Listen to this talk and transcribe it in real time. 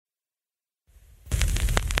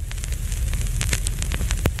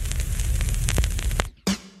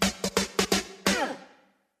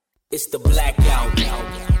It's the blackout.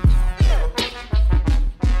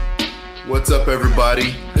 What's up,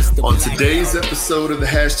 everybody? On today's episode of the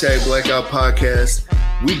Hashtag Blackout Podcast,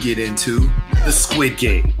 we get into the Squid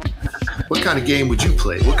Game. What kind of game would you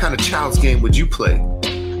play? What kind of child's game would you play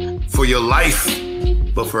for your life,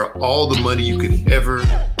 but for all the money you could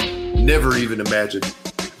never even imagine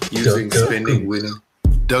using, spending, winning?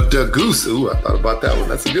 Duck, Duck, Goose. Ooh, I thought about that one.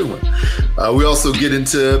 That's a good one. We also get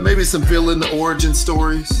into maybe some villain origin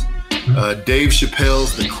stories, Dave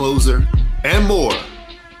Chappelle's The Closer, and more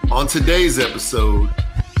on today's episode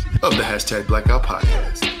of the Hashtag Blackout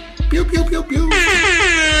Podcast. Pew, pew, pew, pew.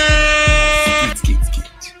 Skeet, skeet,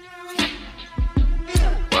 skeet.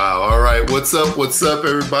 Wow. All right. What's up? What's up,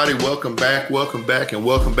 everybody? Welcome back, and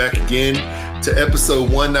welcome back again to episode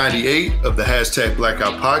 198 of the Hashtag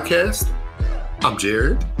Blackout Podcast. I'm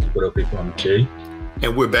Jared. What up, people? I'm Jay.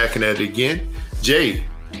 And we're back at it again. Jay,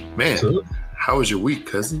 man, how was your week,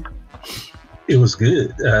 cousin? It was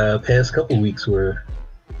good. Past couple weeks were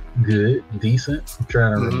good, decent. I'm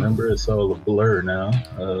trying to remember. It's all a blur now.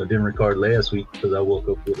 Didn't record last week because I woke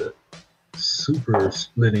up with a super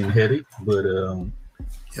splitting headache. But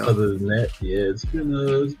other than that, yeah, it's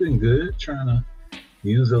been good. Trying to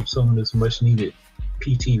use up some of this much needed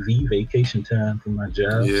PTV vacation time from my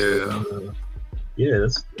job. Yeah. So, yeah,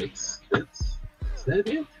 that's that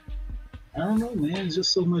it. I don't know, man. There's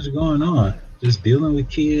just so much going on. Just dealing with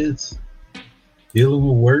kids, dealing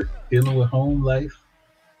with work, dealing with home life.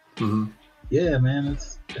 Yeah, man,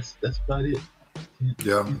 that's about it.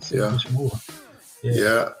 Can't say much more.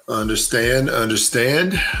 Yeah, understand.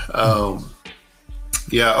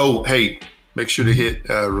 Yeah. Oh, hey, make sure to hit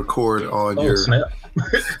record on your. Snap.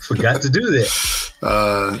 Forgot to do that.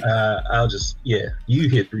 I'll just You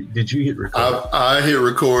hit. Did you hit record? I hit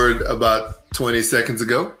record about 20 seconds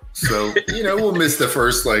ago. So, we'll miss the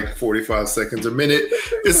first 45 seconds or minute.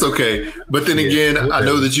 It's okay. But then again, whatever. I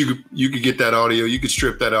know that you could get that audio. You could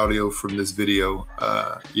strip that audio from this video,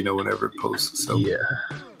 whenever it posts. So,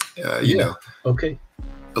 okay.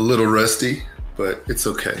 A little rusty, but it's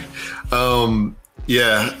okay. Wow.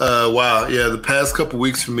 Yeah. The past couple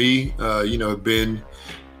weeks for me, have been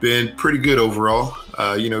pretty good overall.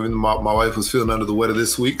 Even my wife was feeling under the weather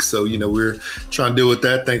this week. So, we're trying to deal with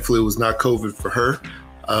that. Thankfully, it was not COVID for her.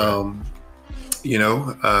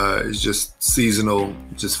 It's just seasonal,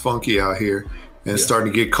 just funky out here, and it's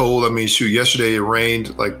starting to get cold. I mean, yesterday it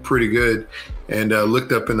rained pretty good, and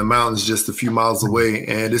looked up in the mountains just a few miles away,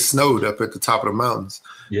 and it snowed up at the top of the mountains.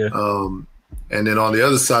 Yeah. And then on the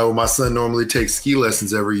other side, where my son normally takes ski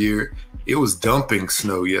lessons every year, it was dumping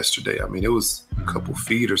snow yesterday. I mean, it was a couple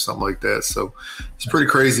feet or something like that. So it's pretty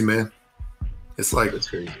crazy, man. It's That's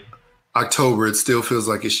crazy. October. It still feels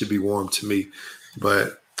like it should be warm to me.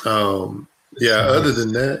 But other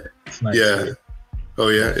than that, it's nice. Yeah. Oh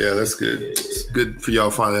yeah, that's good. Yeah. It's good for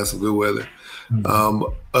y'all finding some good weather.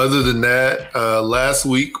 Other than that, last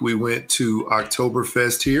week we went to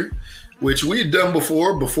Oktoberfest here, which we had done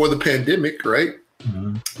before the pandemic, right?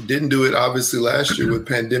 Didn't do it obviously last year with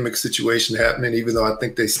pandemic situation happening, even though I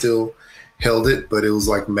think they still held it, but it was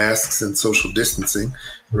masks and social distancing,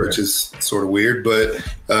 which is sort of weird, but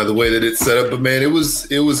the way that it's set up. But man, it was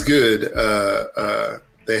good.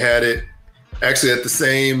 They had it actually at the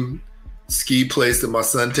same ski place that my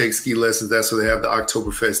son takes ski lessons. That's where they have the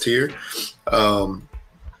Oktoberfest here.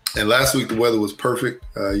 And last week the weather was perfect.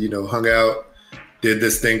 Hung out, did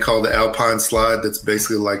this thing called the Alpine Slide. That's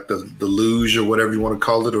basically like the luge or whatever you want to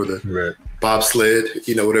call it, or the bobsled,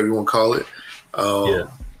 whatever you want to call it.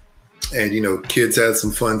 And kids had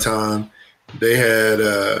some fun time. They had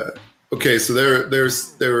so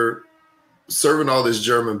they were serving all this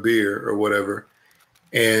German beer or whatever,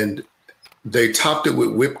 and they topped it with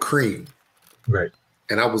whipped cream. Right.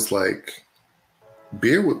 And I was like,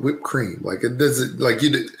 beer with whipped cream? It doesn't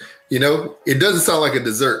it doesn't sound like a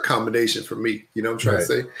dessert combination for me. You know what I'm trying to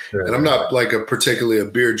say? Right. And I'm not particularly a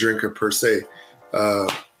beer drinker per se.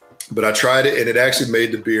 But I tried it, and it actually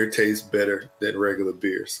made the beer taste better than regular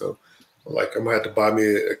beer. So I'm gonna have to buy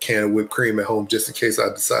me a can of whipped cream at home just in case I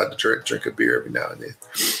decide to drink a beer every now and then.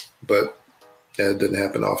 But it doesn't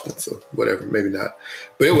happen often, so whatever, maybe not.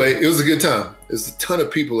 But anyway, it was a good time. There's a ton of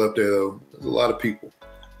people up there, though. There's a lot of people.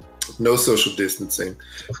 No social distancing.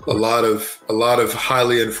 A lot of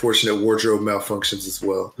highly unfortunate wardrobe malfunctions as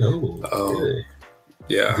well. Good.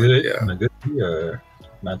 Yeah. Good. Yeah. Good or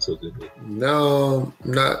not so good? No,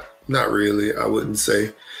 not really. I wouldn't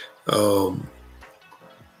say. No.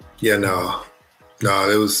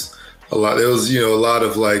 There was a lot. There was a lot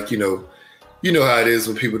of how it is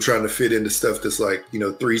when people trying to fit into stuff that's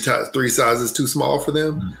three sizes too small for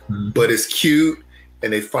them, but it's cute,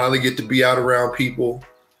 and they finally get to be out around people.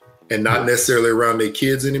 and not necessarily around their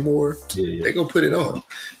kids anymore, they're gonna put it on.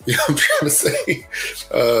 You know what I'm trying to say?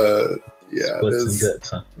 Butts and guts,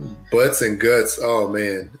 huh? Butts and guts. Oh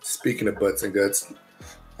man! Speaking of butts and guts,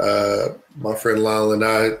 my friend Lyle and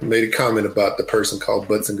I made a comment about the person called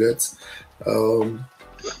Butts and Guts.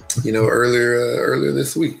 Earlier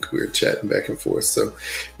this week we were chatting back and forth. So,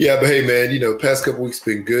 yeah, but hey, man, past couple weeks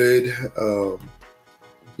been good.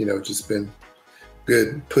 Just been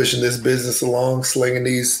good pushing this business along, slinging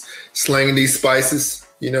these spices,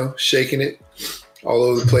 shaking it all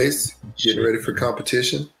over the place, getting ready for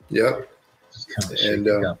competition. Yep. And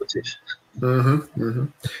competition.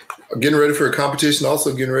 Getting ready for a competition,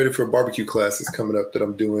 also getting ready for a barbecue class that's coming up that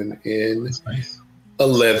I'm doing in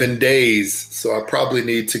 11 days. So I probably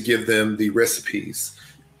need to give them the recipes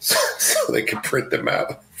so they can print them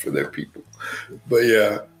out for their people. But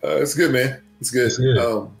yeah, it's good, man. It's good.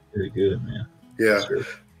 Very good, man. Yeah.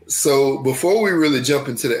 So before we really jump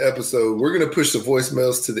into the episode, we're going to push the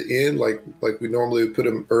voicemails to the end like we normally would put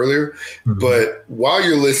them earlier. Mm-hmm. But while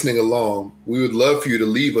you're listening along, we would love for you to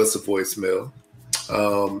leave us a voicemail.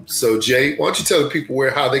 So Jay, why don't you tell the people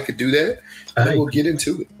how they could do that? And then we'll get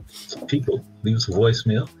into it. People, leave us a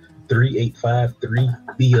voicemail,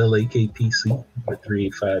 385-3-BLAKPC or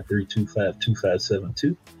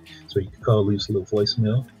 385-325-2572. So you can call, leave us a little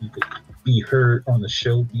voicemail. You could be heard on the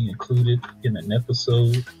show, be included in an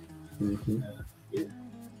episode. Mm-hmm.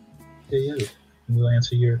 Yeah. We'll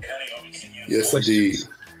answer your questions. Yes,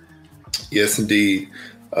 indeed.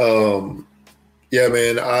 Yeah,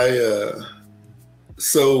 man.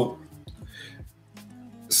 So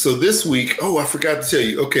this week, I forgot to tell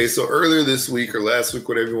you. Okay, so earlier this week or last week,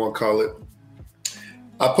 whatever you want to call it,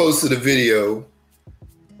 I posted a video.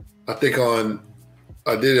 I think I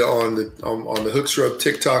did it on the Hook Shrub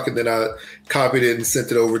TikTok, and then I copied it and sent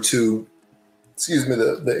it over to,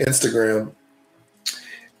 the Instagram.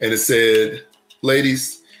 And it said,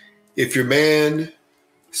 ladies, if your man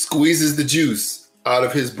squeezes the juice out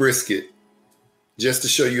of his brisket just to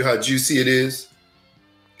show you how juicy it is,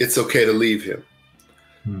 it's okay to leave him.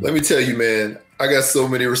 Let me tell you, man, I got so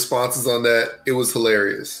many responses on that. It was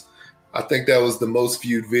hilarious. I think that was the most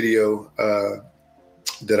viewed video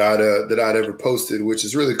that I'd ever posted, which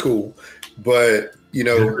is really cool. But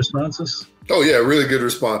good responses. Oh yeah, really good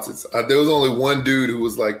responses. There was only one dude who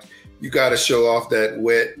was like, "You got to show off that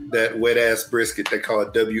wet ass brisket." They call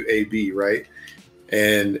it WAB, right?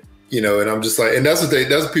 And and I'm just like, and that's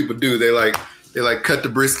what people do. They cut the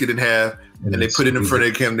brisket in half. And they put it in front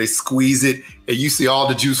of the camera, they squeeze it, and you see all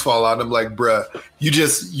the juice fall out. And I'm like, bruh, you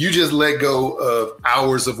just let go of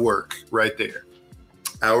hours of work right there.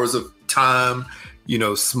 Hours of time,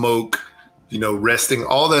 smoke, resting,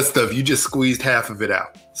 all that stuff. You just squeezed half of it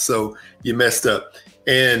out. So you messed up.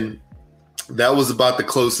 And that was about the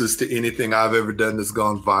closest to anything I've ever done that's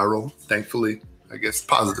gone viral, thankfully. I guess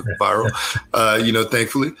positive viral,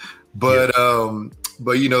 thankfully. But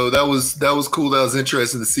that was cool. That was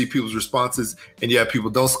interesting to see people's responses. And yeah, people,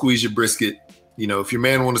 don't squeeze your brisket. If your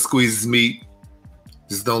man want to squeeze his meat,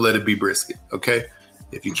 just don't let it be brisket. Okay.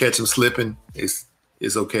 If you catch him slipping, it's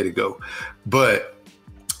okay to go. But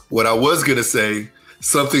what I was going to say,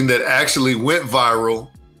 something that actually went viral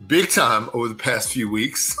big time over the past few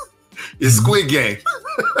weeks is Squid Game.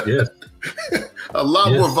 Yes. A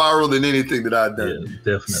lot more viral than anything that I've done.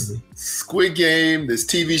 Yeah, definitely. Squid Game, this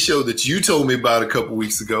TV show that you told me about a couple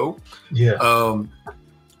weeks ago. Yeah.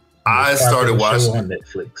 I started watching on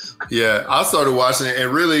Netflix. Yeah, I started watching it,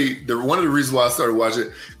 and really, one of the reasons why I started watching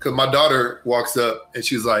it, because my daughter walks up and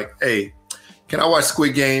she's like, "Hey, can I watch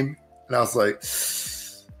Squid Game?" And I was like,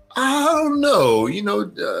 "I don't know.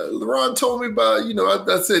 LeRon told me about.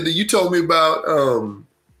 I said that you told me about,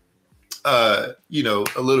 a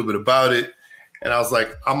little bit about it." And I was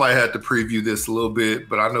like, I might have to preview this a little bit,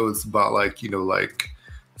 but I know it's about like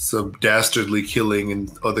some dastardly killing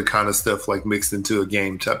and other kind of stuff like mixed into a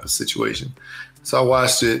game type of situation. So I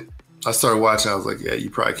watched it. I started watching. I was like, yeah, you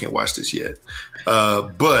probably can't watch this yet.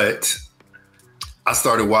 But I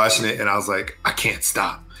started watching it and I was like, I can't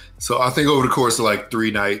stop. So I think over the course of like 3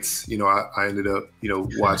 nights, I ended up,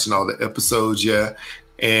 watching all the episodes. Yeah.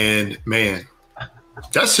 And man,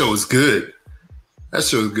 that show is good. That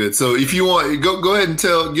show is good. So if you want, go ahead and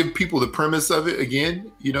give people the premise of it again,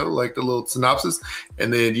 like the little synopsis,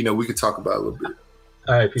 and then we could talk about it a little bit.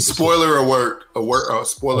 All right, people. Spoiler alert!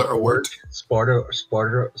 Spoiler alert! Spoiler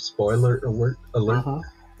alert!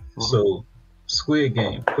 So, Squid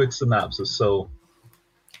Game. Quick synopsis. So,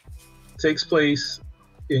 takes place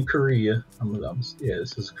in Korea.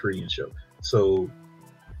 This is a Korean show. So,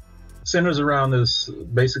 centers around this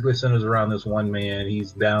one man.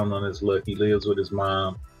 He's down on his luck. He lives with his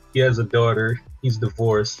mom. He has a daughter. He's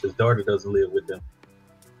divorced. His daughter doesn't live with him.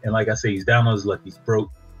 And like I say, he's down on his luck. He's broke,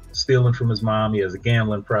 stealing from his mom. He has a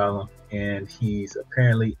gambling problem, and he's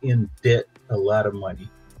apparently in debt a lot of money.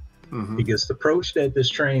 Mm-hmm. He gets approached at this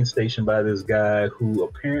train station by this guy who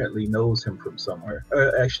apparently knows him from somewhere.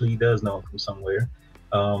 Actually, he does know him from somewhere.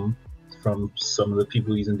 From some of the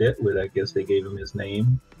people he's in debt with. I guess they gave him his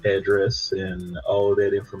name, address, and all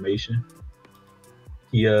that information.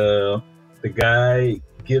 The guy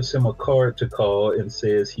gives him a card to call and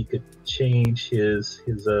says he could change his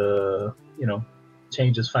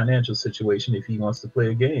change his financial situation if he wants to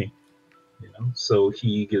play a game. So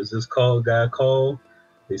he gives this guy a call.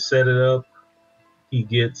 They set it up. He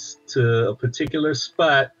gets to a particular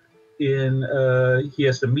spot he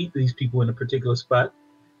has to meet these people in a particular spot.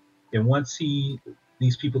 And once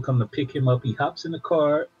these people come to pick him up, he hops in the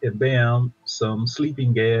car and bam, some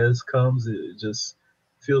sleeping gas comes. It just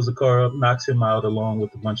fills the car up, knocks him out along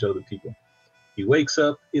with a bunch of other people. He wakes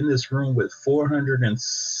up in this room with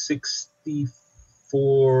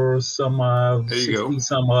 464 some odd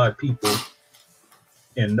people,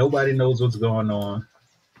 and nobody knows what's going on.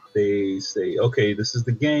 They say, okay, this is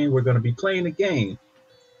the game. We're going to be playing the game.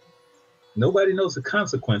 Nobody knows the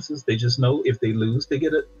consequences. They just know if they lose, they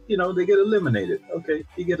get eliminated. Okay,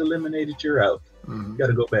 you get eliminated, you're out. Mm-hmm. You got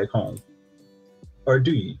to go back home. Or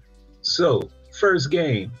do you? So, first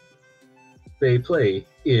game they play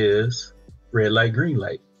is red light, green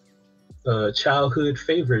light. A childhood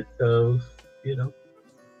favorite of,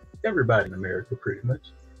 everybody in America, pretty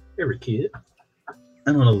much. Every kid. I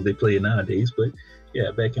don't know if they play it nowadays, but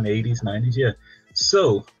yeah, back in the 80s, 90s, yeah.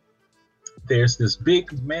 So, there's this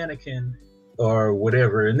big mannequin or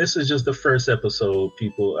whatever, and this is just the first episode,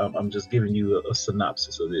 people. I'm just giving you a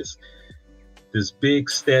synopsis of this. This big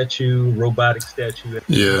robotic statue,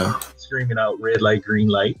 screaming out red light, green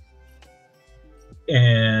light.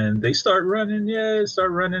 And they start running, a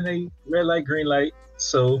red light, green light.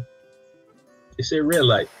 So they say red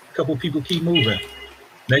light. A couple people keep moving.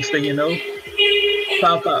 Next thing you know,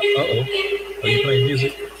 pop. Uh-oh. Are you playing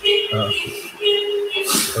music?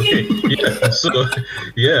 Okay.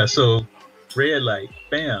 So red light,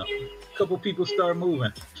 bam. A couple people start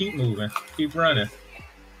moving, keep running.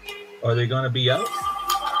 Are they going to be out?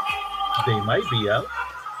 They might be out.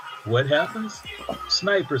 What happens?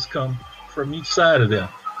 Snipers come from each side of them,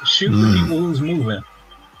 shoot the people who's moving,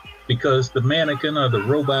 because the mannequin or the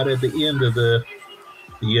robot at the end of the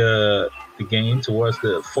game, towards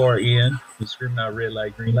the far end, who's screaming out red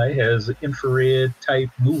light, green light, has infrared type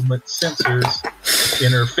movement sensors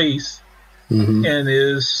in her face, and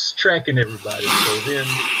is tracking everybody. So then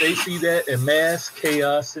they see that, and mass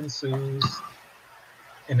chaos ensues,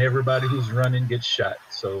 and everybody who's running gets shot.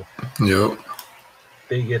 So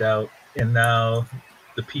they get out, and now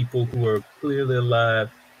the people who are clearly alive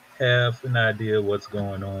have an idea what's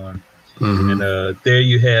going on. And there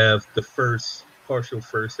you have the partial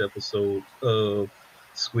first episode of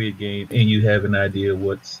Squid Game, and you have an idea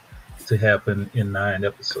what's to happen in 9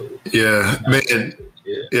 episodes. Yeah, man.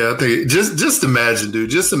 Yeah, I think just imagine, dude.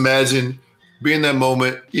 Just imagine being in that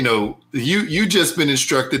moment. You just been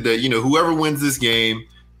instructed that whoever wins this game,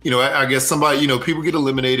 I guess somebody, people get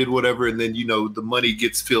eliminated, whatever, and then the money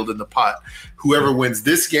gets filled in the pot. Whoever wins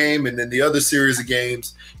this game, and then the other series of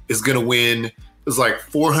games is going to win. It's like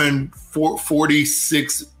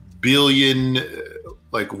 446 billion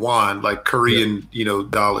won, like Korean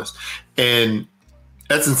dollars, and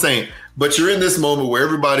that's insane. But you're in this moment where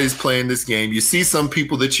everybody's playing this game. You see some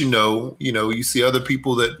people that you see other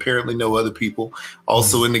people that apparently know other people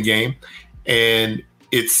also in the game, and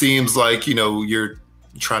it seems like you're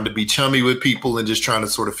trying to be chummy with people and just trying to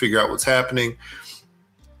sort of figure out what's happening.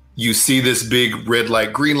 You see this big red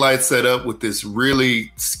light, green light set up with this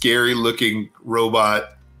really scary looking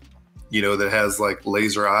robot, that has like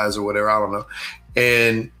laser eyes or whatever, I don't know.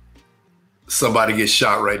 And somebody gets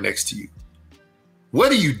shot right next to you. What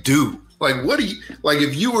do you do?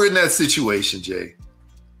 If you were in that situation, Jay?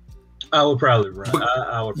 I would probably run.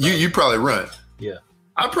 You probably run. Yeah.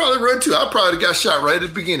 I'd probably run too. I probably got shot right at the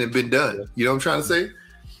beginning and been done. Yeah. You know what I'm trying to say?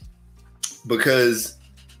 Because,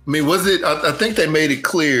 I think they made it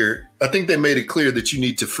clear. I think they made it clear that you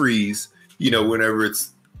need to freeze, whenever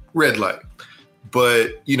it's red light.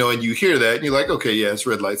 But, and you hear that and you're like, okay, yeah, it's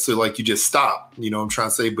red light. So you just stop, what I'm trying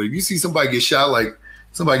to say. But if you see somebody get shot,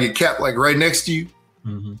 somebody get capped right next to you,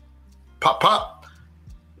 pop,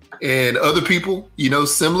 and other people,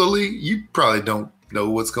 similarly, you probably don't know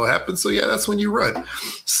what's going to happen. So yeah, that's when you run.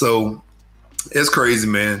 So it's crazy,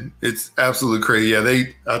 man. It's absolutely crazy. Yeah,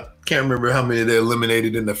 I can't remember how many they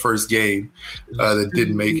eliminated in the first game that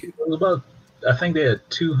didn't make it. It was about I think they had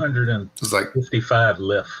 255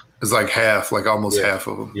 left. It's like half, like almost half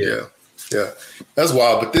of them. Yeah. That's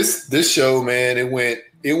wild. But this show, man, it went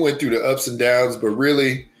through the ups and downs, but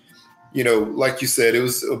really, like you said, it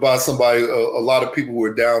was about somebody, a lot of people who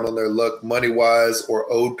were down on their luck money-wise or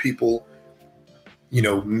owed people,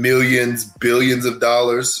 millions, billions of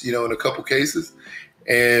dollars, in a couple cases.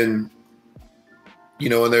 And,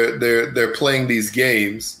 and they're playing these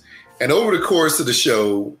games. And over the course of the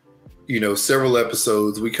show, several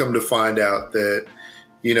episodes, we come to find out that,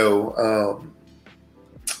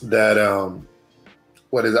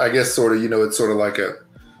 what is, I guess, sort of, it's sort of like a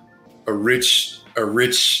rich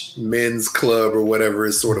men's club or whatever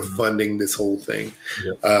is sort of funding this whole thing,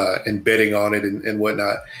 and betting on it and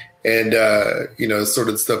whatnot. And, sort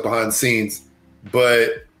of the stuff behind the scenes.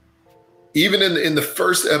 But even in the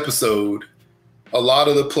first episode, a lot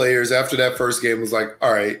of the players after that first game was like,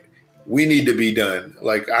 all right, we need to be done.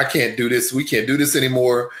 Like, I can't do this. We can't do this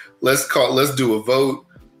anymore. Let's do a vote.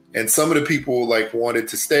 And some of the people wanted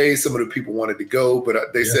to stay. Some of the people wanted to go.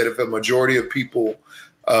 But they said if a majority of people,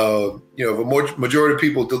 if a majority of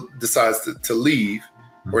people decides to leave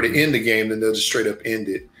or to end the game, then they'll just straight up end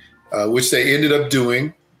it, which they ended up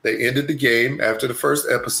doing. They ended the game after the first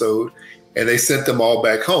episode, and they sent them all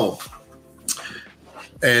back home.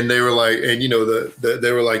 And they were like, and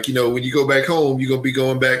they were like, when you go back home, you're gonna be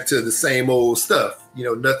going back to the same old stuff.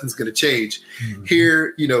 Nothing's gonna change. Mm-hmm.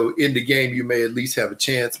 Here, in the game, you may at least have a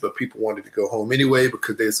chance, but people wanted to go home anyway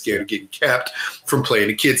because they're scared of getting capped from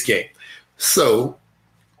playing a kids game. So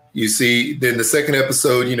you see, then the second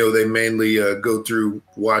episode, they mainly go through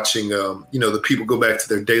watching, the people go back to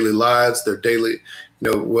their daily lives, their daily,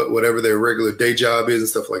 whatever their regular day job is and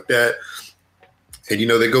stuff like that. And,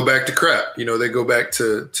 they go back to crap. They go back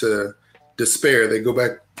to despair. They go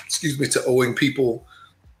back, to owing people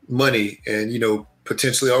money and,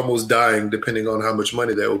 potentially almost dying depending on how much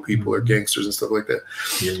money they owe people or gangsters and stuff like that.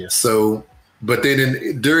 Yeah. So, but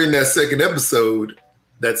then during that second episode,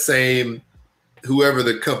 that same, whoever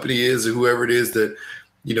the company is or whoever it is that,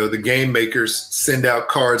 the game makers send out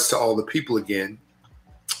cards to all the people again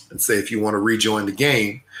and say, if you want to rejoin the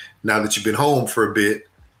game, now that you've been home for a bit,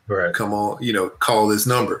 right, come on, call this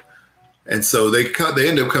number. And so they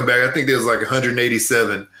end up coming back. I think there was like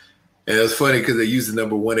 187. And it was funny because they used the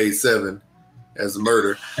number 187 as a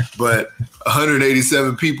murder. But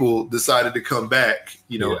 187 people decided to come back,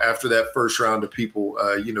 after that first round of people,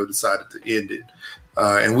 decided to end it.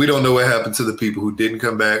 And we don't know what happened to the people who didn't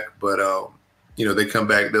come back, but, they come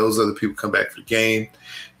back. Those other people come back for the game.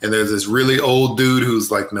 And there's this really old dude who's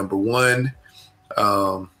like number one,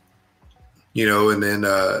 and then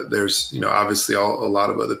there's, obviously a lot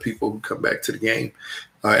of other people who come back to the game.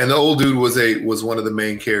 And the old dude was one of the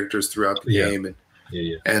main characters throughout the game.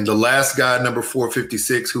 And the last guy, number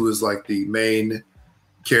 456, who is like the main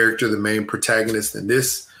character, the main protagonist in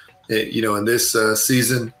this, in this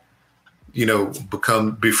season,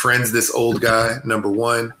 befriends this old guy, number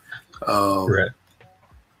one. Right.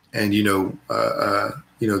 And,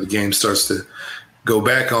 the game starts to go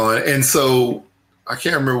back on. And so I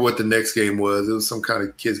can't remember what the next game was. It was some kind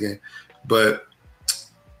of kids game. But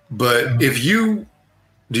do you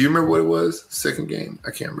remember what it was? Second game?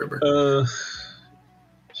 I can't remember.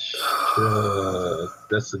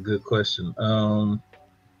 That's a good question. I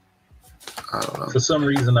don't know. For some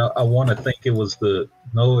reason, I want to think it was it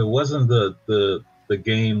wasn't the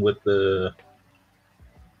game with the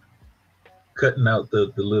cutting out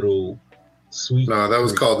the little sweet. No, that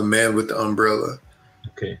was called The Man with the Umbrella.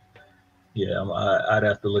 Okay. Yeah, I'd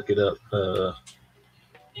have to look it up.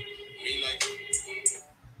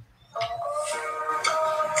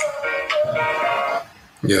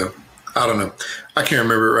 Yeah, I don't know. I can't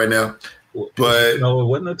remember it right now. But no, it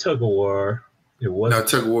wasn't a tug of war. It wasn't. No,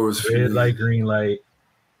 tug of war was red light, green light.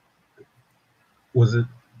 Was it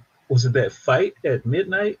that fight at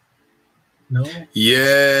midnight? No.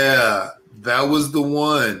 Yeah, that was the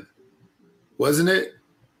one, wasn't it?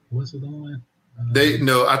 Was it the one?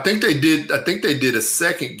 I think they did. I think they did a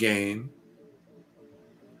second game.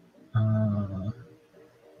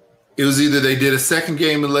 It was either they did a second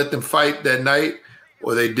game and let them fight that night,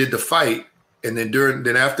 or they did the fight and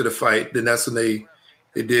then after the fight, then that's when they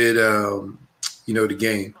did the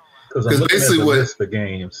game. Because basically what list of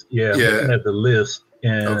games, I'm looking at the list,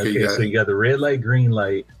 and so you got the red light, green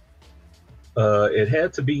light. It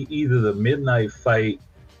had to be either the midnight fight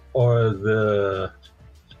or the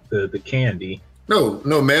candy. No,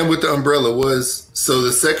 Man with the Umbrella was. So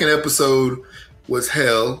the second episode was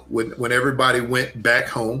hell when everybody went back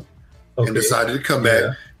home and decided to come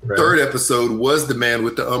back. Right. Third episode was The Man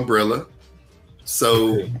with the Umbrella.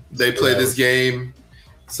 So they played this game.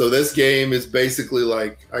 So this game is basically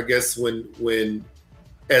like, I guess when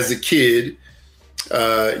as a kid,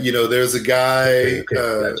 there's a guy,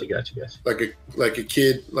 Gotcha. like a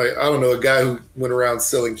kid, like, I don't know, a guy who went around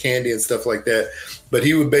selling candy and stuff like that, but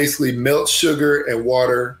he would basically melt sugar and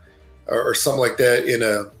water or something like that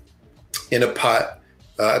in a pot.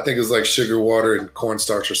 I think it was like sugar, water, and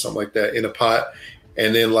cornstarch or something like that in a pot,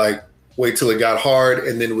 and then like wait till it got hard,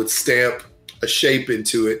 and then would stamp a shape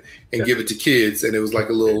into it and give it to kids, and it was like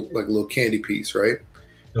a little candy piece, right?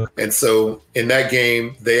 And so in that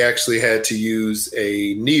game, they actually had to use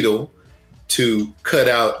a needle to cut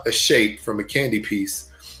out a shape from a candy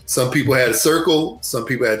piece. Some people had a circle, some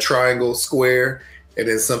people had triangle, square, and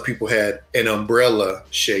then some people had an umbrella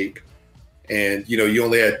shape. And, you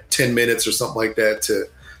only had 10 minutes or something like that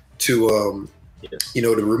to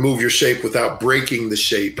remove your shape without breaking the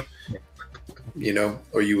shape,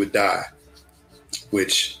 or you would die.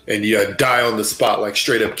 And you die on the spot, like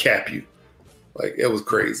straight up cap you. Like, it was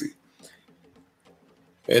crazy.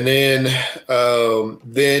 And then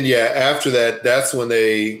after that, that's when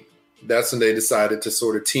they decided to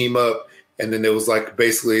sort of team up. And then there was like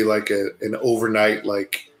basically like an overnight,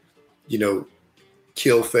 like,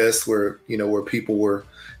 kill fest where people were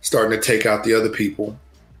starting to take out the other people.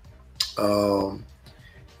 And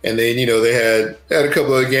then, they had a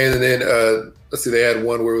couple of games, and then they had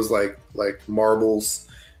one where it was like marbles.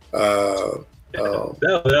 That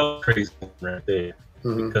was crazy right there.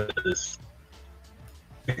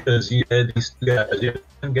 Because you had these two guys. You had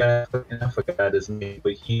one guy, I forgot his name,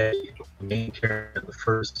 but he had the main character in the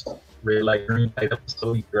first red light, green light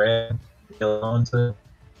episode. He grabbed, held on to.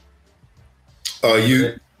 Oh,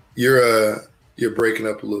 you're breaking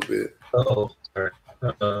up a little bit. Oh, sorry.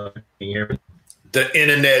 Can you hear me? The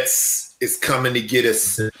internet's is coming to get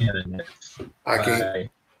us. The internet. I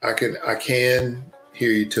can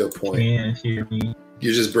hear you to a point. Can hear me.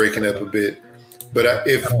 You're just breaking up a bit. But I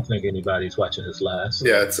don't think anybody's watching this live. So,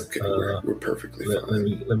 yeah, it's okay. We're perfectly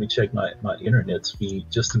fine. Let me check my internet speed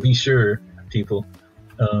just to be sure, people.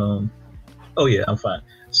 Oh yeah, I'm fine.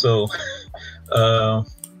 So,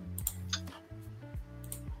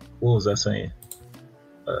 what was I saying?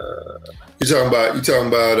 You're talking about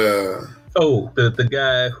the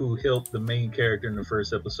guy who helped the main character in the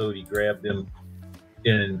first episode. He grabbed him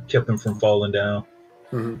and kept him from falling down.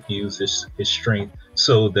 Mm-hmm. He used his strength.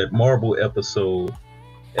 So that Marvel episode,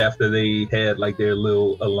 after they had like their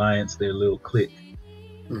little alliance, their little clique,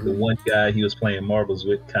 the one guy he was playing marbles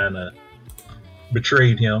with kind of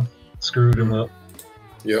betrayed him, screwed him up.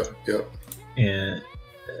 Yep. And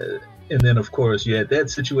then of course you had that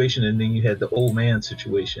situation, and then you had the old man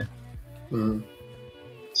situation. Mm-hmm.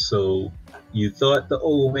 So you thought the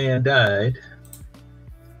old man died,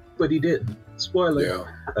 but he didn't. Spoiler. Yeah.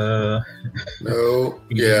 No.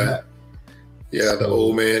 Yeah. Yeah. The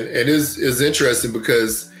old man, and is interesting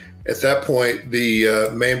because at that point the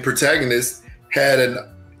main protagonist had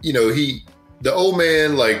the old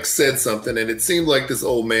man like said something, and it seemed like this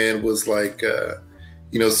old man was like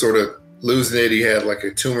sort of losing it. He had like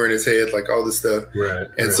a tumor in his head, like all this stuff. Right.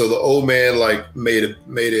 And so the old man like made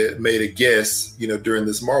a guess, during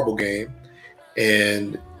this marble game,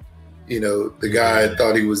 and the guy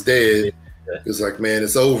thought he was dead. It was like, man,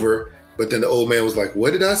 it's over. But then the old man was like,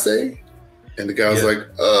 what did I say? And the guy was like,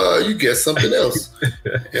 you guessed something else.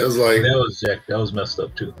 It was like, that was messed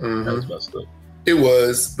up too. Mm-hmm. That was messed up. It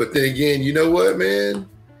was, but then again, you know what, man?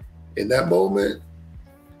 In that moment,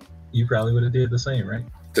 you probably would have did the same, right?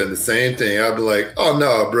 Done the same thing. I'd be like, oh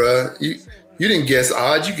no, bruh, you didn't guess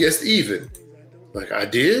odd, you guessed even. Like, I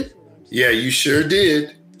did? Yeah, you sure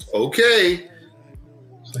did. Okay.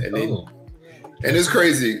 And it's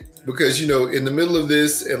crazy because in the middle of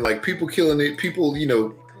this and like people killing it, people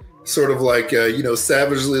sort of like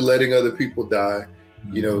savagely letting other people die.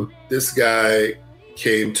 Mm-hmm. This guy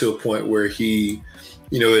came to a point where he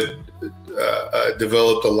had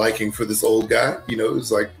developed a liking for this old guy. It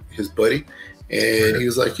was like his buddy, and he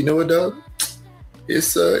was like, you know what, dog,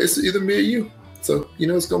 it's either me or you, so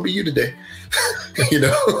it's gonna be you today.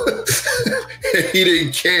 He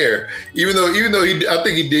didn't care, even though I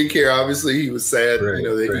think he did care. Obviously, he was sad.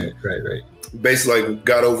 Right. Basically, like,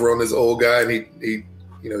 got over on this old guy, and he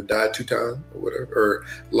died 2 times or whatever, or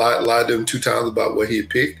lied to him 2 times about what he had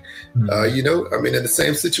picked. Mm-hmm. In the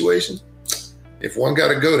same situation, if one got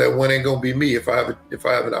to go, that one ain't gonna be me if I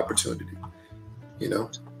have an opportunity.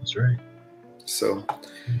 That's right. So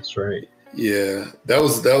that's right. Yeah, that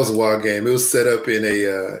was a wild game. It was set up in a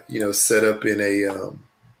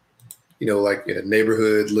like in a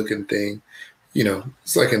neighborhood looking thing.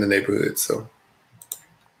 It's like in the neighborhood. So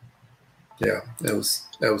yeah, that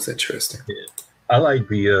was interesting. Yeah. I like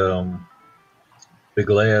the the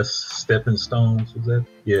glass stepping stones. Was that?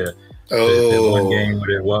 Yeah. Oh, that one game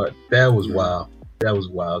where that was wild. That was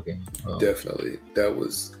a wild game. Definitely, that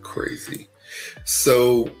was crazy.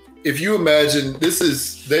 So if you imagine,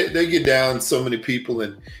 they get down so many people,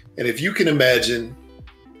 and if you can imagine,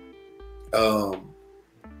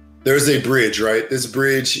 there's a bridge, right? This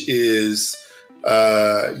bridge is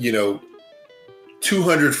 200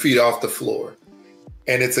 feet off the floor,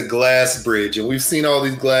 and it's a glass bridge, and we've seen all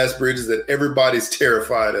these glass bridges that everybody's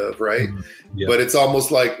terrified of, right? Yeah. But it's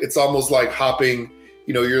almost like hopping.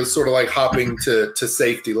 You're sort of like hopping to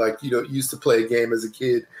safety. Like, you used to play a game as a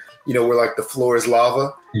kid, where like the floor is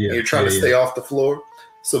lava, and you're trying to stay off the floor.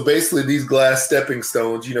 So basically these glass stepping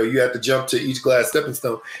stones, you have to jump to each glass stepping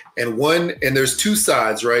stone, and there's two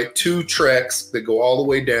sides, right? Two tracks that go all the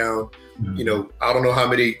way down. Mm-hmm. I don't know how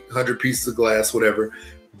many 100 pieces of glass, whatever,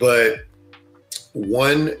 but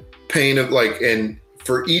one pane of and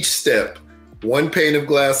for each step, one pane of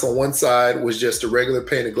glass on one side was just a regular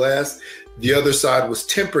pane of glass. The other side was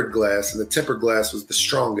tempered glass, and the tempered glass was the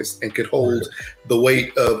strongest and could hold the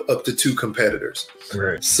weight of up to two competitors.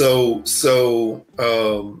 Right. So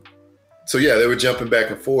yeah, they were jumping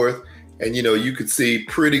back and forth, and you could see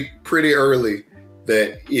pretty early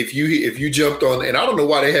that if you jumped on, and I don't know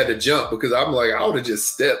why they had to jump, because I'm like, I would have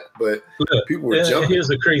just stepped, but people were jumping. Here's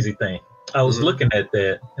the crazy thing. I was looking at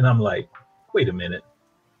that, and I'm like, wait a minute.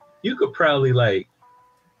 You could probably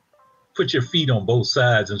put your feet on both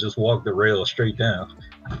sides and just walk the rail straight down,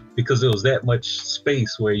 because there was that much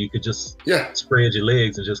space where you could just spread your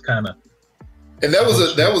legs and just kind of. And that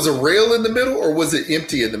was a rail in the middle, or was it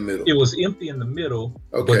empty in the middle? It was empty in the middle,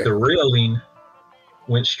 but the railing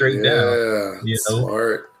went straight down.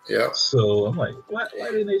 Smart. Yeah. So I'm like, why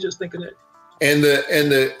didn't they just think of that? And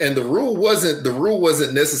the rule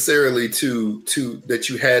wasn't necessarily to that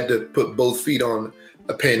you had to put both feet on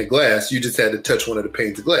a pane of glass. You just had to touch one of the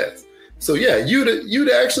panes of glass. So yeah, you'd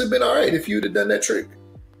actually been all right if you'd have done that trick.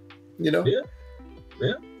 Yeah.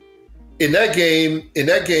 In that game,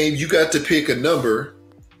 you got to pick a number,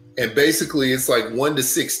 and basically it's like 1 to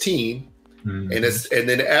 16, and they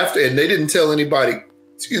didn't tell anybody,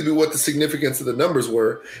 what the significance of the numbers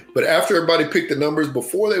were. But after everybody picked the numbers,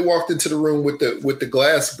 before they walked into the room with the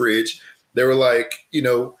glass bridge, they were like,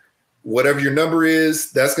 whatever your number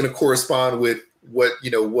is, that's going to correspond with what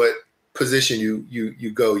position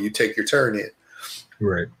you go, you take your turn in.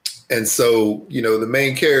 Right. And so, the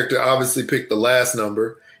main character obviously picked the last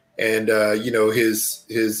number, and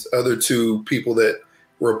his other two people that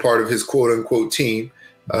were a part of his quote unquote team,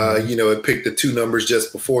 had picked the two numbers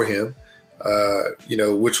just before him,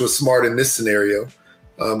 which was smart in this scenario,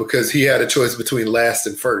 because he had a choice between last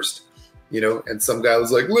and first, and some guy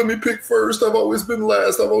was like, let me pick first. I've always been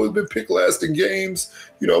last. I've always been picked last in games.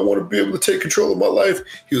 I want to be able to take control of my life.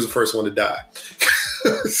 He was the first one to die.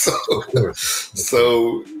 So that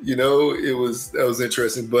was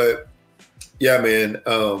interesting. But yeah, man,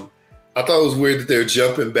 I thought it was weird that they're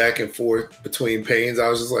jumping back and forth between panes. I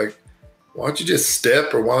was just like, why don't you just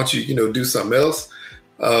step, or why don't you, do something else?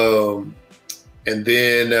 And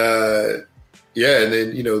then the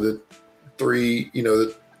three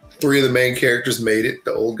of the main characters made it.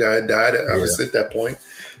 The old guy died, obviously, at that point.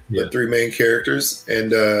 The three main characters.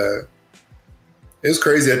 And it was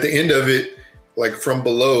crazy. At the end of it, from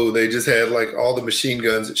below, they just had all the machine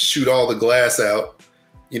guns that shoot all the glass out.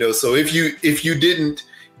 So if you didn't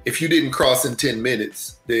cross in 10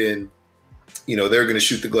 minutes, then they're going to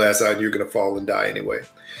shoot the glass out and you're going to fall and die anyway. Yep.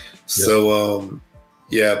 So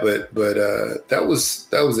but that was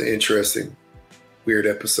an interesting, weird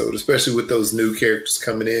episode, especially with those new characters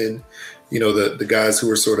coming in, the guys who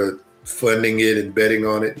were sort of funding it and betting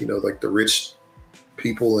on it, the rich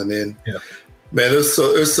people. And then man, there's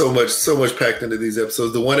so much packed into these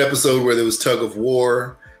episodes. The one episode where there was tug of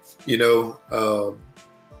war, before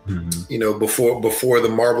the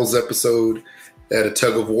Marbles episode, they had a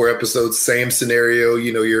tug of war episode, same scenario,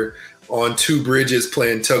 you're on two bridges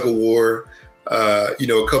playing tug of war, a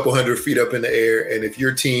couple 100 feet up in the air. And if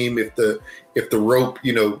your team, if the rope,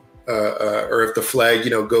 or if the flag,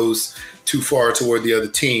 goes too far toward the other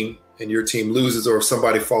team and your team loses, or if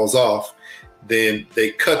somebody falls off, then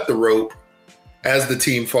they cut the rope as the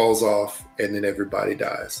team falls off, and then everybody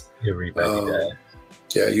dies. Dies.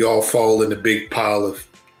 Yeah, you all fall in a big pile of,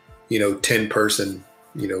 10-person,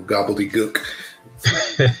 gobbledygook.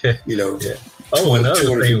 Oh,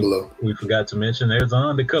 another thing we forgot to mention, there's an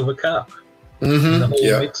undercover cop. The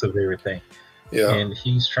whole mix of everything. Yeah. And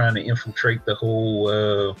he's trying to infiltrate the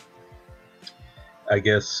whole,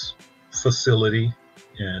 facility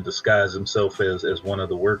and disguise himself as one of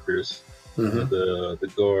the workers.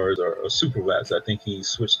 the guards or supervisor. I think he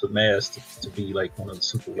switched the mask to be like one of the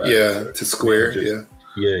supervisors. Yeah, to Square.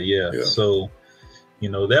 Yeah. So,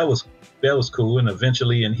 that was cool. And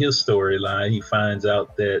eventually, in his storyline, he finds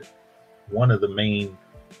out that one of the main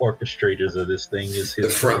orchestrators of this thing is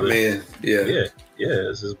his front man. Yeah,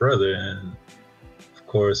 it's his brother. And of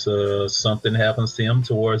course, something happens to him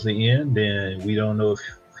towards the end, and we don't know if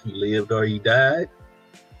he lived or he died.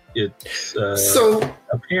 It's so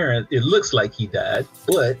apparent. It looks like he died,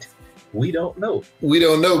 but we don't know. We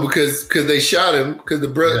don't know because they shot him because the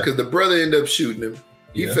brother ended up shooting him.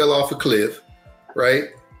 He fell off a cliff, right?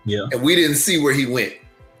 Yeah. And we didn't see where he went.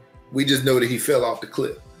 We just know that he fell off the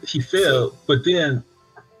cliff. He fell, but then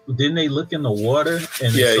didn't they look in the water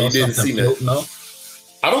and you didn't see floating off?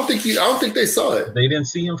 I don't think they saw it. They didn't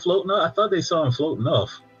see him floating off. I thought they saw him floating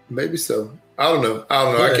off. Maybe so. I don't know.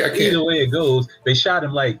 I can't. Either way it goes, they shot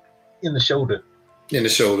him like in the shoulder. In the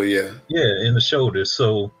shoulder, yeah. Yeah, in the shoulder.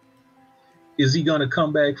 So is he going to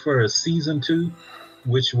come back for a season 2?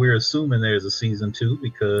 Which we're assuming there's a season 2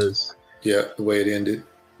 because... Yeah, the way it ended.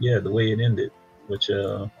 Yeah, the way it ended. Which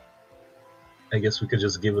I guess we could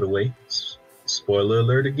just give it away. Spoiler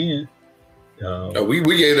alert again.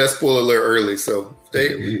 We gave that spoiler alert early, so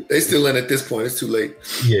they still in at this point. It's too late.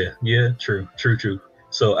 Yeah, true.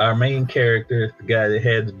 So our main character, the guy that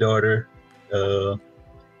had the daughter,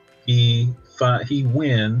 he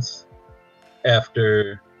wins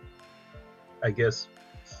after, I guess,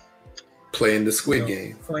 playing the Squid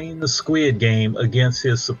Game. Playing the Squid Game against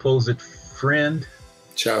his supposed friend.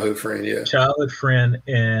 Childhood friend,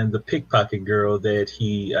 and the pickpocket girl that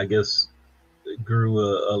he, I guess, grew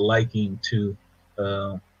a liking to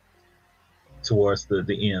towards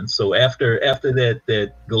the end. So after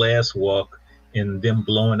that glass walk and them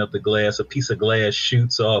blowing up the glass, a piece of glass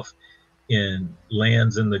shoots off and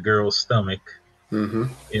lands in the girl's stomach,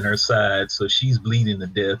 in her side. So she's bleeding to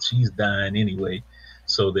death. She's dying anyway.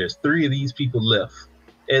 So there's 3 of these people left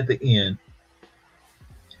at the end.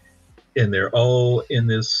 And they're all in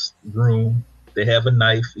this room. They have a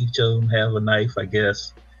knife. Each of them have a knife, I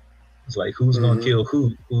guess. It's like, who's going to kill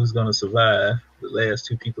who? Who's going to survive? The last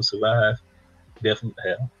 2 people survive.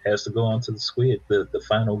 Definitely has to go on to the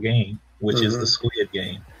final game, which is the Squid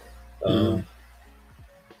Game.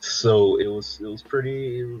 So it was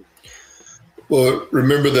pretty... Well,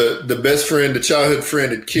 remember the best friend, the childhood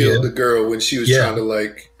friend had killed the girl when she was trying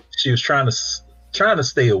to She was trying to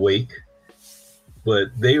stay awake. But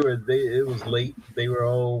it was late. They were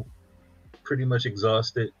all pretty much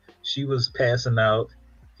exhausted. She was passing out.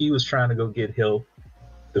 He was trying to go get help.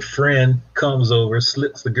 The friend comes over,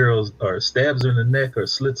 slits the girl's, or stabs her in the neck, or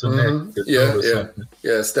slits her neck.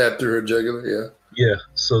 Yeah, stabbed through her jugular, Yeah,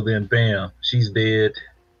 so then bam, she's dead.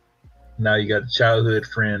 Now you got the childhood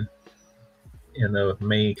friend and the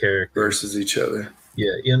main character. Versus each other.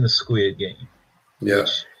 Yeah, in the Squid Game. Yeah.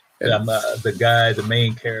 The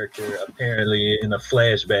main character, apparently in a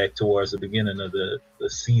flashback towards the beginning of the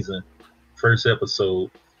season, first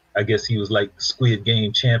episode, I guess he was like the Squid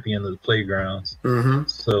Game champion of the playgrounds.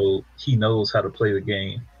 So he knows how to play the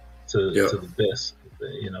game to the best,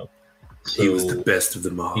 So he was the best of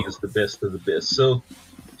them all. He was the best of the best. So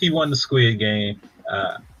he won the Squid Game.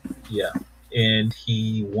 And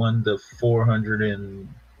he won the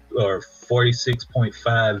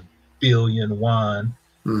 46.5 billion won.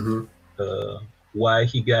 Why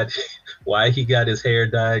he got his hair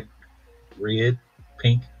dyed red,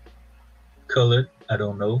 pink color, I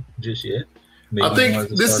don't know just yet. Maybe I think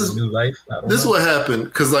this is new life. This is what happened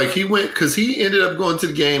because he ended up going to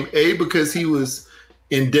the game because he was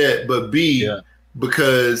in debt, but B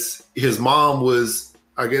because his mom was,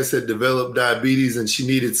 I guess, had developed diabetes and she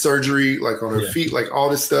needed surgery like on her feet, like all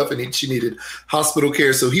this stuff, and she needed hospital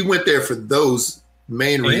care. So he went there for those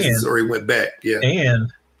main reasons, or he went back.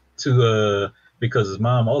 And to because his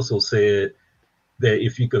mom also said that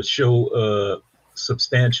if you could show a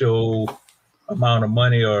substantial amount of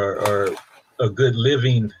money or a good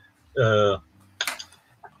living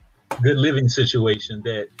situation,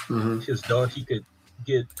 that his daughter, he could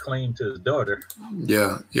get claim to his daughter.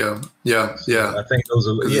 Yeah. So I think those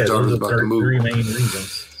are three main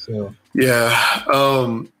reasons. So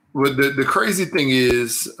but the crazy thing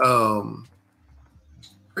is,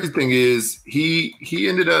 he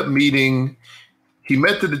ended up meeting. He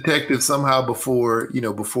met the detective somehow before they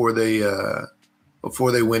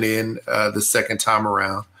went in the second time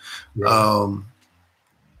around. Right.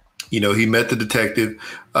 He met the detective.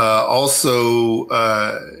 Also,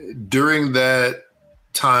 during that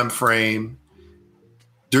time frame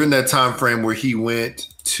where he went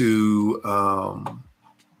to,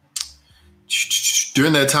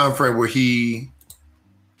 during that time frame where he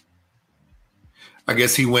I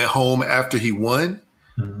guess he went home after he won.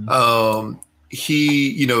 Mhm.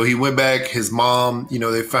 He went back. His mom,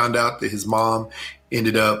 they found out that his mom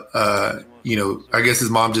ended up, I guess his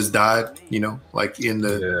mom just died, like in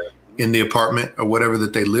the apartment or whatever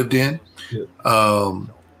that they lived in. Yeah.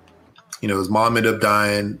 His mom ended up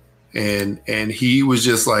dying, and he was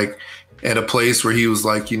just like at a place where he was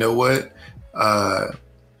like, you know what,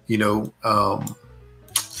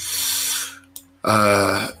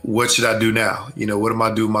 what should I do now? What am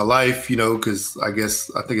I doing with my life? Because I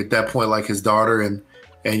think at that point, like his daughter and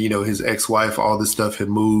his ex-wife, all this stuff had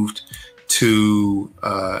moved to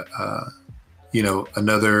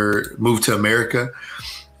moved to America.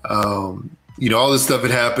 All this stuff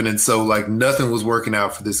had happened, and so like nothing was working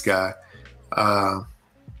out for this guy.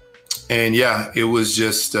 And yeah, it was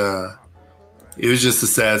just a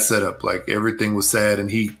sad setup. Like everything was sad,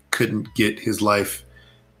 and he couldn't get his life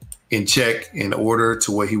in check, in order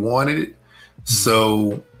to what he wanted it.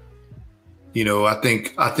 So, I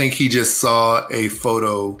think he just saw a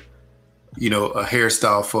photo, a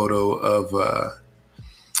hairstyle photo of,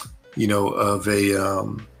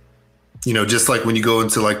 just like when you go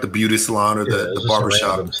into like the beauty salon or the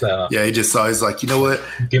barbershop. Yeah, he just saw, he's like, you know what?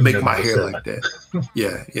 Make my hair 7. Like that.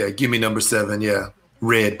 Yeah. Give me number 7. Yeah.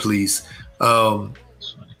 Red, please.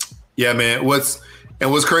 Yeah, man.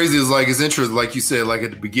 What's crazy is like, it's interesting, like you said, like at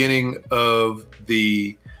the beginning of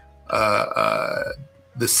the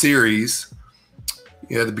series,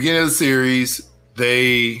 at the beginning of the series,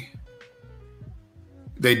 they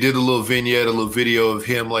did a little vignette, a little video of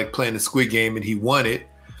him like playing the Squid Game, and he won it.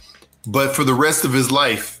 But for the rest of his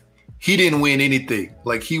life, he didn't win anything.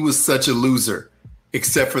 Like he was such a loser,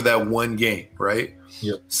 except for that one game, right?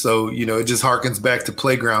 Yep. So, it just harkens back to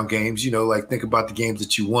playground games, like think about the games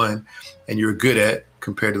that you won and you were good at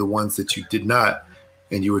compared to the ones that you did not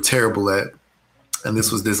and you were terrible at. And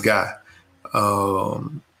this was this guy.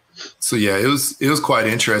 So yeah, it was quite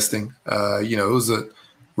interesting. It was a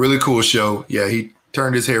really cool show. Yeah, he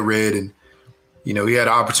turned his hair red, and he had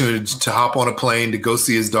an opportunity to hop on a plane to go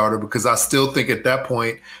see his daughter, because I still think at that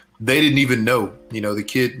point they didn't even know, the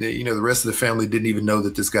kid, the rest of the family didn't even know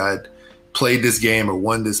that this guy had played this game or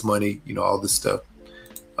won this money, all this stuff.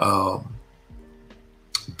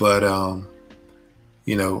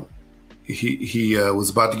 He was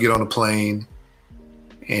about to get on a plane,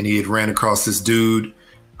 and he had ran across this dude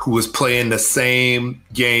who was playing the same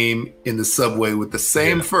game in the subway with the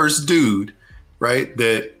same first dude, right?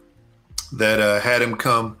 That had him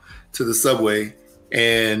come to the subway,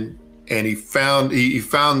 and he found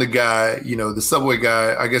the guy, the subway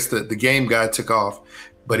guy. I guess the game guy took off,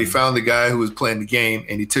 but he found the guy who was playing the game,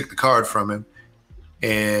 and he took the card from him,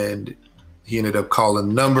 and he ended up calling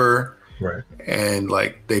the number. Right. And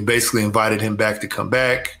like they basically invited him back to come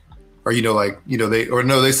back, or they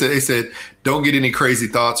said don't get any crazy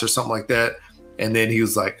thoughts or something like that. And then he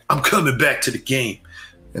was like, I'm coming back to the game.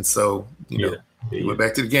 And so he went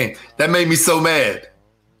back to the game. That made me so mad.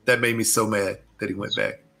 That he went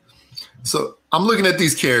back. So I'm looking at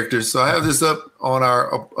these characters. So I have this up on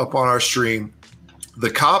our stream. The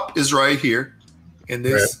cop is right here in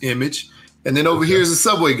this image. And then over here is the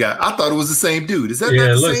subway guy. I thought it was the same dude. Is that not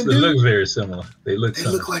the same dude? It looks very similar. They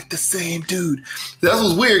look like the same dude. That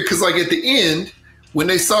was weird, because like at the end, when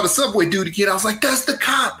they saw the subway dude again, I was like, that's the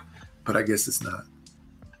cop. But I guess it's not.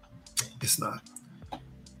 It's not.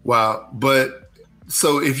 Wow. But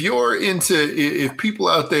so if people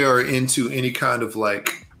out there are into any kind of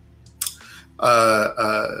like,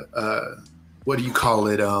 what do you call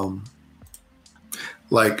it?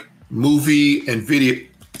 Like movie and video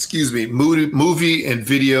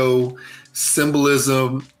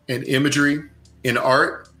symbolism and imagery in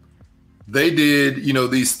art. They did,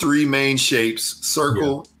 these 3 main shapes: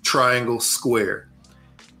 circle, triangle, square.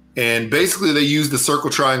 And basically they used the circle,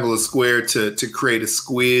 triangle, and square to create a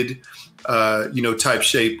squid, type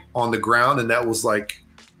shape on the ground. And that was like,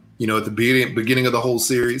 at the beginning of the whole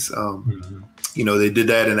series, they did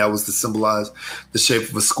that, and that was to symbolize the shape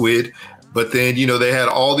of a squid. But then, they had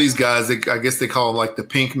all these guys that I guess they call them like the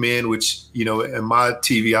pink men, which, in my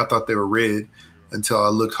TV, I thought they were red until I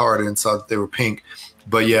looked harder and saw that they were pink.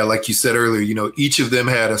 But yeah, like you said earlier, each of them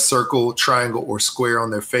had a circle, triangle, or square on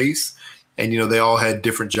their face. And, they all had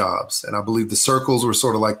different jobs. And I believe the circles were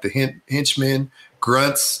sort of like the henchmen,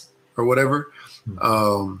 grunts, or whatever.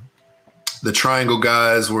 The triangle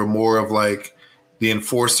guys were more of like the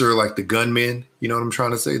enforcer, like the gunmen. You know what I'm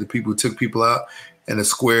trying to say? The people who took people out. And the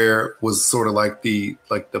square was sort of like the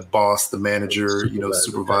boss, the manager,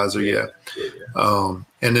 supervisor. Yeah.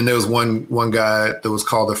 And then there was one guy that was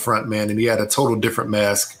called the front man, and he had a total different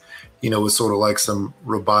mask, with sort of like some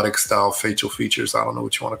robotic style facial features. I don't know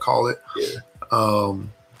what you want to call it. And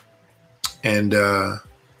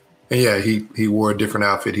yeah, he wore a different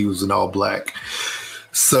outfit. He was in all black.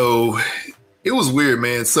 So it was weird,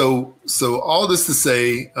 man. So all this to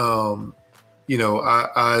say, you know,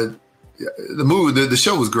 the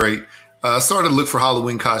show was great. I started to look for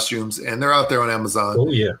Halloween costumes, and they're out there on Amazon. Oh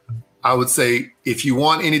yeah. I would say if you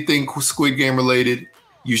want anything Squid Game related,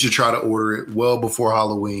 you should try to order it well before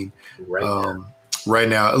Halloween. Right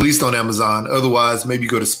now, at least on Amazon. Otherwise, maybe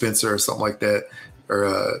go to Spencer or something like that,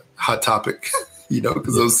 or Hot Topic, you know,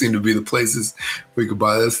 because those seem to be the places where you could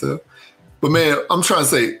buy that stuff. But man, I'm trying to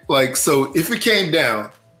say, like, so if it came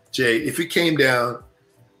down, Jay, if it came down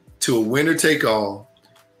to a winner take all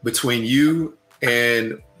between you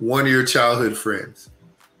and one of your childhood friends,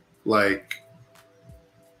 like,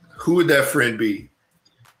 who would that friend be?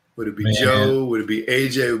 Would it be Joe? Would it be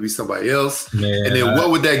AJ? Would it be somebody else? Man, and then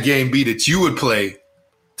what would that game be that you would play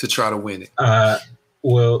to try to win it?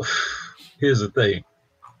 Well, here's the thing.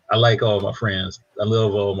 I like all my friends. I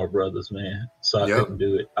love all my brothers, man. So I couldn't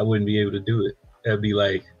do it. I wouldn't be able to do it. That'd be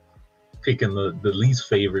like picking the least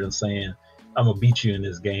favorite and saying, I'm going to beat you in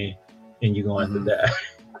this game and you're going to have to die.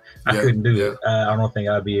 I couldn't do it. I don't think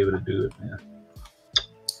I'd be able to do it, man.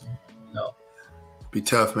 No. Be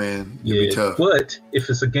tough, man. It'd be tough. But if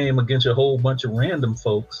it's a game against a whole bunch of random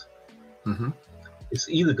folks, it's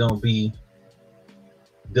either going to be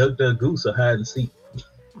Duck, Duck, Goose or hide and seek.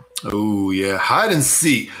 Oh, yeah. Hide and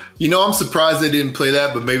seek. You know, I'm surprised they didn't play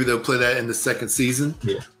that, but maybe they'll play that in the second season.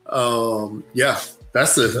 Yeah. Yeah.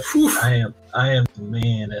 That's a... Whew. I am the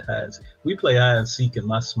man at hide and seek. We play hide and seek in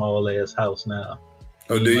my small-ass house now.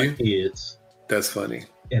 Oh, do you? Kids. That's funny.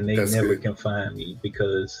 And they never can find me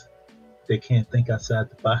because they can't think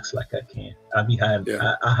outside the box like I can. I be hiding.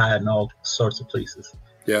 Yeah. I hide in all sorts of places.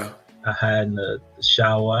 Yeah. I hide in the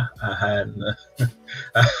shower. I hide in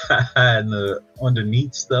the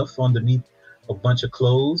underneath stuff, underneath a bunch of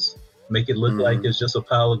clothes. Make it look like it's just a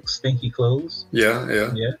pile of stinky clothes. Yeah.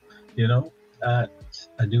 You know, I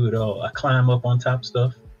do it all. I climb up on top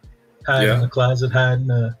stuff. Hide in the closet. Hide in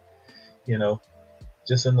the, you know,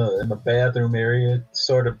 just in the bathroom area.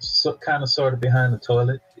 Sort of behind the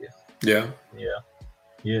toilet. Yeah,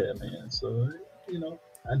 man. So you know.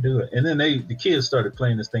 I do it. And then the kids started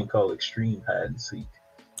playing this thing called extreme hide and seek.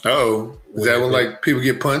 Oh, is that when like people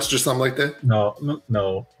get punched or something like that? No.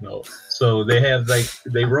 So they have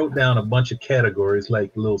they wrote down a bunch of categories,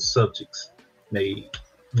 like little subjects. They,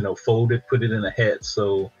 you know, fold it, put it in a hat.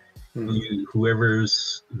 So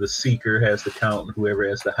whoever's the seeker has to count, and whoever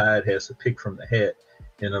has to hide has to pick from the hat.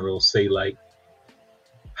 And it'll say like,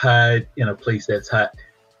 hide in a place that's hot,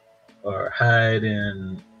 or hide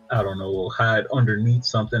in, I don't know, hide underneath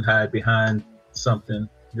something, hide behind something,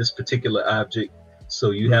 this particular object.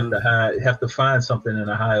 So you have to find something in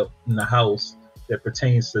the house that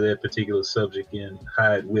pertains to that particular subject and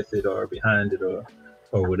hide with it or behind it or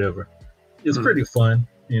whatever. It's pretty fun,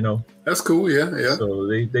 you know. That's cool, yeah. So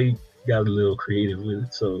they got a little creative with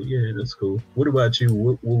it. So yeah, that's cool. What about you?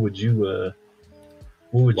 What would you do?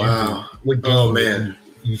 What game would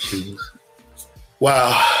you choose?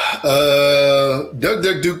 Wow. Duck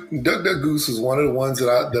Duck Goose was one of the ones that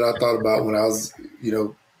I thought about when I was, you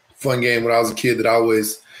know, fun game when I was a kid that I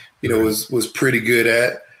always, you know, was pretty good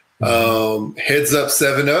at. Heads Up,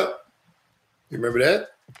 7 Up. You remember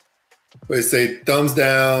that? Where they say thumbs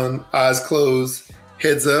down, eyes closed,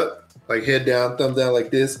 heads up, like head down, thumb down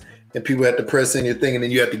like this, and people had to press in your thing and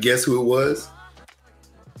then you had to guess who it was.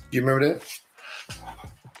 Do you remember that?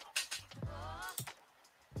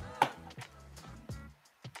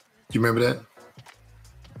 Do you remember that?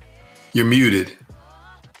 You're muted.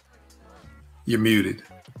 You're muted.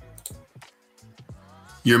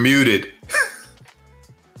 You're muted.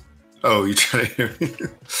 Oh, you trying to hear me?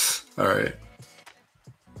 All right.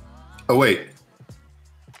 Oh, wait.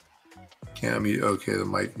 Can't unmute. Okay, the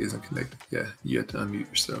mic isn't connected. Yeah, you have to unmute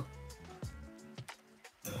yourself.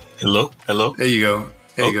 Hello? There you go.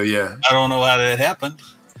 There you go, yeah. I don't know how that happened.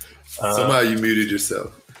 Somehow you muted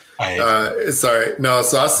yourself. It's all right. No,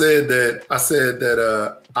 so I said that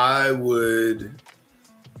I would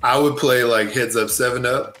play like Heads Up, 7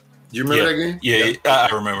 Up. Do you remember that game? Yeah, I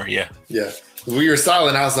remember. Yeah. When we were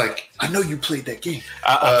silent, I was like, I know you played that game.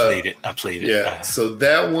 I played it. Yeah. So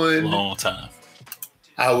that one, long time.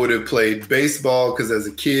 I would have played baseball because as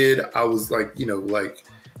a kid, I was like, you know, like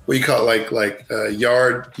what you call it, like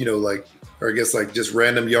yard, you know, like, or I guess like just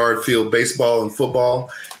random yard field baseball and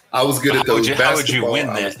football. I was good at those. How would you win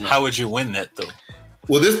that? How would you win that though?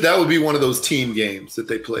 Well, that would be one of those team games that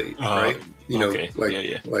they played, right? You know,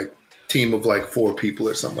 like team of like 4 people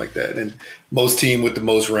or something like that, and most team with the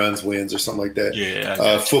most runs wins or something like that.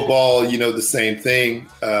 Yeah. Football, you know, the same thing.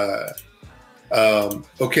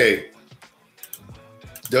 Okay.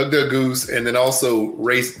 Duck Goose, and then also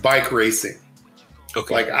bike racing.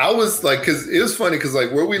 Okay. Like I was like, cause it was funny because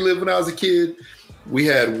like where we lived when I was a kid, we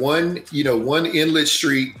had one inlet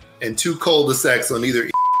street and 2 cul-de-sacs on either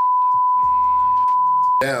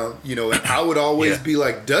down, and I would always be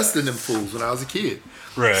like dusting them fools when I was a kid.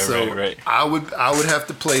 Right. I would have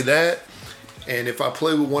to play that. And if I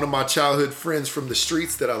play with one of my childhood friends from the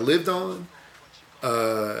streets that I lived on,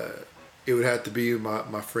 it would have to be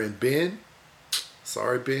my friend Ben.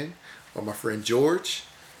 Sorry, Ben. Or my friend George.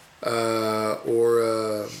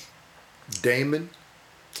 Or Damon.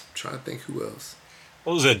 I'm trying to think who else.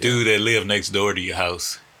 What was that dude that lived next door to your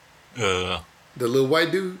house? The little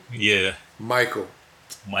white dude? Yeah. Michael.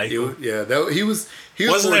 He was.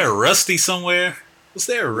 Wasn't there Rusty somewhere? Was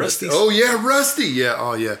there a Rusty? Oh yeah, Rusty. Yeah.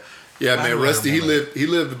 Oh yeah. Yeah, man. Rusty. He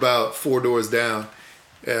lived about 4 doors down.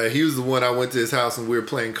 He was the one I went to his house and we were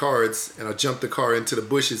playing cards, and I jumped the car into the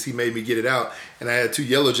bushes. He made me get it out, and I had 2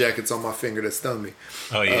 yellow jackets on my finger that stung me.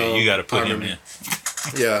 Oh yeah, you got to put him in.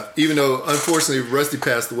 Yeah, even though unfortunately Rusty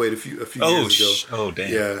passed away a few years ago. Oh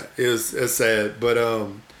damn. Yeah, it's sad, but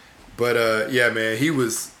yeah, man, he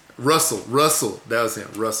was Russell. That was him.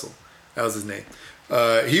 Russell. That was his name.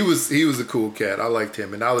 He was a cool cat. I liked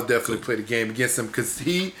him, and I would definitely play the game against him because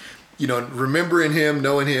he, remembering him,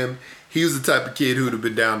 knowing him, he was the type of kid who would have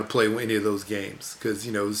been down to play any of those games because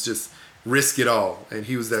it was just risk it all, and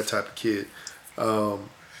he was that type of kid.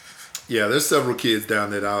 Yeah, there's several kids down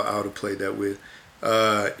that I would have played that with.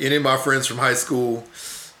 Any of my friends from high school,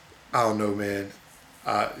 I don't know, man.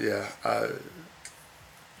 I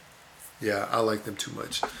like them too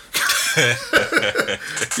much.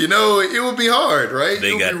 It would be hard, right?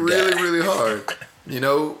 It would be really, really hard.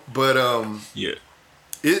 But yeah.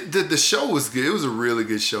 The show was good. It was a really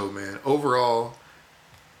good show, man. Overall,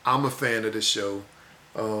 I'm a fan of the show.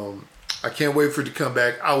 I can't wait for it to come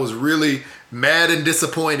back. I was really mad and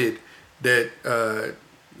disappointed that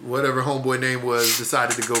whatever homeboy name was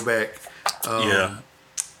decided to go back.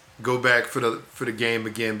 Go back for the game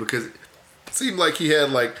again because it seemed like he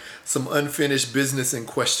had like some unfinished business and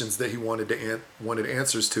questions that he wanted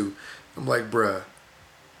answers to. I'm like, bruh.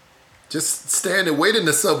 Just stand and wait in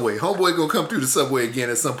the subway. Homeboy gonna come through the subway again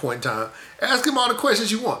at some point in time. Ask him all the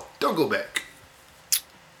questions you want. Don't go back.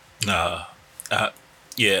 Nah.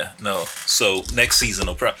 No. So next season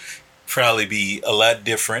will probably be a lot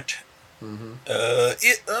different. Mm-hmm.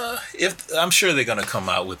 If I'm sure they're gonna come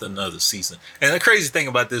out with another season. And the crazy thing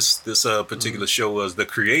about this particular show was the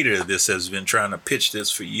creator of this has been trying to pitch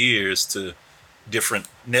this for years to different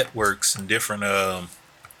networks and different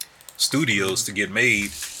studios to get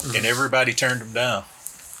made, and everybody turned him down.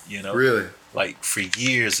 Really, like for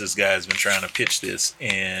years this guy's been trying to pitch this,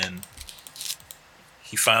 and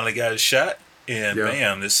he finally got his shot, and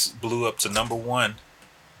bam, this blew up to #1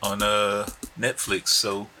 on Netflix.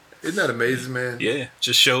 So isn't that amazing, man? Yeah,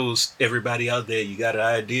 just shows everybody out there, you got an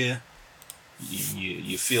idea,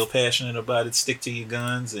 you feel passionate about it, stick to your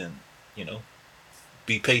guns, and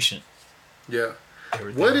be patient. Yeah.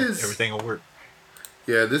 Everything will work.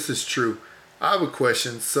 Yeah, this is true. I have a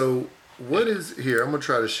question. So what is here? I'm going to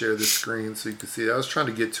try to share this screen so you can see it. I was trying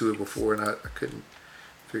to get to it before and I couldn't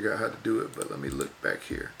figure out how to do it, but let me look back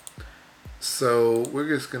here. So we're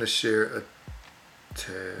just going to share a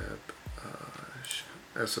tab.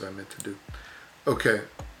 That's what I meant to do. Okay.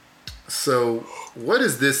 So what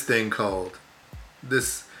is this thing called?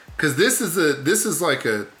 This, because this is a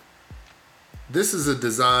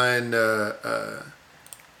design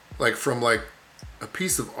like from like a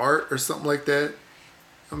piece of art or something like that.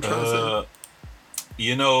 I'm trying to say.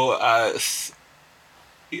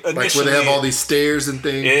 Like where they have all these stairs and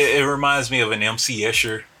things. It reminds me of an MC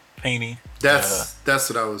Escher painting. That's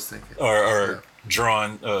what I was thinking. Or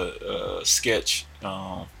drawn sketch.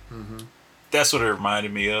 That's what it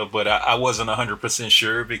reminded me of, but I wasn't 100%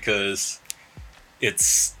 sure because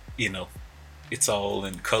it's it's all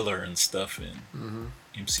in color and stuff, and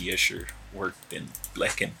MC Escher worked in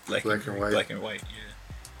black and white.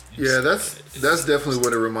 Yeah, that's definitely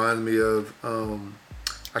what it reminded me of.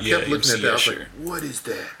 I kept looking at that. I was like, "What is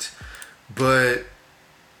that?" But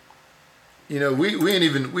we didn't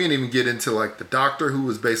even get into like the doctor who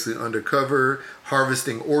was basically undercover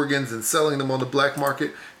harvesting organs and selling them on the black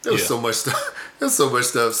market. There was so much stuff. There's so much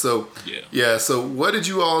stuff. So So what did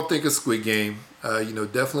you all think of Squid Game?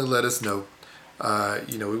 Definitely let us know.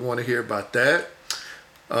 We want to hear about that.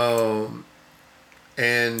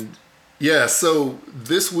 And yeah, so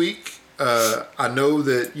this week, I know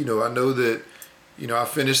that I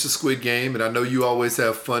finished the Squid Game, and I know you always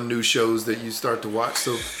have fun new shows that you start to watch.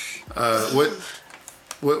 So,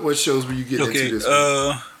 what shows were you getting into this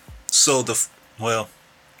week? So Well,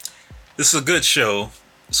 this is a good show.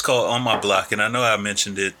 It's called On My Block, and I know I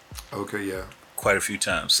mentioned it Okay, yeah. quite a few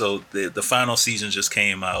times. So the final season just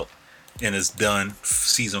came out and it's done.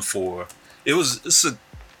 Season 4. It's a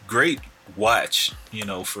great watch,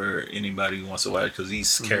 for anybody who wants to watch, because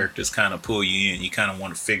these characters kind of pull you in. You kind of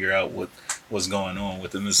want to figure out what's going on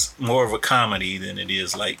with them. It's more of a comedy than it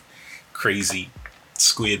is like crazy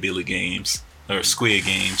Squidbilly games or Squid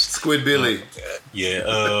Games. Squidbilly. Yeah,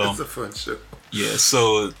 It's a fun show. yeah.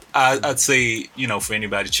 So I'd say for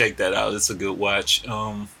anybody, check that out. It's a good watch.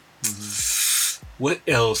 What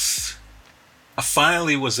else? I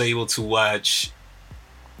finally was able to watch.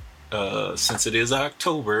 Since it is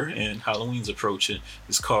October and Halloween's approaching,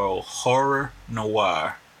 it's called Horror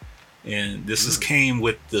Noir, and this came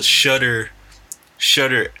with the Shudder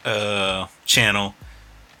channel.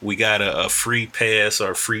 We got a free pass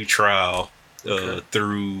or a free trial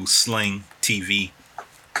through Sling TV,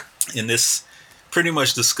 and this pretty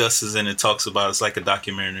much discusses and it talks about. It's like a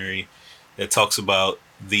documentary that talks about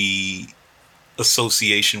the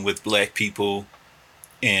association with Black people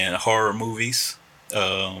and horror movies.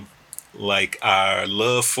 Like our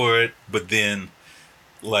love for it, but then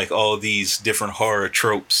like all these different horror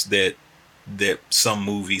tropes that some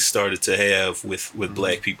movies started to have with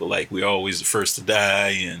Black people, like we're always the first to die,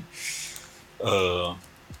 and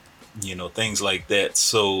things like that.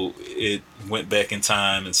 So it went back in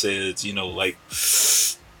time and said, like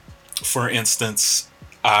for instance,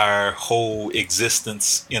 our whole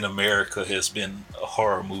existence in America has been a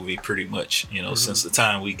horror movie pretty much, since the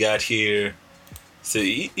time we got here. So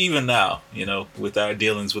even now, with our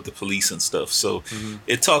dealings with the police and stuff. So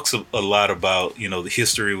it talks a lot about, the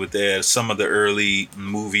history with that. Some of the early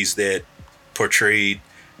movies that portrayed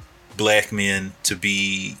Black men to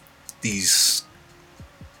be these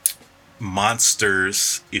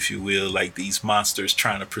monsters, if you will, like these monsters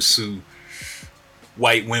trying to pursue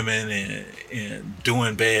white women and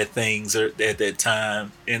doing bad things at that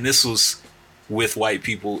time. And this was with white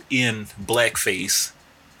people in blackface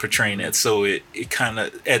portraying that. So it kind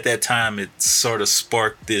of at that time it sort of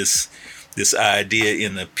sparked this idea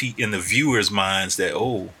in the viewers' minds that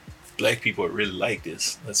Black people really like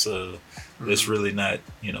this. Let's really not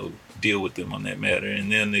deal with them on that matter.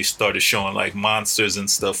 And then they started showing like monsters and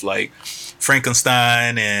stuff like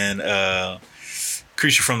Frankenstein and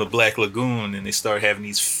Creature from the Black Lagoon, and they started having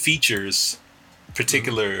these features,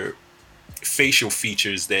 particular facial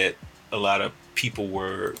features that a lot of people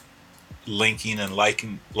were linking and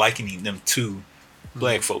likening them to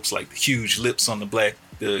Black folks, like the huge lips on the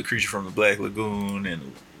Creature from the Black Lagoon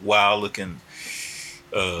and wild looking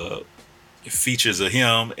features of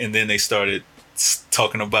him. And then they started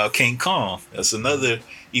talking about King Kong. That's another,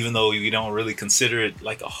 even though you don't really consider it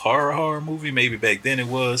like a horror movie, maybe back then it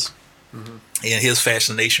was. And his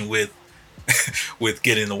fascination with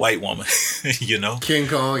getting the white woman, King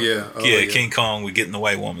Kong, yeah. King Kong with getting the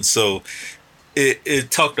white woman. So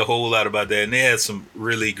it talked a whole lot about that, and they had some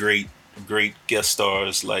really great guest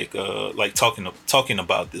stars, like talking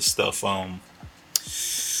about this stuff.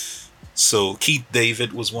 So Keith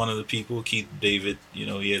David was one of the people. Keith David,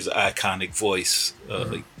 he has an iconic voice,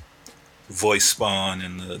 like voice Spawn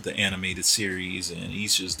in the animated series, and he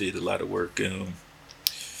just did a lot of work.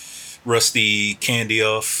 Rusty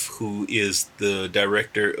Candioff, who is the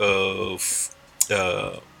director of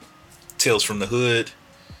Tales from the Hood.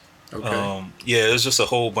 Okay. There's just a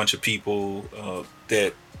whole bunch of people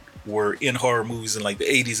that were in horror movies in like the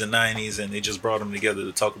 80s and 90s, and they just brought them together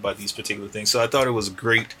to talk about these particular things. So I thought it was a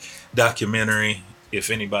great documentary. If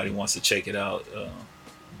anybody wants to check it out,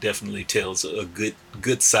 definitely tells a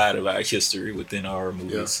good side of our history within horror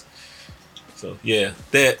movies. Yeah.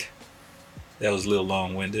 So that was a little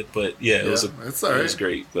long-winded, but it was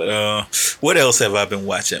great. But what else have I been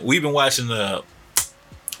watching? We've been watching the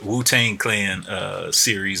Wu-Tang Clan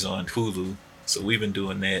series on Hulu, so we've been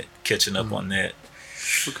doing that, catching up on that.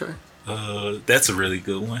 Okay. That's a really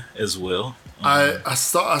good one as well. I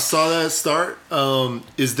saw that start.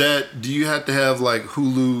 Do you have to have like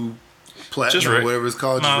Hulu Platinum or whatever it's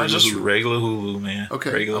called? No, just regular Hulu, man.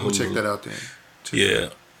 Okay, I'm gonna check that out then.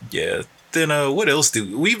 Yeah. Then what else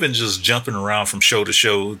we've been just jumping around from show to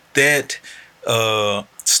show. That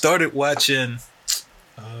started watching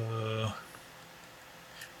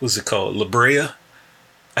what's it called? La Brea.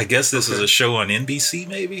 I guess this is a show on NBC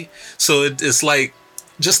maybe. So it's like,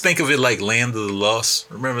 just think of it like Land of the Lost.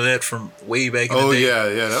 Remember that from way back in the day? Oh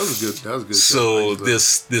yeah, that was good. So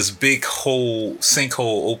this big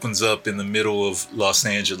sinkhole opens up in the middle of Los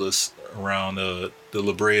Angeles around the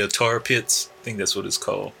La Brea tar pits. I think that's what it's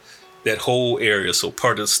called. That whole area, so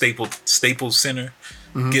part of the Staples Center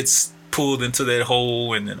gets pulled into that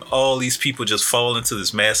hole, and then all these people just fall into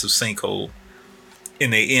this massive sinkhole,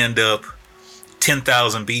 and they end up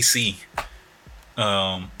 10,000 BC.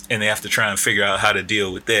 And they have to try and figure out how to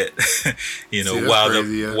deal with that.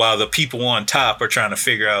 While the people on top are trying to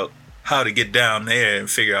figure out how to get down there and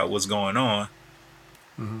figure out what's going on.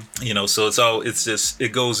 Mm-hmm. So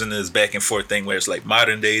it goes into this back and forth thing where it's like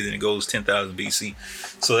modern day, then it goes 10,000 BC.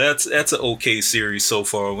 So that's an okay series so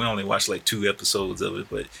far. We only watched like 2 episodes of it,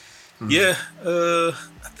 but yeah, I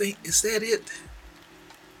think, is that it?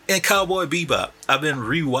 And Cowboy Bebop. I've been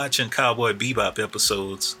rewatching Cowboy Bebop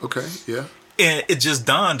episodes. Okay, yeah. And it just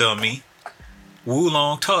dawned on me,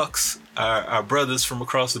 Wulong Talks, our brothers from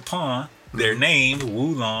across the pond, their name,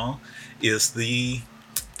 Wulong, is the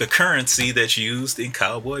currency that's used in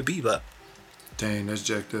Cowboy Bebop. Dang, that's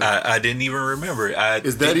jacked up. I didn't even remember.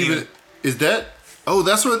 That's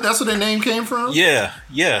what their name came from? Yeah.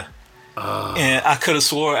 And I could have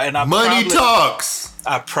swore, and Talks.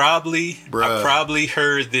 I probably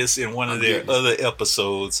heard this in one of their other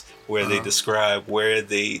episodes where they describe where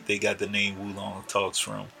they got the name Wulong Talks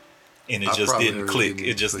from, and it just didn't click.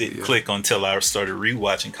 It just didn't click until I started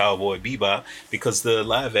rewatching Cowboy Bebop, because the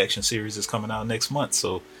live action series is coming out next month,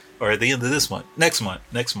 or at the end of this month, next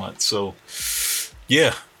month. So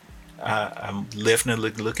yeah, I'm definitely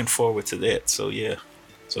looking forward to that. So yeah,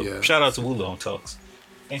 shout out to Wulong Talks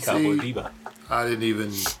and Cowboy Bebop. I didn't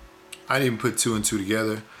even put 2 and 2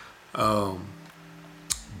 together,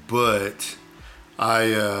 but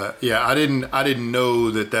I didn't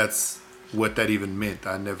know that's what that even meant.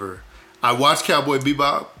 I watched Cowboy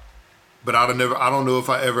Bebop, but I don't know if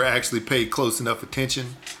I ever actually paid close enough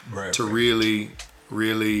attention to really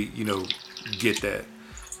get that.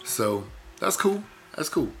 So that's cool.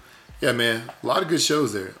 Yeah, man, a lot of good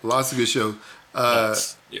shows there. Lots of good shows. I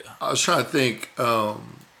was trying to think. I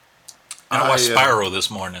watched Spiral this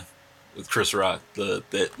morning with Chris Rock,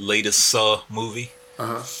 that latest Saw movie.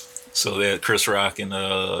 So they had Chris Rock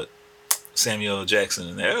and Samuel L. Jackson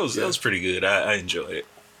in there. That was pretty good. I enjoyed it.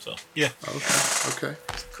 So yeah. Okay.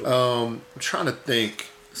 Cool. I'm trying to think.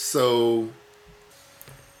 So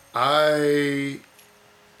I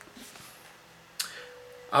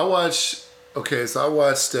watched. Okay, so I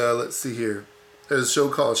watched. Let's see here. There's a show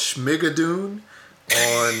called Schmigadoon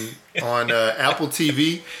on Apple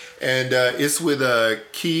TV, and it's with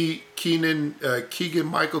Keegan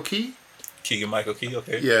Michael Key. Keegan Michael Key,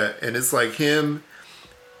 okay. Yeah, and it's like him.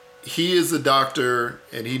 He is a doctor,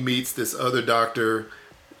 and he meets this other doctor,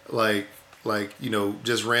 like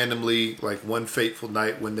just randomly, like one fateful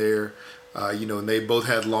night when they're, and they both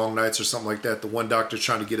had long nights or something like that. The one doctor's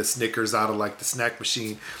trying to get a Snickers out of like the snack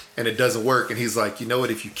machine, and it doesn't work. And he's like, you know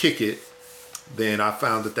what? If you kick it, then I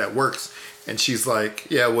found that works. And she's like,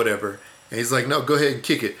 yeah, whatever. And he's like, no, go ahead and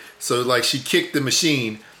kick it. So like she kicked the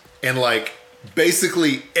machine, and like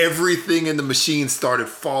basically everything in the machine started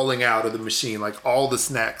falling out of the machine. Like all the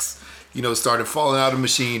snacks, started falling out of the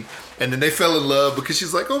machine. And then they fell in love because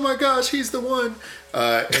she's like, oh my gosh, he's the one.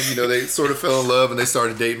 And they sort of fell in love, and they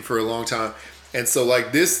started dating for a long time. And so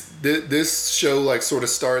like this show like sort of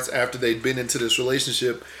starts after they'd been into this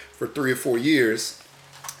relationship for 3 or 4 years,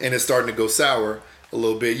 and it's starting to go sour a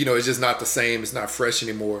little bit. It's just not the same. It's not fresh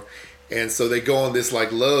anymore. And so they go on this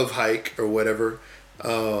like love hike or whatever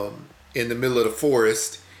in the middle of the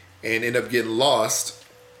forest, and end up getting lost.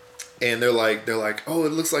 And they're like, oh,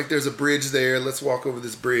 it looks like there's a bridge there. Let's walk over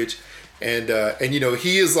this bridge. And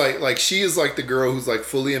he is like she is like the girl who's like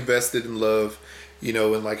fully invested in love,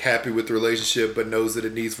 and like happy with the relationship, but knows that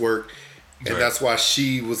it needs work. And that's why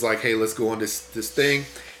she was like, hey, let's go on this thing.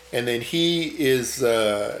 And then he is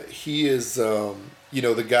the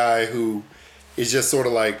guy who is just sort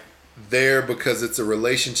of like there because it's a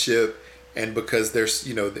relationship, and because there's,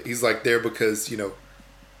 he's like there because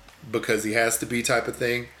he has to be type of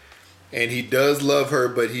thing. And he does love her,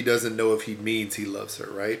 but he doesn't know if he means he loves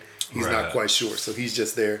her, right? He's not quite sure. So he's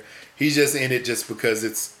just there. He's just in it just because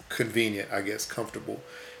it's convenient, I guess, comfortable.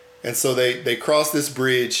 And so they cross this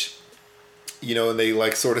bridge, and they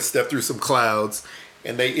like sort of step through some clouds,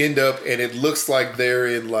 and they end up, and it looks like they're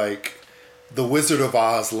in like the Wizard of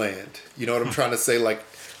Oz land. You know what I'm trying to say? Like,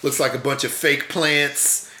 looks like a bunch of fake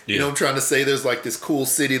plants. Yeah. You know what I'm trying to say? There's like this cool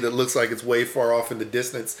city that looks like it's way far off in the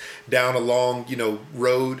distance down a long,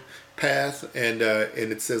 road path. And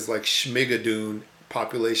it says like Schmigadoon,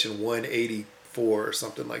 population 184 or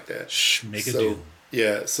something like that. Schmigadoon. So,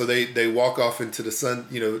 yeah. So they walk off into the sun,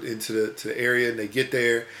 into the area, and they get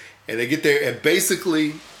there. And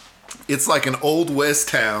basically it's like an old West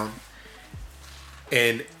town,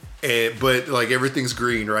 but like everything's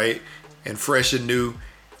green, right? And fresh and new.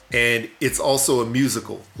 And it's also a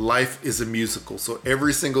musical. Life is a musical. So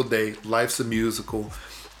every single day, life's a musical.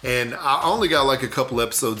 And I only got like a couple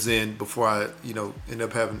episodes in before I,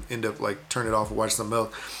 end up like turn it off and watch something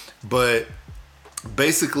else. But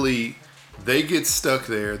basically, they get stuck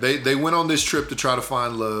there. They went on this trip to try to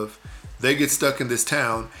find love. They get stuck in this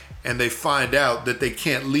town, and they find out that they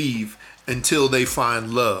can't leave until they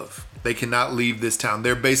find love. They cannot leave this town.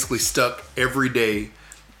 They're basically stuck every day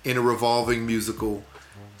in a revolving musical.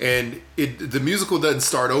 And the musical doesn't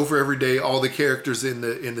start over every day. All the characters in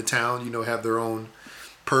the town, have their own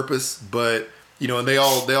purpose, but and they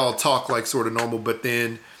all talk like sort of normal. But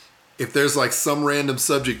then, if there's like some random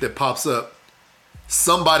subject that pops up,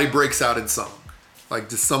 somebody breaks out in song, like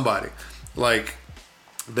just somebody. Like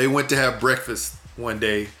they went to have breakfast one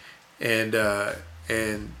day, and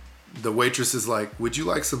the waitress is like, "Would you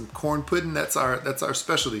like some corn pudding? That's our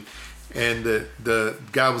specialty." And the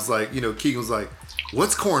guy was like, Keegan was like,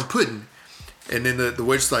 "What's corn pudding?" And then the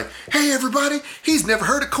waitress is like, "Hey everybody, he's never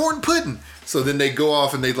heard of corn pudding." So then they go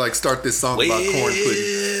off and they like start this song about corn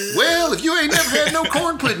pudding. Well, if you ain't never had no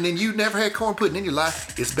corn pudding and you never had corn pudding in your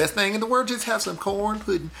life, it's the best thing in the world. Just have some corn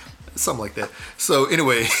pudding, something like that. So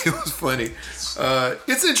anyway, it was funny.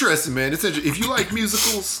 It's interesting, man. It's interesting. If you like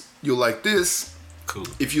musicals, you'll like this. Cool.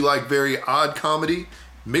 If you like very odd comedy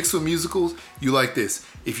mixed with musicals, you like this.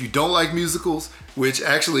 If you don't like musicals, which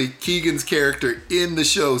actually Keegan's character in the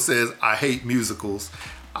show says, "I hate musicals.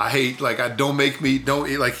 I hate,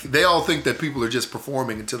 they all think that people are just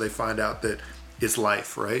performing until they find out that it's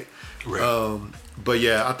life, right? Right. But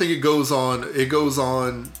yeah, I think it goes on,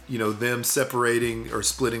 them separating or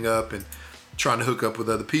splitting up and trying to hook up with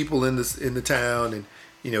other people in the town, and,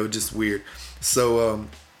 just weird. So,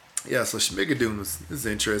 so Schmigadoon is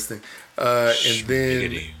interesting. And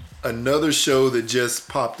then another show that just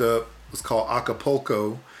popped up was called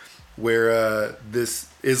Acapulco, where this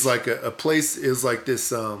is like a place is like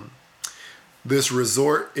this this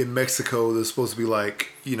resort in Mexico that's supposed to be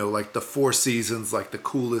like like the Four Seasons, like the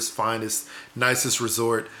coolest, finest, nicest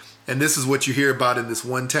resort. And this is what you hear about in this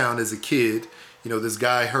one town as a kid. This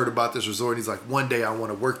guy heard about this resort. And he's like, one day I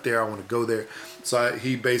want to work there. I want to go there. So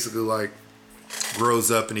he basically like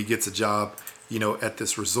grows up and he gets a job at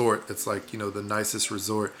this resort that's like the nicest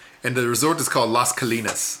resort. And the resort is called Las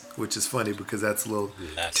Colinas, which is funny because that's a little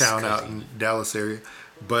town out in Dallas area.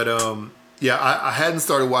 But I hadn't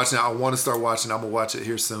started watching it. I want to start watching it. I'm gonna watch it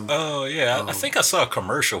here soon. Oh yeah, I think I saw a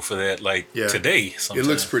commercial for that today. Sometime. It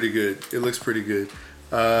looks pretty good. Cool.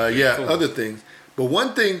 Other things. But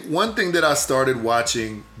one thing that I started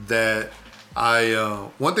watching that I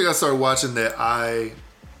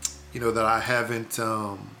haven't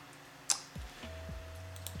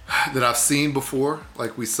that I've seen before,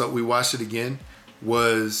 like we watched it again,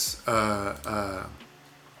 was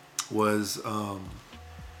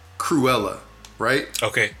Cruella, right?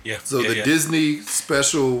 Okay, yeah. So the Disney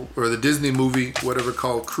special or the Disney movie, whatever,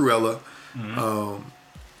 called Cruella. Mm-hmm.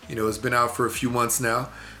 It's been out for a few months now.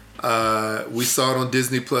 We saw it on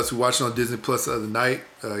Disney Plus. We watched it on Disney Plus the other night.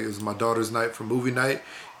 It was my daughter's night for movie night.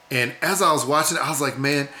 And as I was watching it, I was like,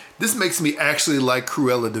 man, this makes me actually like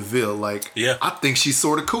Cruella de Vil. Like, I think she's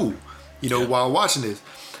sort of cool, while watching this.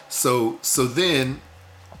 So then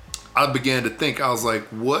I began to think, I was like,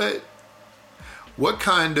 what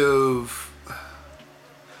kind of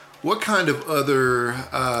other,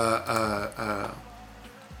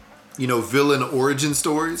 villain origin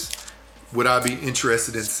stories would I be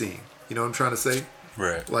interested in seeing? You know what I'm trying to say?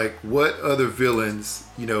 Right. Like, what other villains,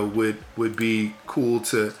 would be cool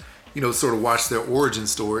to, sort of watch their origin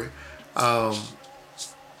story. And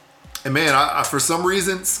man, I for some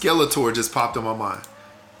reason, Skeletor just popped in my mind.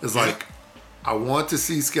 It's like, I want to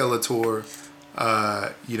see Skeletor,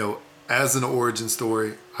 as an origin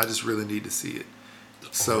story. I just really need to see it.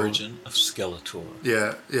 The origin of Skeletor.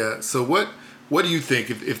 Yeah. So what do you think?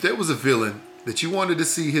 If there was a villain that you wanted to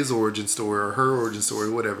see his origin story or her origin story,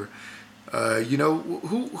 whatever,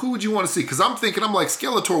 who would you want to see? Because I'm like,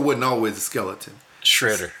 Skeletor wasn't always a skeleton.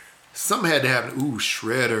 Shredder. Something had to happen. Ooh,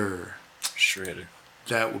 Shredder.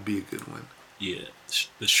 That would be a good one. Yeah,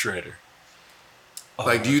 the Shredder.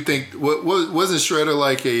 Like, do you think wasn't Shredder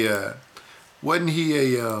like a? Wasn't he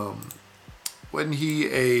a? What do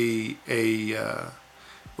you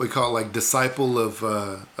call it, like disciple of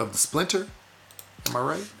the Splinter? Am I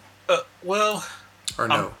right? Well. Or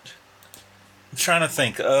no? I'm trying to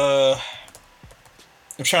think. I'm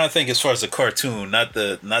trying to think as far as the cartoon, not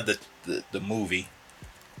the movie.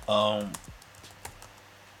 Oh,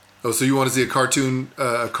 so you want to see a cartoon?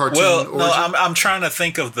 Well, origin? no, I'm trying to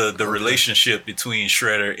think of the relationship between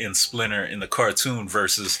Shredder and Splinter in the cartoon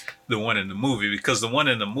versus the one in the movie, because the one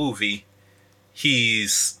in the movie,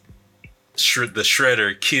 he's the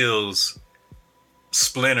Shredder kills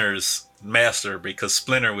Splinter's master because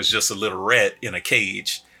Splinter was just a little rat in a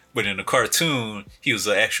cage. But in the cartoon, he was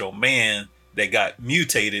an actual man that got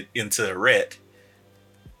mutated into a rat.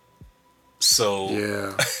 So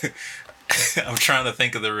Yeah. I'm trying to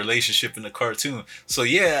think of the relationship in the cartoon. So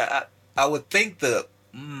yeah, I would think either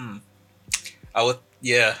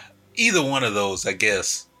one of those, I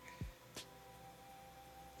guess.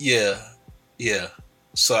 Yeah.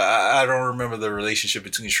 So I don't remember the relationship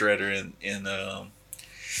between Shredder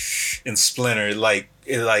and Splinter.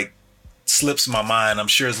 It slips my mind. I'm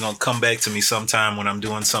sure it's gonna come back to me sometime when I'm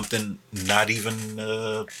doing something not even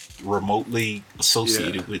remotely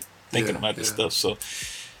associated with thinking about this stuff. So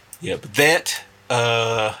yeah, but that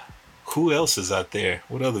who else is out there?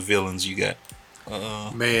 What other villains you got?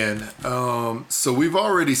 So we've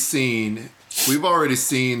already seen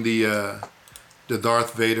the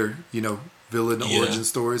Darth Vader, villain origin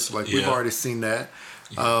stories. We've already seen that.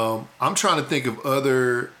 I'm trying to think of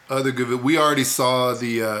other good. We already saw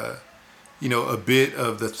the a bit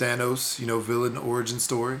of the Thanos villain origin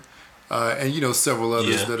story, and several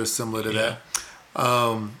others that are similar to that.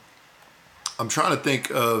 I'm trying to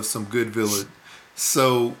think of some good villain.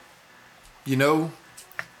 So,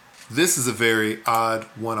 this is a very odd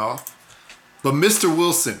one-off, but Mr.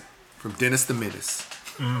 Wilson from Dennis the Menace.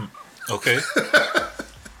 Okay.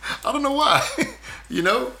 I don't know why.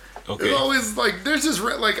 Okay. It's always there's just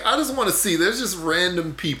I just want to see. There's just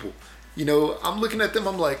random people. I'm looking at them.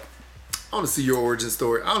 I'm like, I want to see your origin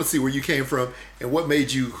story. I want to see where you came from and what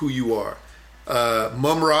made you who you are.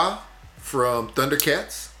 Mum-Ra from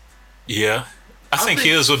Thundercats. Yeah. I think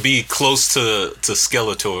his would be close to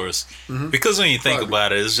Skeletor's. Because when you think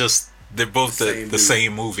about it, it's just they're both the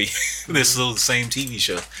same movie. They're still the same TV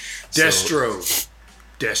show. Destro.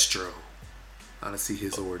 I want to see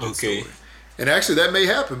his origin story. And actually that may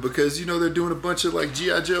happen because they're doing a bunch of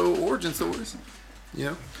G.I. Joe origin stories.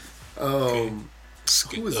 Who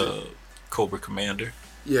is it? Cobra Commander.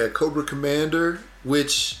 Yeah, Cobra Commander,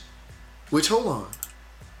 which hold on.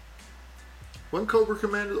 Wasn't Cobra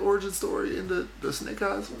Commander the origin story in the Snake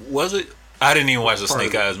Eyes one? Was it? I didn't even watch the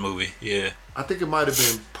Snake Eyes movie. Yeah. I think it might have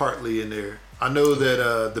been partly in there. I know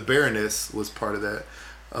that the Baroness was part of that.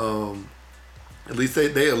 At least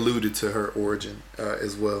they alluded to her origin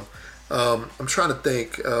as well. I'm trying to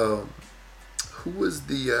think. Who was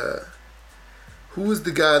the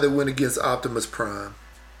guy that went against Optimus Prime?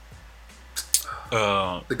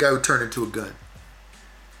 The guy who turned into a gun.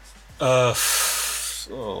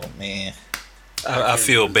 Oh man, I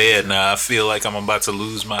feel bad now. I feel like I'm about to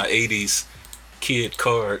lose my '80s kid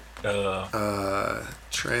card.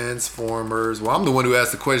 Transformers. Well, I'm the one who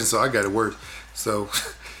asked the question, so I got it worse. So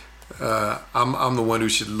I'm the one who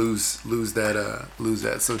should lose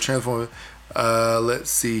that. So Transformers. Let's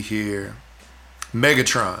see here.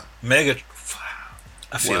 Megatron.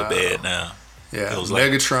 I feel bad now. Yeah, it was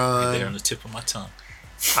Megatron. Right there on the tip of my tongue.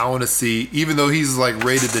 I want to see, even though he's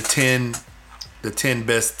rated the 10th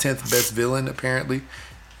best villain apparently,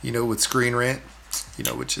 with Screen Rant,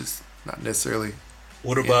 which is not necessarily.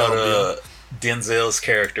 What about Denzel's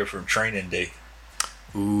character from Training Day?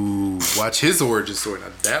 Ooh, watch his origin story. Now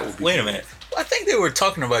that would be. Wait a minute. I think they were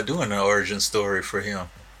talking about doing an origin story for him.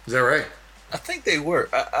 Is that right? I think they were.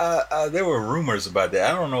 There were rumors about that.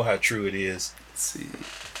 I don't know how true it is. Let's see.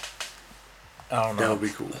 I don't know. That would be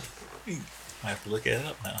cool. I have to look it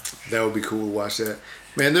up now. That would be cool to watch that.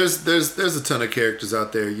 Man, there's a ton of characters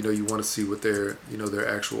out there. You want to see what their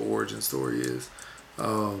actual origin story is.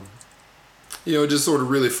 Just sort of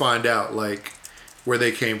really find out where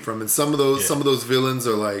they came from. And some of those villains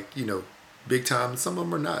are big time, and some of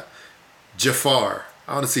them are not. Jafar.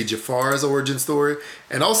 I want to see Jafar's origin story,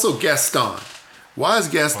 and also Gaston. Why is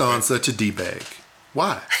Gaston such a D-bag?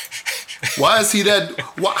 Why? Why is he that?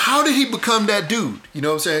 How did he become that dude? You know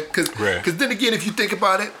what I'm saying? Because then again, if you think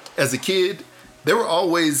about it, as a kid, there were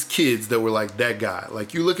always kids that were like that guy.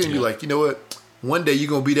 You look at me you know what? One day you're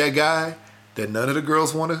gonna be that guy that none of the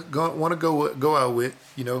girls want to go out with.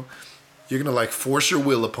 You're gonna force your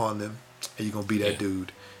will upon them, and you're gonna be that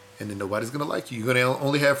dude, and then nobody's gonna like you. You're gonna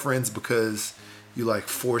only have friends because you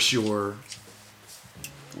force your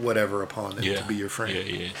whatever upon them to be your friend.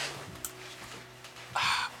 Yeah.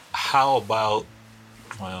 How about,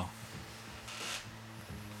 well,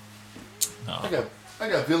 no. I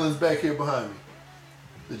got villains back here behind me.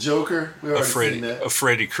 The Joker, we already seen that. A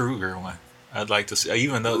Freddy Krueger one. I'd like to see,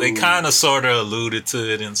 even though they kind of sort of alluded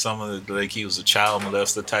to it in some of the, he was a child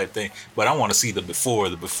molester type thing, but I want to see the before,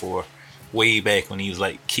 way back when he was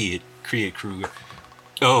Kid Krueger.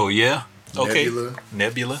 Oh yeah, okay.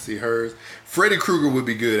 Nebula. See hers. Freddy Krueger would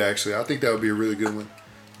be good actually. I think that would be a really good one.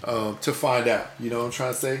 to find out. You know what I'm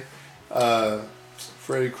trying to say?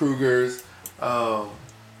 Freddy Krueger's.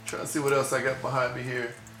 Trying to see what else I got behind me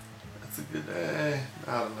here. That's a good.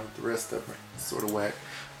 I don't know. The rest of them are sort of whack.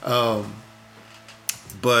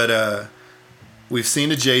 But we've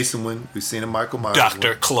seen a Jason one. We've seen a Michael Myers Dr.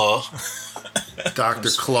 one. Claw. Dr.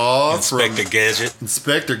 Claw. Inspector Gadget.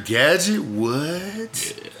 Inspector Gadget?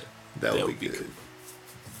 What? Yeah, that would be good.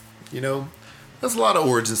 You know, there's a lot of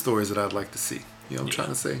origin stories that I'd like to see. You know what I'm trying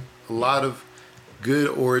to say? A lot of good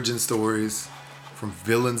origin stories from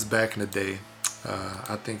villains back in the day.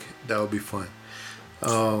 I think that would be fun.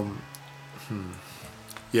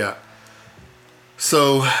 Yeah.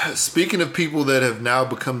 So, speaking of people that have now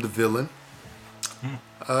become the villain,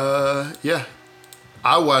 yeah.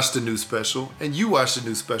 I watched a new special, and you watched a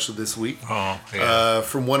new special this week. Oh, yeah.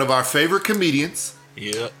 From one of our favorite comedians.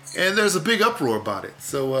 Yeah. And there's a big uproar about it.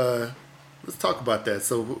 So, let's talk about that.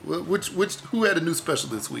 So, who had a new special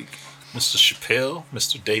this week? Mr. Chappelle,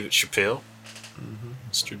 Mr. David Chappelle. Mm-hmm.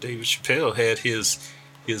 Mr. David Chappelle had his.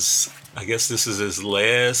 I guess this is his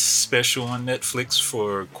last special on Netflix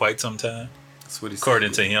for quite some time. That's what he said.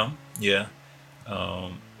 According to him, yeah.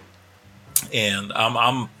 And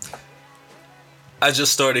I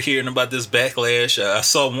just started hearing about this backlash. I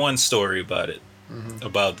saw one story about it,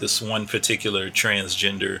 about this one particular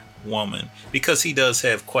transgender woman, because he does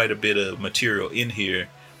have quite a bit of material in here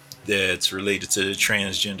that's related to the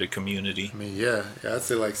transgender community. I mean, yeah, I'd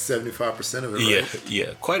say like 75% of it, right?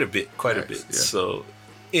 Yeah, quite a bit. Yeah. So,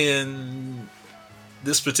 in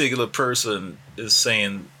this particular person is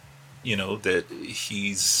saying, you know, that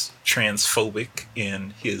he's transphobic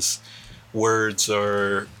and his words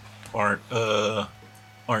aren't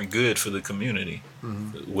good for the community,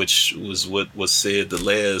 which was what was said the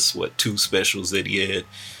last 2 specials that he had.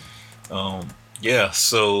 Yeah,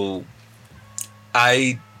 so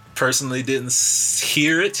I personally didn't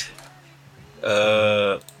hear it.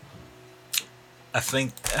 I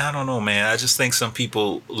don't know, man. I just think some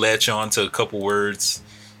people latch on to a couple words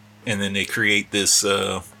and then they create this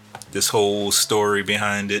this whole story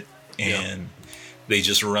behind it, and they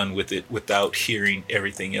just run with it without hearing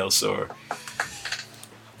everything else, or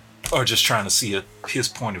just trying to see his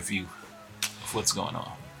point of view of what's going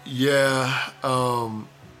on. Yeah,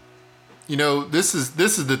 you know, this is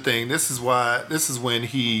the thing. This is when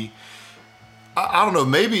he. I don't know.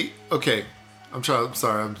 Maybe okay. I'm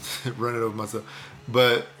sorry. I'm running over myself,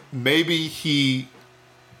 but maybe he,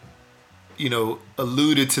 you know,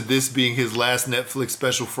 alluded to this being his last Netflix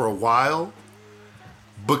special for a while,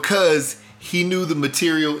 because he knew the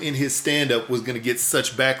material in his stand-up was going to get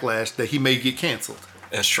such backlash that he may get canceled.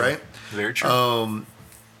 That's true. Right? Very true.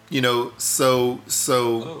 You know, so.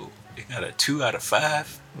 Oh, it got a 2 out of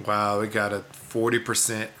 5. Wow, it got a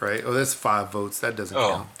 40%, right? Oh, that's 5 votes. That doesn't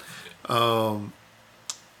count.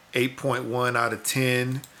 8.1 out of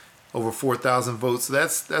 10, over 4,000 votes. So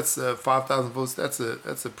that's 5,000 votes. That's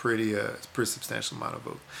a pretty substantial amount of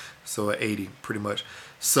votes. So 80, pretty much.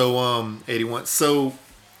 So 81. So,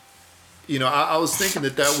 you know, I was thinking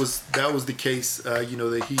that was the case. You know,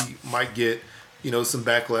 that he might get, you know, some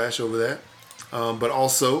backlash over that. But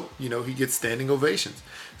also, you know, he gets standing ovations.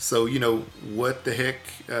 So, you know, what the heck?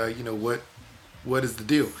 You know, what is the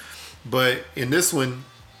deal? But in this one,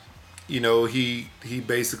 you know, he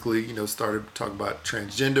basically, you know, started talking about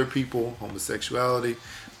transgender people, homosexuality,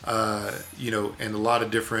 you know, and a lot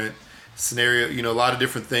of different scenario, you know, a lot of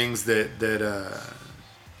different things that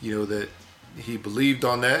you know, that he believed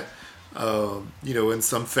on that, you know, and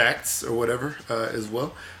some facts or whatever as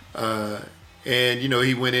well. And, you know,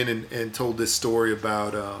 he went in and told this story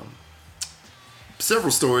about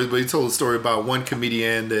several stories, but he told a story about one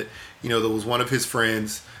comedian that, you know, that was one of his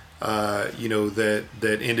friends, you know, that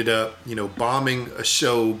ended up, you know, bombing a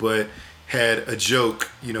show, but had a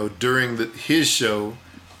joke, you know, during his show,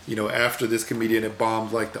 you know, after this comedian had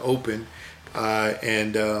bombed like the open,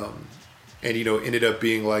 and you know, ended up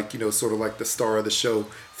being like, you know, sort of like the star of the show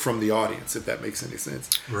from the audience, if that makes any sense.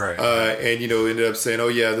 Right. And, you know, ended up saying, oh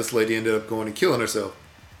yeah, this lady ended up going and killing herself,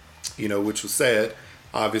 you know, which was sad,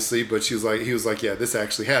 obviously, but he was like, yeah, this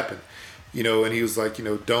actually happened. You know, and he was like, you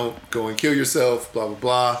know, don't go and kill yourself, blah, blah,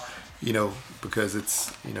 blah, you know, because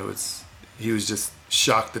it's, you know, he was just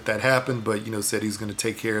shocked that happened, but, you know, said he was going to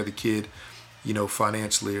take care of the kid, you know,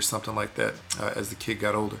 financially or something like that as the kid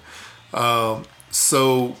got older.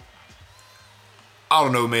 So, I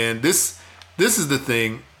don't know, man. This is the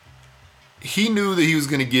thing. He knew that he was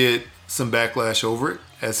going to get some backlash over it,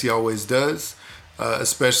 as he always does.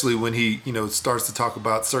 Especially when he, you know, starts to talk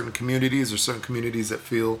about certain communities or certain communities that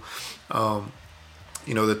feel,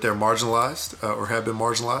 you know, that they're marginalized or have been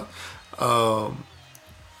marginalized.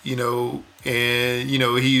 and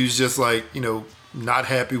he was just like, not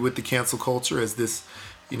happy with the cancel culture, as this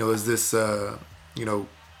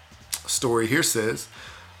story here says.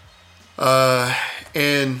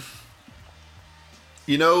 And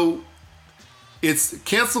it's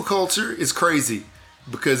cancel culture is crazy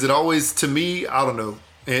because it always, to me, I don't know.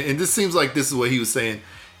 And this seems like this is what he was saying.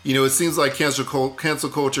 It seems like cancel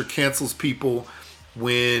culture cancels people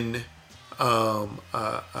when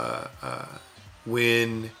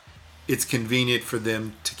it's convenient for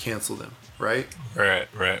them to cancel them, right? Right.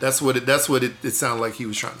 That's what it sounded like he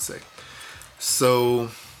was trying to say. So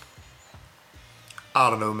I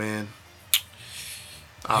don't know, man.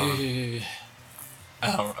 I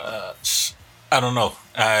don't know.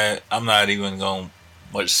 I'm not even going to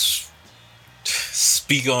much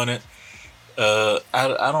speak on it. I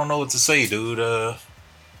don't know what to say, dude. I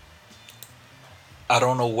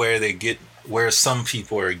don't know where some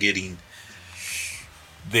people are getting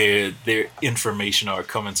their information or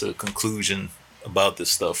coming to a conclusion about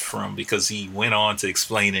this stuff from, because he went on to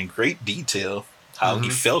explain in great detail how he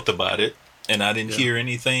felt about it, and I didn't hear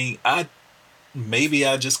anything. Maybe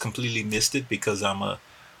I just completely missed it because I'm I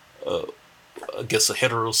guess a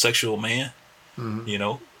heterosexual man.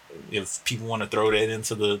 If people want to throw that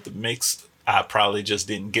into the mix, I probably just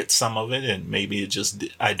didn't get some of it, and maybe it just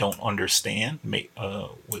I don't understand.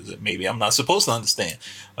 Maybe I'm not supposed to understand,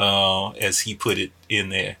 as he put it in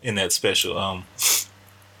there in that special.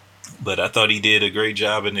 But I thought he did a great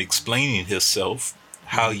job in explaining himself,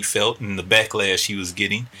 how he felt, and the backlash he was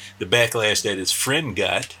getting, the backlash that his friend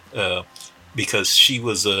got, because she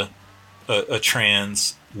was a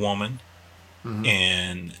trans woman,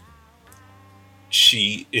 and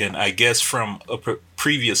I guess from a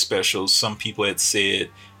previous specials, some people had said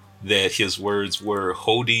that his words were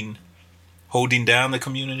holding down the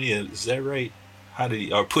community. Is that right?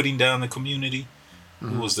 Or putting down the community?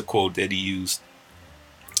 What was the quote that he used?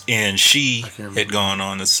 And she had gone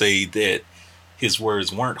on to say that his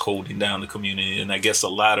words weren't holding down the community. And I guess a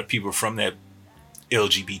lot of people from that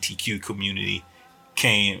LGBTQ community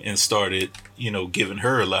came and started, giving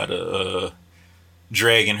her a lot of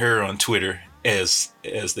dragging her on Twitter, as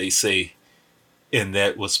they say, and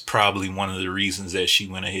that was probably one of the reasons that she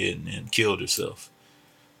went ahead and killed herself.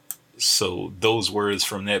 So those words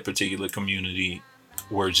from that particular community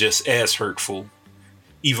were just as hurtful,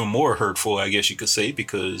 even more hurtful, I guess you could say,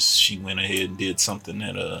 because she went ahead and did something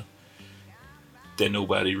that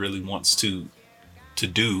nobody really wants to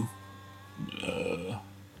do.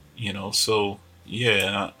 So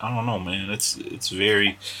yeah, I don't know, man. It's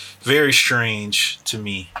very, very strange to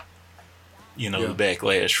me. The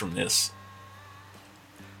backlash from this.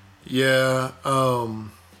 Yeah, that's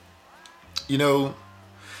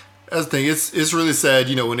the thing. It's really sad,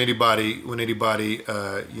 when anybody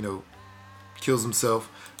kills himself,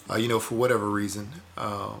 for whatever reason.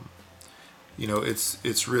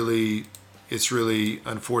 It's really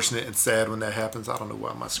unfortunate and sad when that happens. I don't know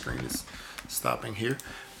why my screen is stopping here,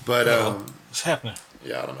 but what's happening?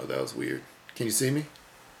 Yeah, I don't know. That was weird. Can you see me?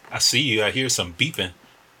 I see you. I hear some beeping.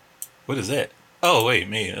 What is that? Oh wait,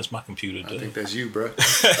 man, that's my computer. I think that's you, bro.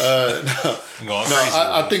 I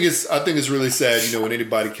think it's really sad, when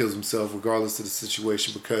anybody kills himself, regardless of the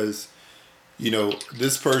situation, because,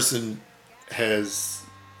 this person has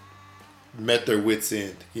met their wits'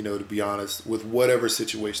 end, to be honest, with whatever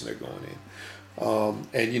situation they're going in,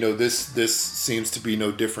 and this seems to be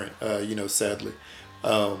no different, sadly.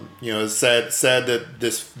 It's sad that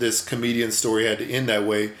this comedian story had to end that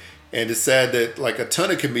way. And it's sad that, like, a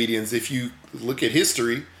ton of comedians, if you look at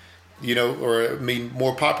history,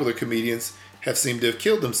 more popular comedians have seemed to have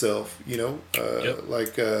killed themselves,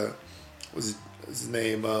 like, what's his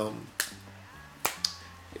name?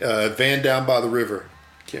 Van Down by the River.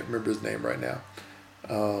 Can't remember his name right now.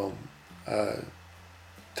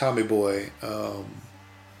 Tommy Boy.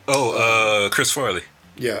 Chris Farley.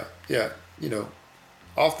 Yeah,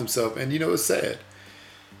 off themselves. And, it's sad.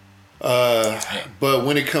 But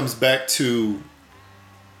when it comes back to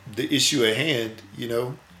the issue at hand,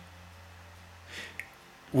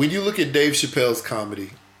 when you look at Dave Chappelle's comedy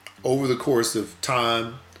over the course of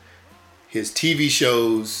time, his TV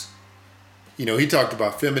shows, he talked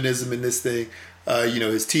about feminism in this thing,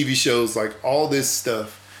 his TV shows, like all this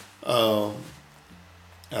stuff, the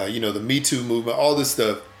Me Too movement, all this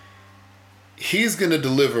stuff, he's going to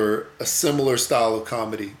deliver a similar style of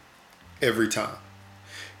comedy every time.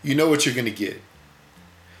 You know what you're going to get.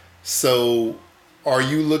 So are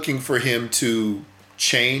you looking for him to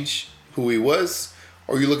change who he was?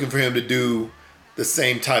 Or are you looking for him to do the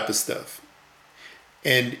same type of stuff?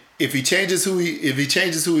 And if he changes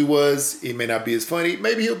who he was, he may not be as funny.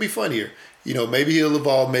 Maybe he'll be funnier. Maybe he'll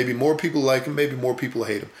evolve. Maybe more people like him. Maybe more people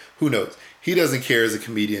hate him. Who knows? He doesn't care as a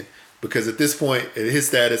comedian because at this point, at his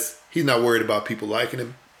status, he's not worried about people liking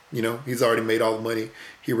him. He's already made all the money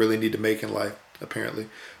he really need to make in life, apparently.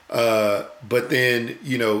 But then,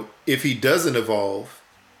 if he doesn't evolve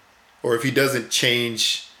or if he doesn't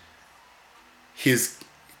change his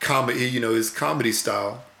comedy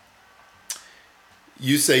style,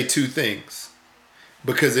 you say two things.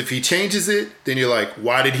 Because if he changes it, then you're like,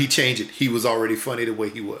 why did he change it? He was already funny the way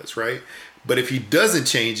he was, right? But if he doesn't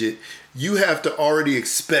change it, you have to already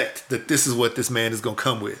expect that this is what this man is going to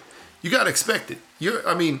come with. You got to expect it.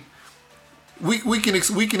 We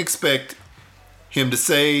can expect him to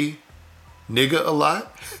say nigga a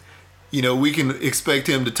lot. We can expect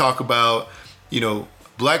him to talk about,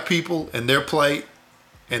 black people and their plight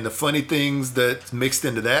and the funny things that's mixed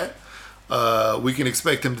into that. We can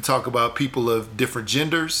expect him to talk about people of different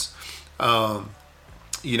genders, and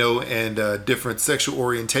different sexual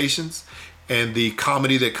orientations and the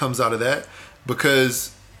comedy that comes out of that.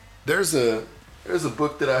 Because there's a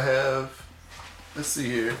book that I have. Let's see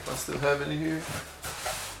here. If I still have it in here.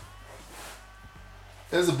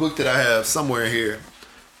 There's a book that I have somewhere here.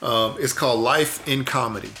 It's called Life in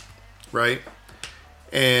Comedy, right?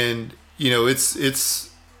 And it's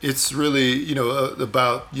really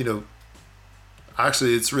about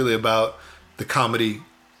actually it's really about the comedy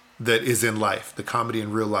that is in life, the comedy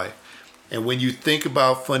in real life. And when you think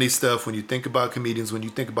about funny stuff, when you think about comedians, when you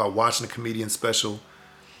think about watching a comedian special,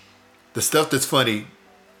 the stuff that's funny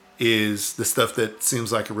is the stuff that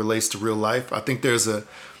seems like it relates to real life. I think there's a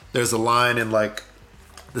line in like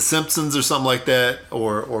The Simpsons or something like that,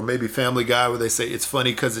 or maybe Family Guy, where they say it's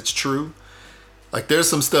funny because it's true. Like there's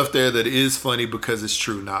some stuff there that is funny because it's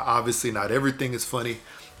true. Now, obviously not everything is funny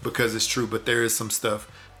because it's true, but there is some stuff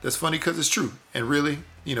that's funny because it's true. And really,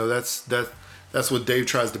 that's what Dave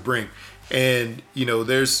tries to bring. And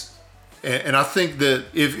and I think that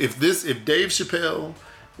if Dave Chappelle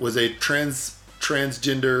was a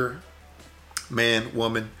transgender man,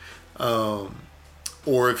 woman,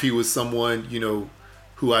 or if he was someone,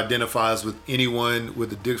 who identifies with anyone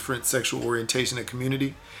with a different sexual orientation and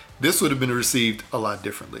community, this would have been received a lot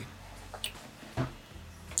differently.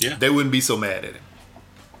 Yeah. They wouldn't be so mad at him.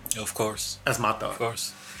 Of course. That's my thought. Of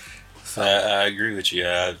course. So. I agree with you.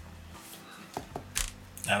 I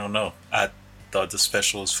don't know. I thought the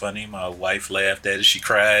special was funny. My wife laughed at it. She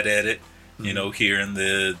cried at it. Mm-hmm. Hearing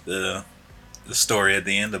the story at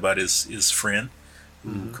the end about his friend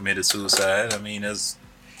who committed suicide. I mean,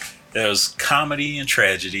 there's comedy and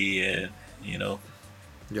tragedy, and yeah.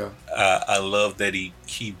 I love that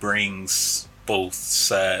he brings both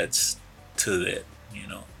sides to that.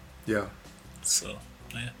 Yeah. So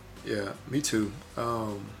yeah. Yeah, me too.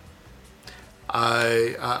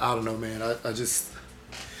 I don't know, man.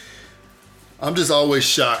 I'm just always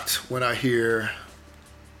shocked when I hear,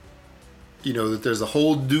 that there's a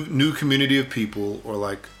whole new community of people, or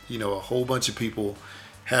like, a whole bunch of people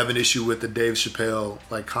have an issue with the Dave Chappelle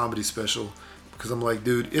like comedy special, because I'm like,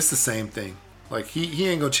 dude, it's the same thing. Like he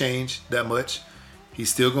ain't gonna change that much.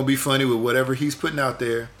 He's still gonna be funny with whatever he's putting out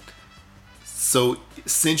there. So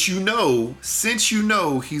since you know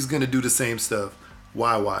he's gonna do the same stuff,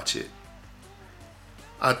 why watch it?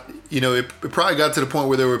 It probably got to the point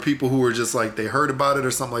where there were people who were just like, they heard about it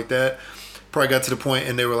or something like that. Probably got to the point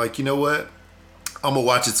and they were like, you know what? I'm gonna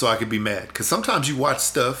watch it so I could be mad. Because sometimes you watch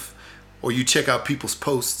stuff or you check out people's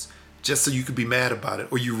posts just so you could be mad about it.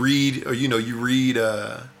 Or you read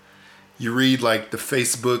like the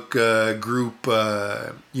Facebook group,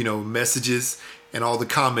 messages and all the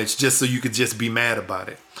comments just so you could just be mad about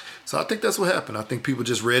it. So I think that's what happened. I think people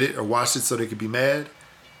just read it or watched it so they could be mad,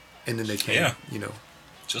 and then they came,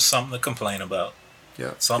 Just something to complain about.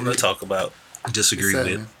 Yeah. Something to talk about. Disagree sad,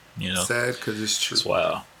 with. Man. Sad because it's true. It's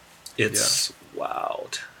wild. It's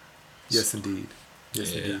wild. Yes, indeed.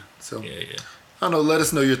 Yes, indeed. So, yeah. I don't know. Let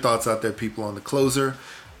us know your thoughts out there, people, on the closer.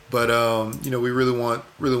 But we really want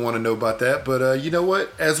to know about that. But you know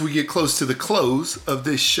what? As we get close to the close of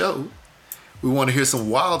this show, we want to hear some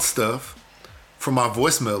wild stuff from our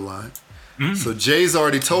voicemail line. So Jay's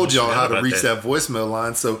already told y'all how to reach that voicemail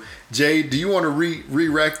line. So Jay, do you want to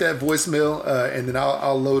re-rack that voicemail, and then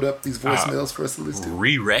I'll load up these voicemails for us to listen to?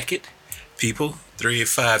 Re-rack it, people.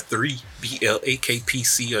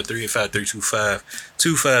 3853-BLAKPC or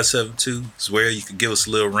 385-325-2572 is where you can give us a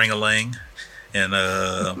little ring-a-ling and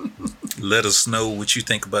let us know what you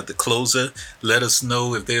think about the closer. Let us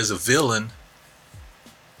know if there's a villain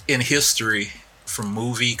in history from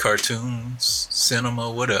movie, cartoons, cinema,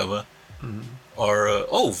 whatever,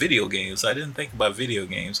 or video games. I didn't think about video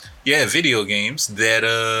games. Yeah, video games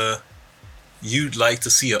that you'd like to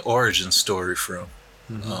see an origin story from.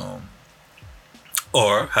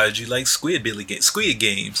 Or how did you like Squid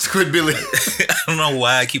Games? Squid Billy. I don't know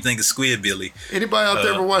why I keep thinking Squid Billy. Anybody out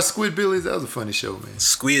there ever watch Squid Billy? That was a funny show, man.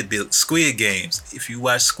 Squid Games. If you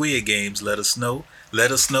watch Squid Games, let us know. Let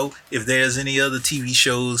us know if there's any other TV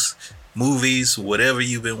shows, movies, whatever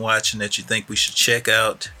you've been watching that you think we should check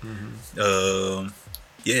out. Yeah,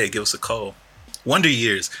 give us a call. Wonder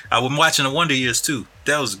Years. I've been watching the Wonder Years too.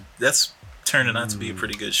 That's turning out to be a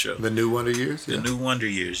pretty good show. The new Wonder Years? The new Wonder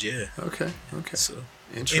Years, yeah. Okay. So,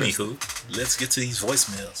 interesting. anywho, let's get to these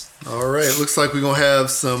voicemails. All right. Looks like we're going to have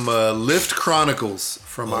some Lyft Chronicles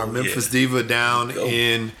from our Memphis Diva down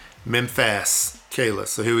in Memphis, Kayla.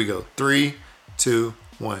 So here we go. 3, 2,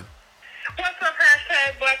 1. What's up,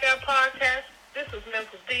 hashtag Blackout Podcast? This is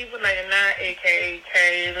Memphis Diva 99, a.k.a.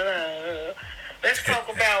 Kayla. Let's talk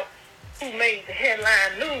about who made the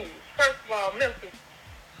headline news. First of all, Memphis,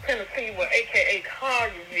 Tennessee, where a.k.a.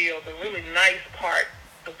 Collierville, the really nice part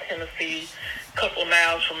of Tennessee, a couple of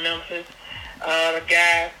miles from Memphis. The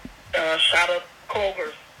guy shot up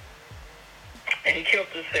Kroger's, and he killed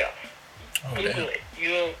himself. Google it.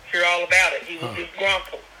 You'll hear all about it. He was just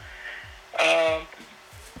grumpy.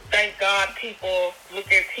 Thank God people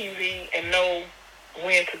look at TV and know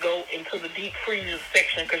when to go into the deep freezer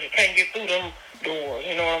section because you can't get through them doors.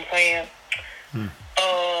 You know what I'm saying?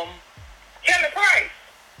 Kelly Price.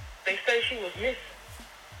 They say she was missing.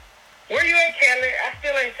 Where you at, Kelly? I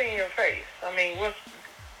still ain't seen your face. I mean, what's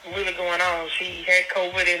really going on? She had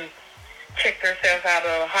COVID and checked herself out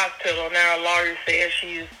of the hospital. Now a lawyer says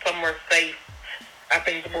she's somewhere safe. I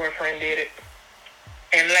think the boyfriend did it.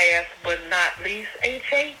 And last but not least,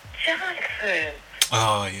 A.J. Johnson.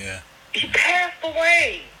 Oh, yeah. He passed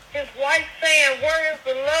away. His wife saying, where is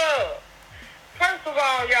the love? First of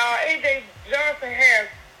all, y'all, A.J. Johnson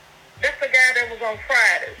that's the guy that was on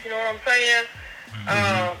Fridays, you know what I'm saying?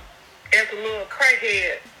 As a little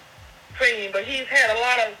crackhead thing, but he's had a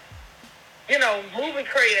lot of, movie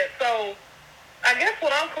cred. So I guess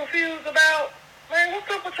what I'm confused about, man, what's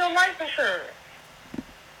up with your life insurance?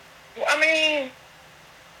 I mean,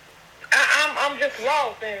 I'm just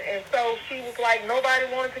lost. And so she was like, nobody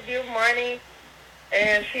wanted to give money.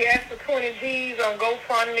 And she asked for 20 G's on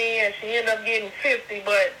GoFundMe, and she ended up getting 50.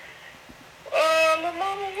 But, little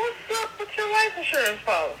mama, what's up with your life insurance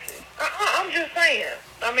policy? I'm just saying.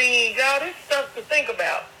 I mean, y'all, this stuff to think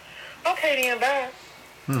about. Okay, then, bye.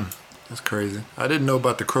 That's crazy. I didn't know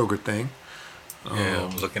about the Kroger thing. Yeah,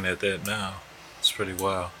 I'm looking at that now. It's pretty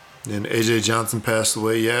wild. And A.J. Johnson passed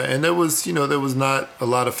away, yeah. And there was not a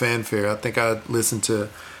lot of fanfare. I think I listened to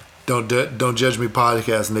Don't Judge Me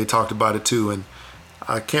podcast, and they talked about it too. And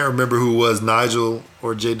I can't remember who it was, Nigel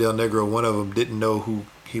or J. Del Negro. One of them didn't know who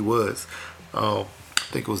he was. I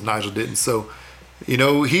think it was Nigel didn't. So,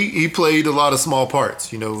 he played a lot of small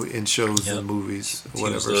parts, in shows and movies,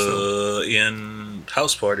 whatever. He was, in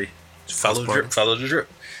House Party. Follow the drip. Follow the drip.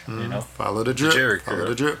 Follow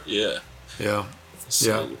the drip. Yeah. Yeah.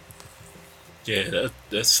 So, yeah,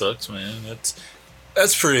 that sucks, man.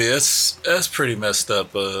 That's pretty messed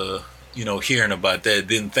up. Hearing about that,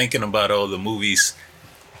 then thinking about all the movies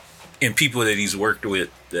and people that he's worked with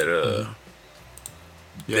that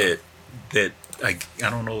that I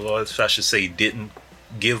don't know if I should say didn't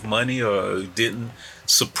give money or didn't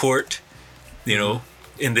support, And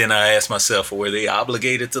then I asked myself, were they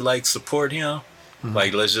obligated to support him?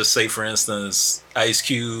 Like, let's just say, for instance, Ice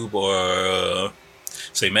Cube or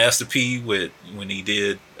say Master P when he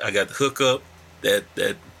did I Got the Hookup, that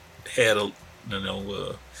had a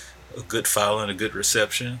good following, a good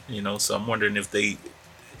reception, So I'm wondering if they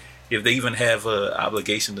even have a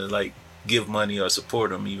obligation to give money or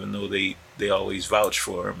support him, even though they always vouch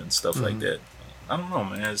for him and stuff like that. I don't know,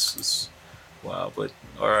 man. It's wow, but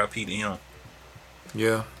R.I.P. to him.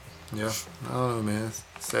 Yeah. I don't know, man.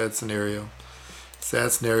 Sad scenario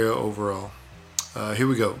overall. Here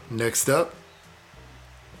we go. Next up.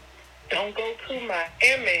 Don't go to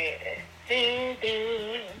Miami. Ding,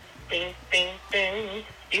 ding, ding, ding, ding.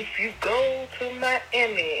 If you go to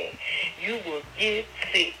Miami, you will get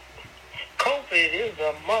sick. COVID is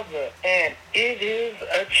a mother, and it is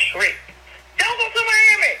a trick. Don't go to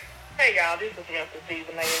Miami. Hey, y'all, this is Memphis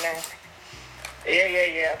Diva 99.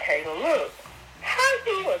 Yeah. Okay, look. How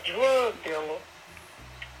you a drug dealer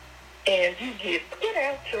and you get put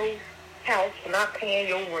out your house for not paying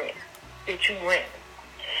your rent that you rent?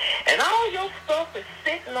 And all your stuff is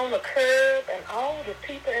sitting on the curb and all the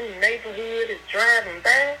people in the neighborhood is driving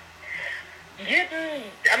by,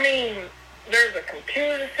 There's a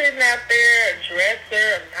computer sitting out there, a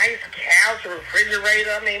dresser, a nice couch, a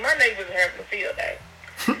refrigerator. I mean, my neighbors are having a field day.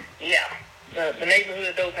 Yeah. The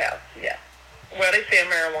neighborhood dope house. Yeah. Well, they sell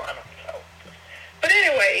marijuana. So. But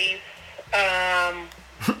anyways,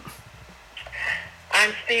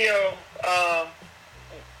 I'm still, I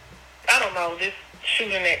don't know, this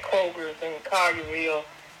shooting at Kroger's in Collierville.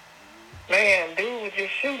 Man, dude was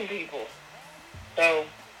just shooting people. So,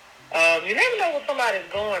 you never know what somebody's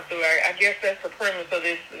going through. I guess that's the premise of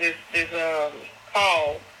this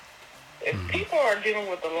call. People are dealing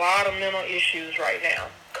with a lot of mental issues right now.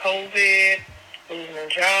 COVID, losing their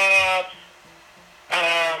jobs.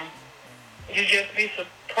 You just be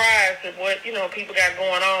surprised at what, people got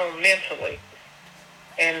going on mentally.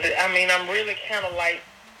 And, I mean, I'm really kind of like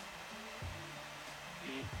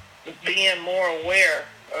being more aware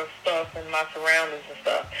of stuff and my surroundings and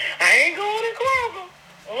stuff. I ain't going to Kroger.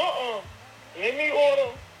 Let me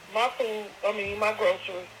order my food. My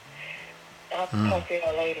groceries. I'll talk to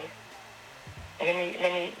y'all later. Let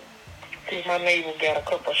me see if my neighbor got a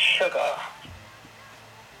cup of sugar.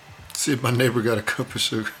 See if my neighbor got a cup of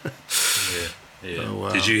sugar. Yeah. Oh,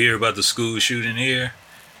 wow. Did you hear about the school shooting here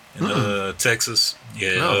in Texas?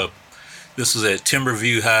 Yeah. No. This was at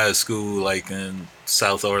Timberview High School, like in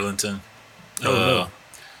South Arlington. No.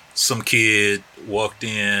 Some kid walked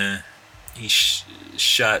in. He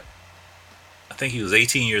shot. I think he was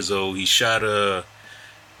 18 years old. He shot a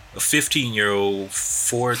 15-year-old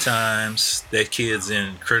 4 times. That kid's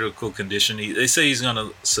in critical condition. They say he's gonna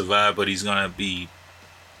survive, but he's gonna be.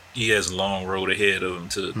 He has a long road ahead of him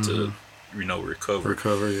to recover.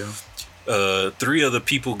 Recover, yeah. 3 other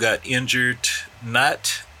people got injured.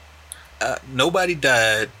 Nobody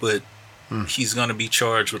died, but he's gonna be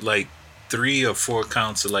charged with like 3 or 4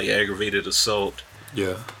 counts of like aggravated assault.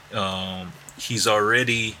 Yeah. He's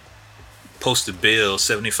already posted bail,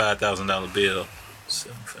 $75,000 bail,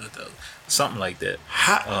 $75,000, something like that.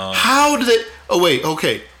 How did it? Oh wait,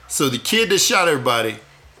 okay. So the kid that shot everybody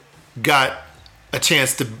got a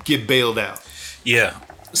chance to get bailed out. Yeah.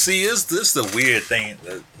 See, this is the weird thing.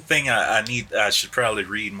 The thing I should probably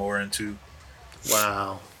read more into.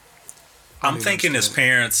 Wow. I'm thinking his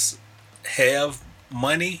parents have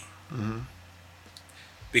money. Mm-hmm.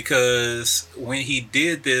 Because when he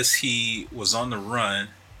did this, he was on the run,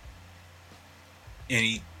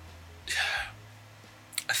 and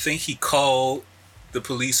I think he called the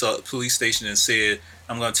police station and said,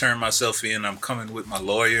 "I'm going to turn myself in. I'm coming with my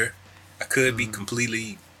lawyer." I could be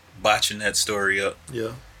completely botching that story up.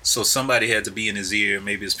 Yeah. So somebody had to be in his ear,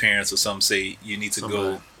 maybe his parents or something, say, "You need to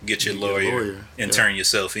go get your lawyer and turn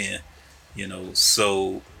yourself in."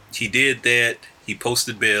 So he did that. He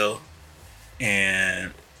posted bail,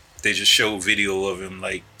 and they just showed video of him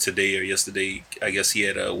like today or yesterday. I guess he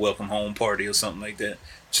had a welcome home party or something like that.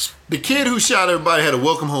 The kid who shot everybody had a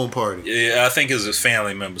welcome home party. Yeah, I think it was his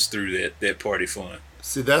family members threw that party for him.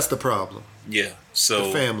 See, that's the problem. Yeah, so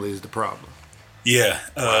the family is the problem. Yeah,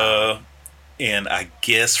 and I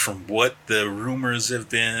guess from what the rumors have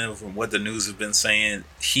been, from what the news have been saying,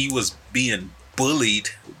 he was being bullied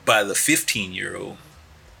by the 15-year-old.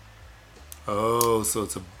 Oh, so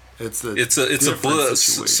it's a situation.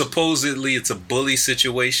 Supposedly it's a bully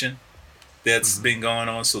situation that's been going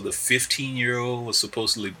on. So the 15-year-old was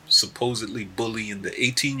supposedly bullying the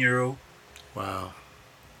 18-year-old. Wow,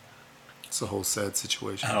 it's a whole sad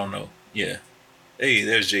situation. I don't know. Yeah. Hey,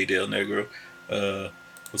 there's J. Dale Negro.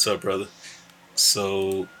 What's up, brother?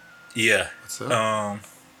 So, yeah. What's up?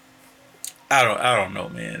 I don't know,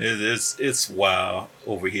 man. It's wild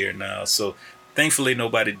over here now. So, thankfully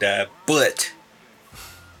nobody died, but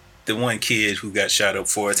the one kid who got shot up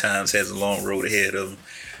 4 times has a long road ahead of him.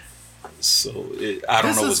 So I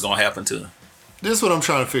don't know what's gonna happen to him. This is what I'm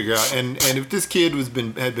trying to figure out. And if this kid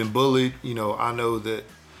had been bullied, I know that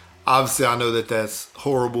obviously I know that that's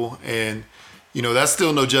horrible, and that's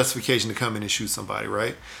still no justification to come in and shoot somebody,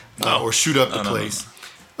 right? No. Or shoot up the place.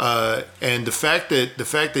 No. And the fact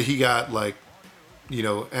that he got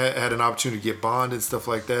had an opportunity to get bond and stuff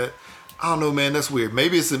like that. I don't know, man. That's weird.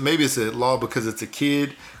 Maybe it's a law because it's a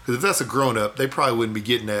kid. Because if that's a grown up, they probably wouldn't be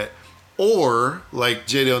getting that. Or like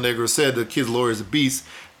J. Dale Negro said, the kid's lawyer is a beast.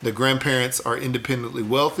 The grandparents are independently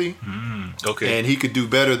wealthy. Okay. And he could do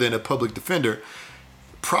better than a public defender.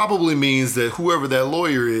 Probably means that whoever that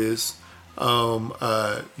lawyer is, talk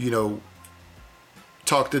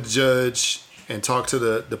to the judge and talk to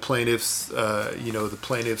the plaintiff's, the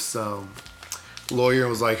plaintiff's lawyer, and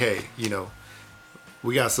was like, hey,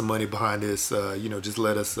 we got some money behind this. Just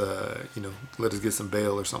let us get some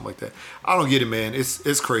bail or something like that. I don't get it, man.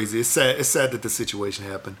 It's crazy. It's sad. It's sad that the situation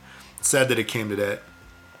happened. It's sad that it came to that.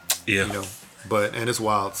 Yeah. And it's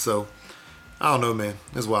wild. So, I don't know, man.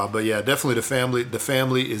 It's wild. But yeah, definitely the family. The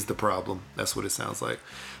family is the problem. That's what it sounds like.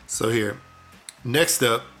 So here, next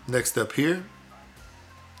up here.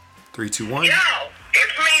 3, 2, 1. Yo,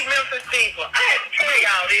 it's me, Memphis Diva. I had to tell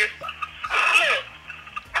y'all this. Look,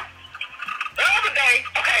 the other day,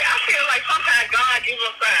 okay, I feel like sometimes God gives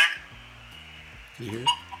a sign. You hear?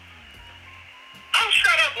 Oh,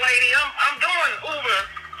 shut up, lady. I'm doing Uber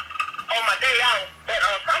on my day out, but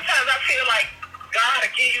sometimes I feel like God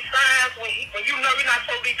will give you signs when you know you're not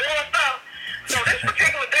supposed to be doing stuff. So this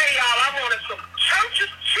particular day, y'all, I wanted some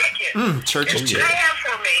Church's chicken. Church's It's chicken. bad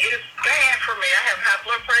for me. It's bad for me. I have high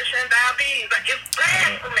blood pressure and diabetes. It's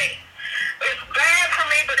bad for me. It's bad for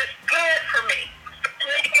me, but it's good for me.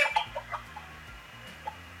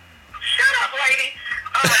 Shut up, lady.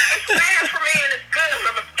 It's bad for me and it's good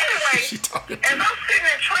for me. Anyway, as I'm sitting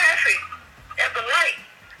in traffic at the light,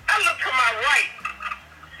 I look to my right.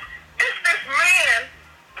 It's this man.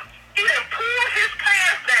 He done pulled his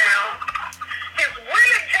pants down. His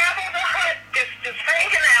Willie Jabba the Hutt is just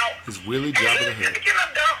hanging out. His Willie Jabba the Hutt. Taking a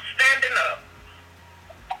dump, standing up.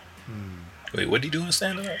 Wait, what are you doing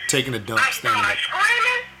standing up? Taking a dump, I standing started up.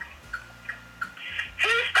 screaming.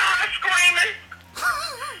 He started screaming.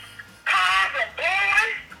 Cars are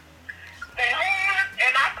blowing. They horn,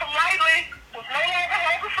 and I politely was no longer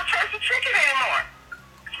hungry for Church of Chicken anymore.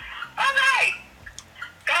 All right.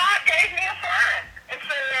 God gave me a sign and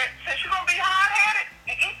said, since you're going to be hard-headed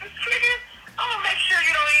and eat this chicken, I'm going to make sure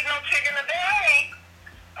you don't eat no chicken today.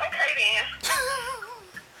 Okay, then.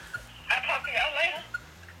 I'll talk to y'all later.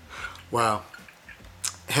 Wow.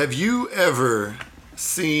 Have you ever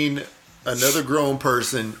seen another grown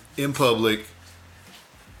person in public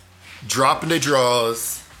dropping their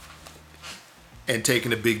drawers and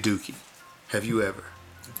taking a big dookie? Have you ever?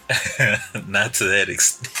 Not to that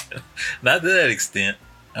extent. Not to that extent.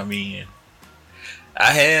 I mean,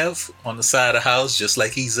 I have on the side of the house, just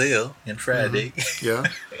like Ezel in Friday. Yeah.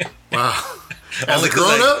 Wow. As Only a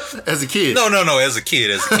 'cause grown up? As a kid? No, as a kid.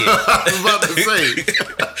 I was about to say.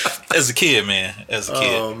 As a kid, man. As a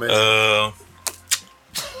kid. Oh, man.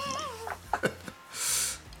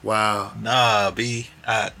 Wow. Nah, B.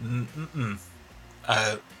 Nah.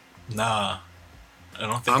 I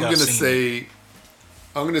don't think I'm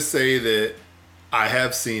gonna say that I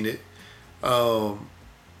have seen it.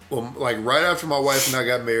 Well, like right after my wife and I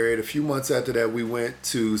got married, a few months after that, we went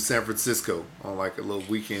to San Francisco on like a little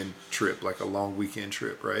weekend trip, like a long weekend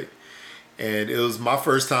trip, right? And it was my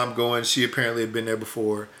first time going. She apparently had been there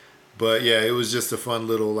before, but yeah, it was just a fun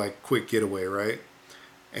little like quick getaway, right?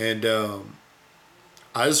 And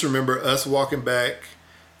I just remember us walking back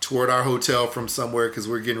toward our hotel from somewhere because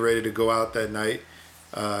we're getting ready to go out that night.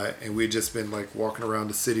 And we'd just been like walking around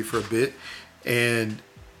the city for a bit, and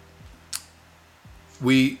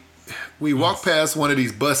we walked past one of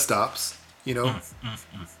these bus stops, you know,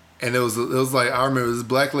 and it was like, I remember this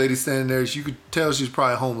black lady standing there. You could tell she was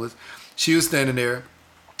probably homeless. She was standing there.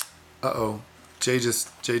 Jay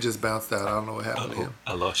just bounced out. I don't know what happened to him.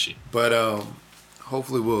 I lost you. But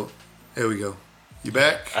hopefully there we go. You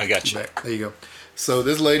back? I got you. Back. There you go. So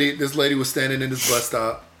this lady was standing in this bus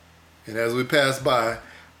stop, and as we passed by,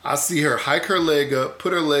 I see her hike her leg up,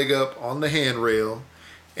 put her leg up on the handrail,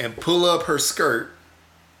 and pull up her skirt.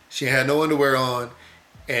 She had no underwear on,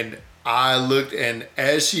 and I looked, and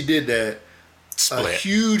as she did that, Splat. a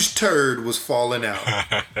huge turd was falling out.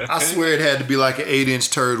 I swear it had to be like an 8-inch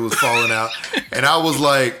turd was falling out, and I was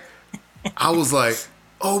like,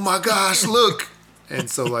 oh my gosh, look. And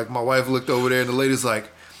so like my wife looked over there, and the lady's like,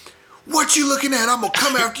 what you looking at? I'm gonna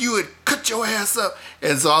come after you and cut your ass up.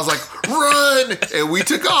 And so I was like, run! And we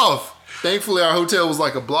took off. Thankfully, our hotel was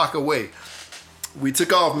like a block away. We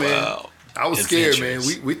took off, man. Wow. I was scared, man.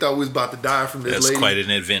 We thought we was about to die from this lady. That's quite an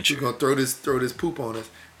adventure. We're gonna throw this poop on us.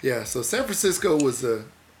 Yeah. So San Francisco was that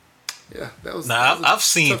was. Now, that was a I've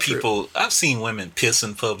seen tough trip. people. I've seen women piss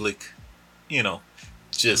in public. You know,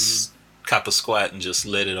 just cop a squat and just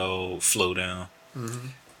let it all flow down. Mm-hmm.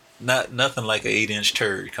 Nothing like an 8-inch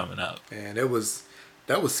turd coming out. Man, that was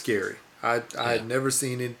scary. I had never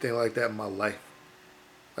seen anything like that in my life.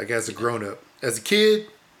 Like as a grown up, as a kid,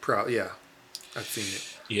 I've seen it.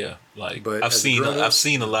 Yeah, like But I've as a grown-up- I've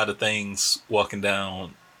seen a lot of things walking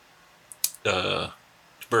down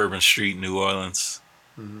Bourbon Street, New Orleans,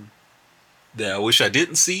 that I wish I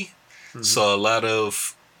didn't see. Saw a lot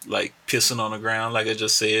of like pissing on the ground, like I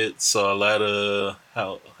just said. Saw a lot of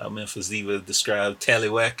how Memphis Diva described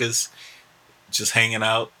tallywhackers just hanging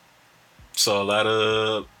out. Saw a lot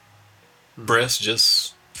of breasts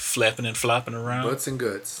just flapping and flopping around. Butts and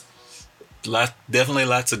guts. Definitely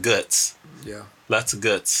lots of guts. Yeah. Lots of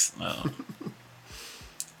guts.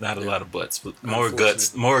 Not a lot of butts, but more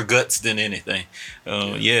guts than anything.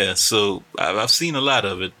 Yeah. So I've seen a lot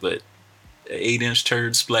of it, but 8-inch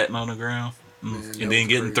turd splatting on the ground, and then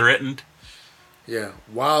getting threatened. Yeah,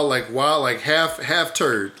 wild, like half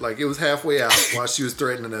turd, like it was halfway out while she was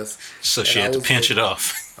threatening us. So she had to pinch it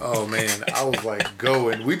off. Oh man, I was like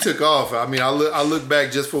going. We took off. I mean, I looked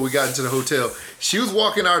back just before we got into the hotel. She was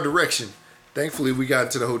walking our direction. Thankfully, we got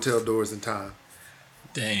into the hotel doors in time.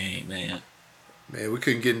 Dang, man. Man, we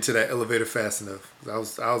couldn't get into that elevator fast enough. I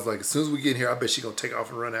was like, as soon as we get in here, I bet she's gonna take off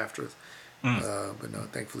and run after us. But no,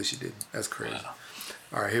 thankfully she didn't. That's crazy. Wow.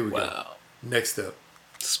 All right, here we go. Next up,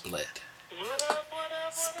 Splat. What up?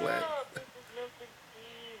 Splat. This is Memphis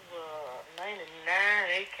Diva, 99,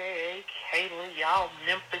 a.k.a. Kayla, y'all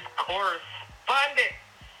Memphis correspondent.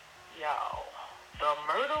 Y'all, the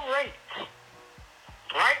murder rate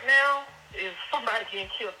right now is somebody getting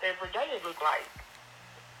killed every day, it looks like.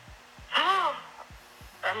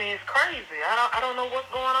 I mean, it's crazy. I don't know what's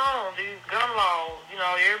going on. These gun laws,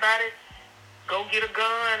 everybody go get a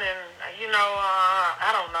gun and, I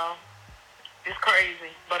don't know. It's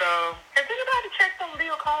crazy. But has anybody checked on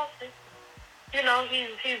Bill Cosby?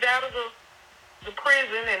 He's out of the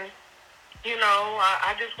prison, and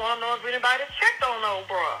I just want to know if anybody's checked on old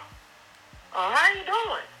bruh. How you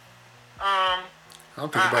doing? I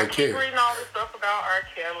don't think anybody I keep cares. reading all this stuff about R.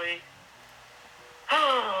 Kelly.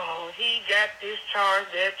 Oh, he got this charge,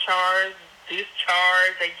 that charge, this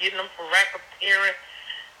charge. They getting him for racketeering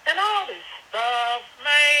and all this stuff,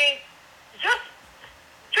 man. Just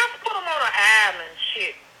put him on an island,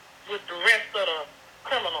 shit, with the rest of the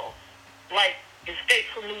criminals, like Escape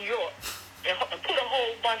from New York, and put a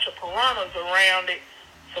whole bunch of piranhas around it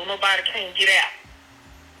so nobody can get out.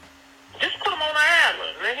 Just put him on an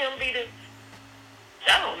island. Let him be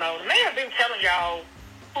I don't know. The man been telling y'all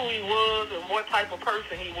who he was and what type of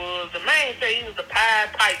person he was. The man said he was the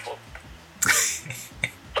Pied Piper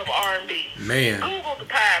of R&B. Man. Google the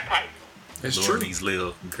Pied Piper. It's Luring true. these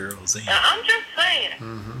little girls in. I'm just saying.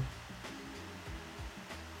 Mm-hmm.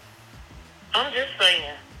 I'm just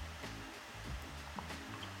saying.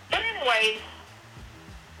 But anyway,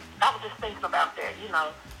 I was just thinking about that,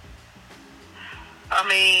 I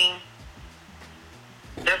mean,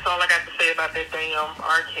 that's all I got to say about that damn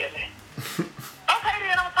R. Kelly. Okay,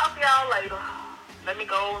 then I'm going to talk to y'all later. Let me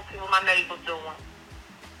go and see what my neighbor's doing.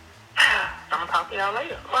 I'm going to talk to y'all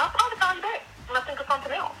later. Well, I'll probably call you back when I think of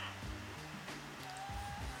something else.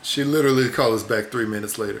 She literally called us back 3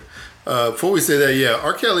 minutes later. Before we say that, yeah,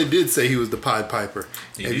 R. Kelly did say he was the Pied Piper.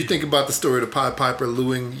 He If you did. think about the story of the Pied Piper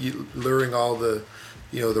luring all the,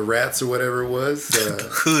 the rats or whatever it was. The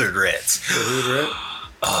hood rats. The hood rat.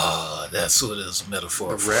 Oh, that's what is a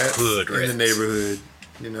metaphor The for rats hood in rats. the neighborhood,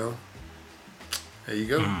 There you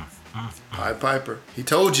go. Pied Piper. He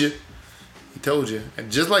told you. He told you.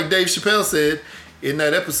 And just like Dave Chappelle said in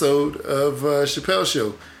that episode of Chappelle's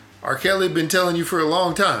Show, R. Kelly had been telling you for a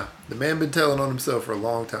long time. The man been telling on himself for a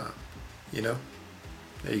long time. There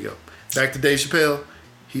you go. Back to Dave Chappelle.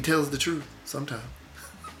 He tells the truth sometimes.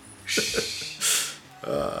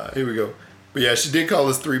 Here we go. But yeah, she did call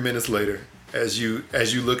us 3 minutes later as you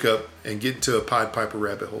look up and get into a Pied Piper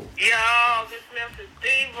rabbit hole. Y'all, this Memphis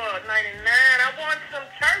Diva 99. I want some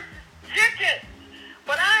church chicken.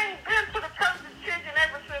 But I ain't been to the church chicken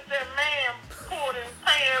ever since that man pulled his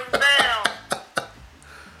pants down.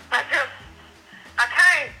 I can't.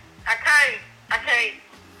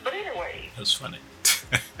 But anyway, That's funny.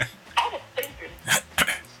 I was thinking,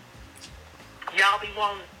 y'all be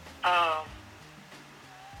wanting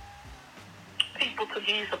people to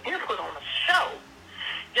give you some input on the show.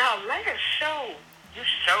 Y'all, last show, you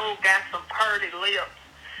sure got some purty lips.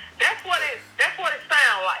 That's what it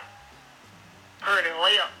sounds like. Purty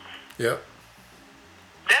lips. Yep.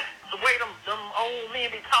 That's the way them old men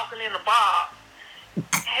be talking in the bar.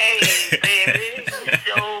 Hey, baby, you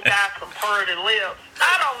sure got some purty lips.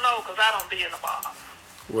 I don't know, because I don't be in the bar.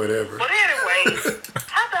 Whatever. But anyway,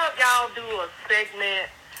 how about y'all do a segment,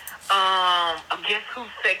 a Guess Who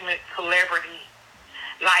segment celebrity?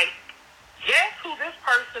 Like, guess who this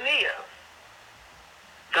person is?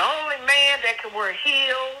 The only man that can wear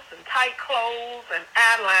heels and tight clothes and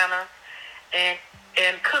eyeliner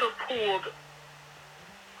and could have pulled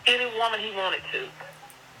any woman he wanted to.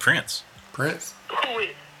 Prince. Prince? Who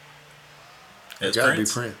is? That's Gotta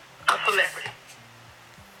Prince. be Prince. A celebrity.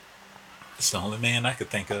 It's the only man I could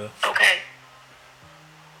think of. Okay.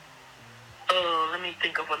 Let me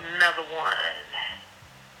think of another one.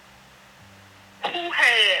 Who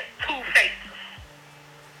had two faces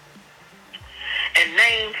and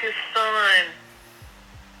named his son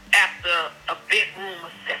after a bedroom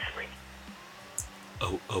accessory?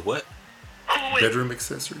 A what? Who Who is? Bedroom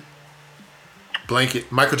accessory.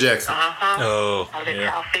 Blanket. Michael Jackson. Oh, I'll let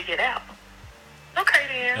yeah. y'all figure it out. Okay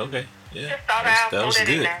then. Okay, yeah. Just thought I'd That was throw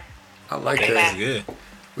that in good. there. I like Okay, that. That was good.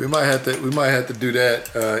 We might have to do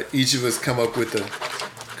that. Each of us come up with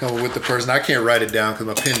the person. I can't write it down because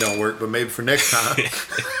my pen don't work. But maybe for next time,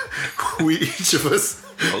 we each of us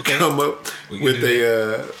come up with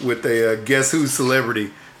a guess who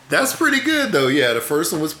celebrity. That's pretty good though. Yeah, the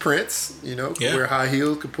first one was Prince. You know, could wear high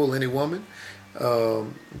heels, could pull any woman. The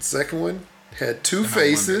second one had two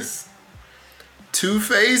faces. Two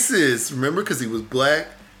faces. Remember, because he was black,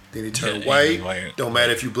 then he turned white. Don't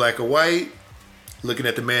matter if you black or white. Looking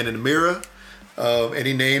at the man in the mirror, and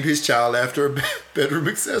he named his child after a bedroom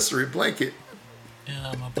accessory, blanket.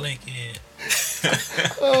 Yeah, my blanket.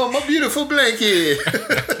 Oh, my beautiful blanket.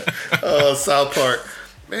 Oh, South Park.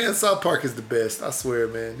 Man, South Park is the best. I swear,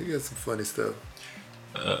 man. You got some funny stuff.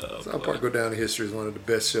 South Park go down in history as one of the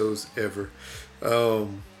best shows ever.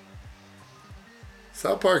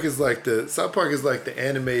 South Park is like the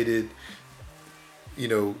animated, you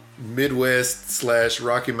know, Midwest /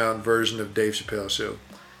 Rocky Mountain version of Dave Chappelle's show.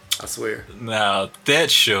 I swear. Now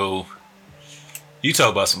that show, you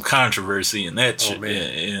talk about some controversy in that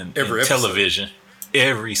in television.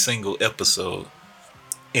 Every single episode,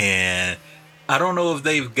 and I don't know if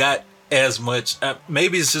they've got as much.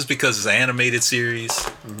 Maybe it's just because it's an animated series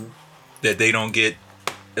that they don't get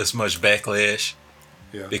as much backlash.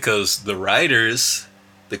 Yeah. Because the writers,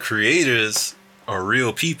 the creators are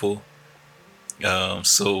real people.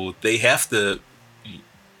 So they have to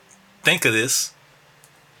think of this,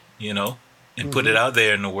 you know, and put it out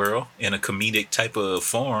there in the world in a comedic type of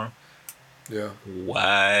form. Yeah.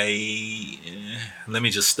 Why? Let me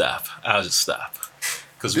just stop. I'll just stop.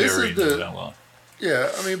 Because we already know that one.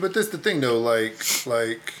 Yeah, I mean, but that's the thing though, like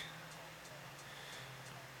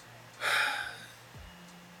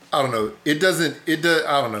I don't know. It does, I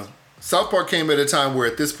don't know. South Park came at a time where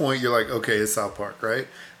at this point you're like, okay, it's South Park, right?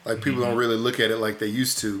 Like people don't really look at it like they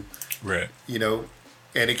used to. Right. You know,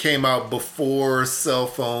 and it came out before cell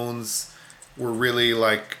phones were really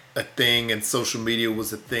like a thing and social media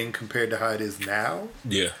was a thing compared to how it is now.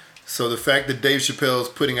 Yeah. So the fact that Dave Chappelle is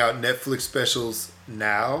putting out Netflix specials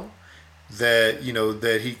now that, you know,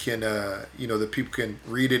 that he can, you know, that people can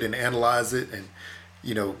read it and analyze it and,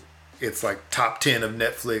 you know, it's like top 10 of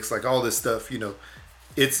Netflix, like all this stuff, you know,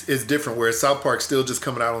 it's different. Whereas South Park's still just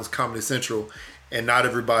coming out on Comedy Central and not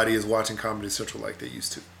everybody is watching Comedy Central like they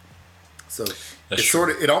used to. So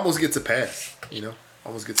it almost gets a pass, you know,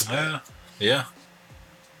 almost gets a pass. Yeah.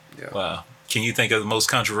 Yeah. Wow. Can you think of the most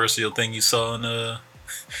controversial thing you saw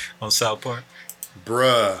on South Park?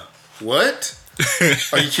 Bruh, what?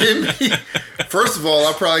 Are you kidding me? First of all,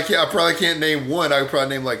 I probably can't name one. I could probably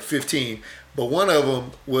name like 15. But one of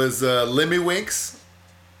them was Lemmy Winks.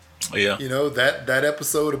 Yeah. You know, that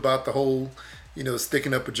episode about the whole, you know,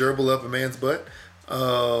 sticking up a gerbil up a man's butt.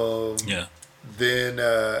 Yeah. Then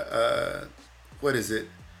what is it?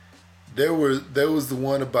 There was the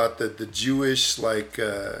one about the Jewish like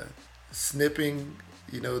snipping,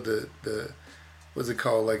 you know, the what's it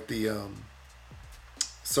called? Like the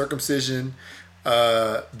circumcision,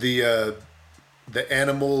 the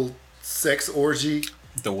animal sex orgy.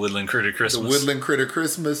 The Woodland Critter Christmas. The Woodland Critter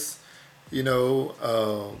Christmas. You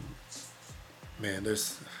know, man,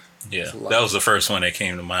 there's that was the first one that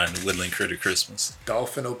came to mind. The Woodland Critter Christmas.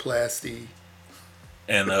 Dolphinoplasty.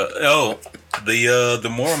 And the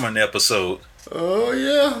Mormon episode. Oh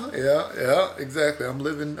yeah, exactly. I'm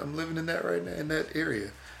living in that right now, in that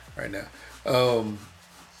area right now.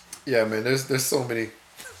 Yeah, man. There's so many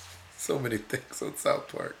things on South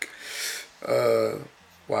Park.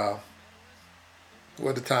 Wow,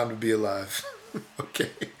 what a time to be alive.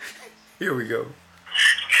 Okay, here we go.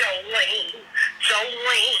 Jolene,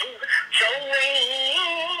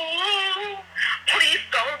 please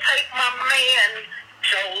don't take my man,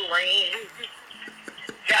 Jolene.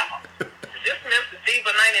 Y'all, this Mr.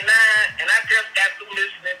 Diva 99, and I just got through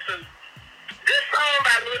listening to this song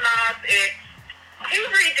by Lil Nas X. He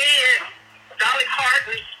redid Dolly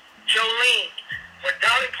Parton's Jolene, where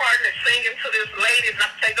Dolly Parton is singing to this lady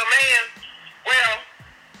not take a man. Well,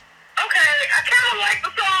 okay, I kind of like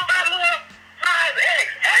the song by Lil Nas X.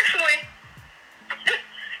 Actually,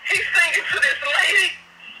 he's singing to this lady,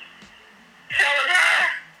 telling her,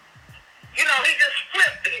 you know, he just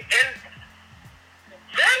flipped it, and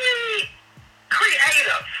very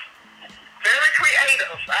creative. Very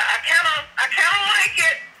creative. I kind of like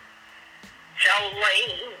it.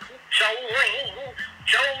 Jolene.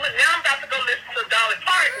 Now I'm about to go listen to Dolly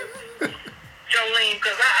Parton. Jolene,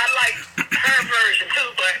 because I like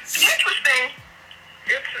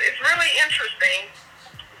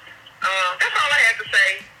That's all I had to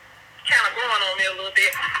say. Kind of growing on me a little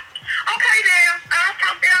bit. Okay, then. I'll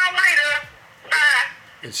talk to y'all later. Bye.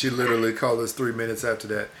 And she literally called us 3 minutes after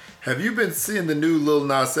that. Have you been seeing the new Lil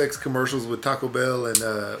Nas X commercials with Taco Bell and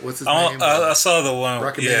what's his name? I saw the one,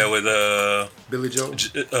 Rocket yeah, Man? with Billy Joe?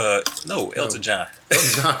 no, Elton John.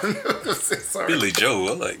 Elton John. Sorry. Billy Joe.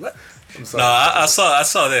 I'm like, what? I'm sorry. No, I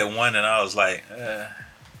saw that one and I was like,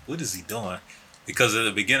 what is he doing? Because at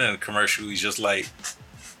the beginning of the commercial, he's just like,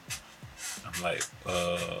 I'm like,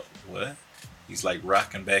 what? He's like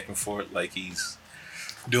rocking back and forth like he's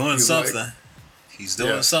doing something. Like, he's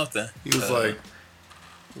doing something. He was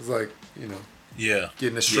like, you know, yeah,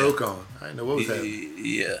 getting a stroke on. I didn't know what was happening.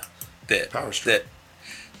 Yeah, that Power stroke.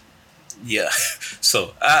 Yeah.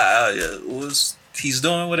 So he's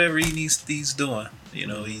doing whatever he's doing. You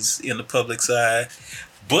know, he's in the public side.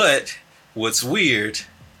 But what's weird,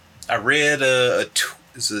 I read a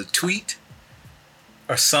tweet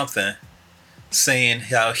or something saying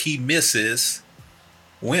how he misses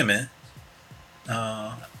women.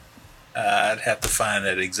 I'd have to find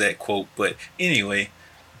that exact quote, but anyway,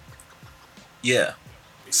 yeah.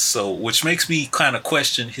 So, which makes me kind of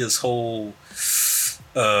question his whole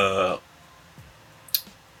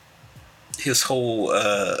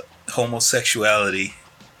homosexuality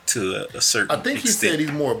to a certain I think he extent. said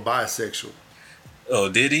he's more bisexual. Oh,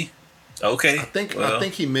 did he? Okay. I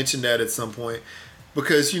think he mentioned that at some point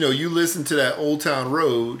because, you know, you listen to that Old Town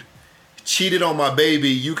Road, cheated on my baby,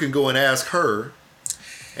 you can go and ask her.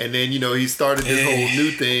 And then, you know, he started this whole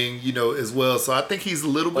new thing, you know, as well. So I think he's a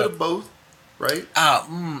little bit of both, right?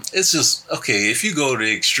 It's just, okay, if you go to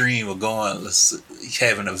the extreme of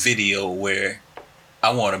having a video where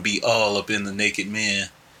I want to be all up in the naked men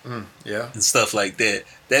yeah, and stuff like that,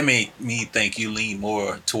 that made me think you lean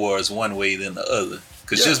more towards one way than the other.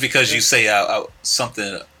 Because just because you say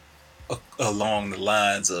something along the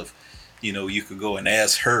lines of, you know, you could go and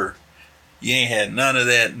ask her, you ain't had none of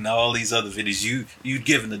that in all these other videos. You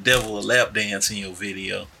giving the devil a lap dance in your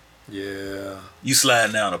video. Yeah. You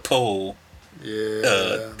sliding down a pole.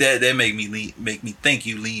 Yeah. That make me think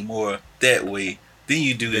you lean more that way than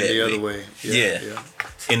you do that the other way. Yeah.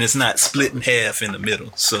 And it's not split in half in the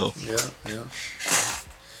middle. So yeah.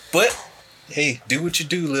 But hey, do what you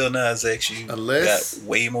do, Lil Nas X. You got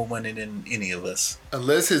way more money than any of us.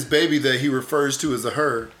 Unless his baby that he refers to as a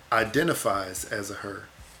her identifies as a her.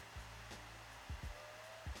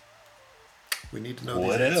 We need to know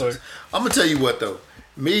these answers. I'm gonna tell you what though.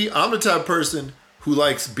 I'm the type of person who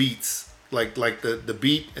likes beats, like the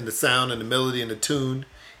beat and the sound and the melody and the tune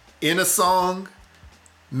in a song,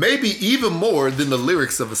 maybe even more than the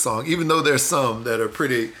lyrics of a song. Even though there's some that are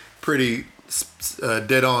pretty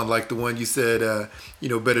dead on, like the one you said, you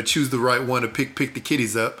know, better choose the right one to pick the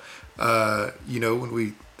kiddies up. You know,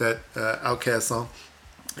 when that Outkast song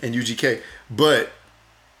and UGK, but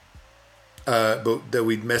that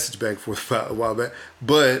we messaged back for a while back.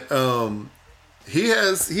 But he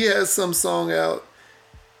has some song out.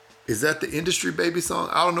 Is that the Industry Baby song?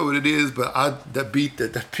 I don't know what it is, but that beat's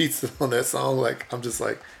on that song. Like I'm just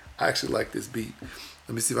like, I actually like this beat.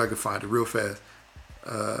 Let me see if I can find it real fast.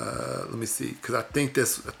 Let me see, because I think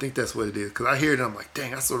that's what it is. Because I hear it and I'm like,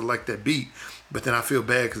 dang, I sort of like that beat, but then I feel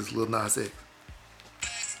bad because it's Lil Nas X.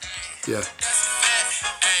 Yeah.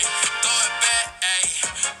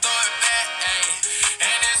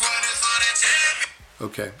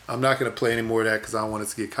 Okay, I'm not gonna play any more of that because I don't want it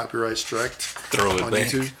to get copyright striked. Throw it on back.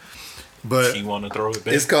 YouTube. But you want to throw it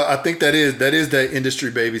back? It's called. I think that is that Industry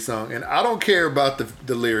Baby song, and I don't care about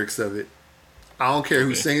the lyrics of it. I don't care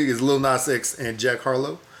who's singing. It's Lil Nas X and Jack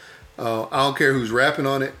Harlow. I don't care who's rapping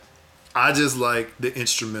on it. I just like the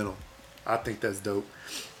instrumental. I think that's dope,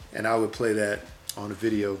 and I would play that on a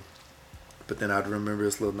video. But then I'd remember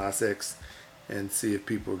it's Lil Nas X, and see if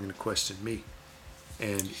people are gonna question me.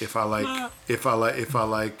 And if I like,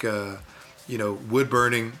 you know, wood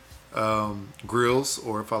burning grills,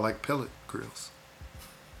 or if I like pellet grills.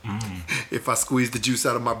 If I squeeze the juice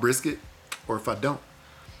out of my brisket, or if I don't.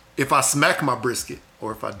 If I smack my brisket,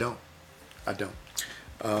 or if I don't. I don't.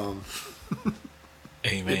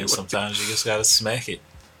 Hey man, sometimes you just gotta smack it.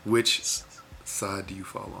 Which side do you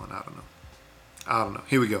fall on? I don't know.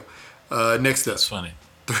 Here we go. Next up. That's funny.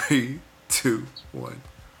 3, 2, 1.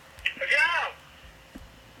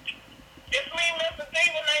 It's me, Mr.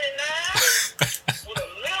 Diva 99, with a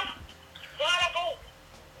left vertical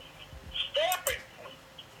stepping.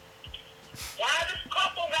 Why this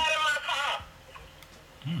couple got in my car?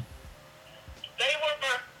 They were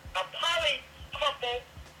a poly couple.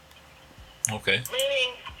 Okay.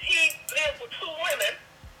 Meaning he lived with 2 women,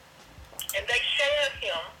 and they shared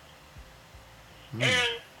him.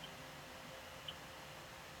 And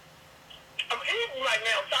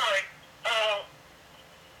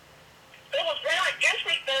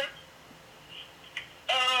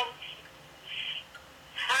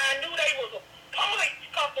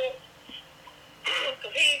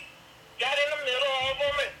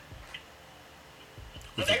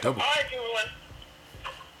With they a double. were arguing.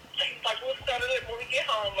 He's like, we'll settle it when we get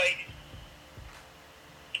home, lady.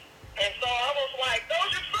 And so I was like,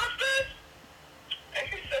 those your sisters? And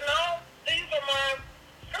he said, no, these are my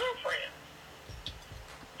girlfriends.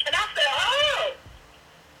 And I said, oh,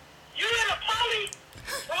 you in a poly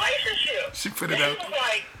relationship. She put it and out. He was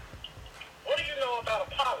like, what do you know about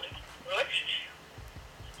a poly relationship?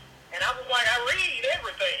 And I was like, I read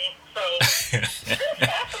everything. So it was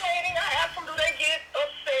fascinating. I asked him, do they get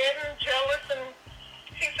upset and jealous? And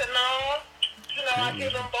he said, no. You know, I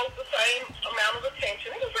give them both the same amount of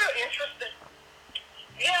attention. It was real interesting.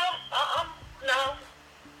 Yeah, no.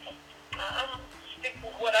 I'm stick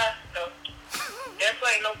with what I know.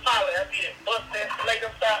 Definitely ain't no poly. I get bust that laid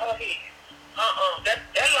upside her head. That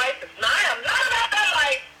life is not. I'm not about that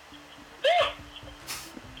life.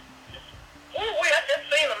 Ooh, I just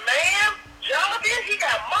seen a man, Jonathan. He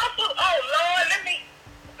got muscles. Oh Lord, let me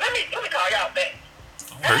call y'all back.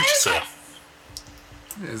 Don't hurt yourself.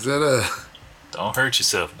 Is that a? Don't hurt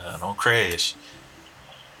yourself now. Don't crash.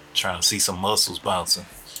 Trying to see some muscles bouncing.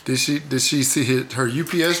 Did she see her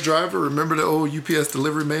UPS driver? Remember the old UPS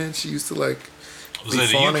delivery man? She used to like. Was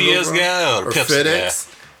it a UPS guy or Pepsi FedEx?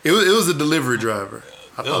 Guy? It was a delivery driver.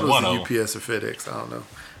 I thought it was a UPS or FedEx. I don't know.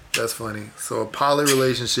 That's funny. So a poly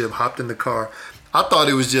relationship, hopped in the car. I thought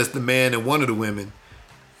it was just the man and one of the women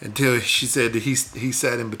until she said that he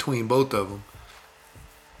sat in between both of them.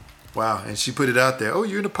 Wow. And she put it out there. Oh,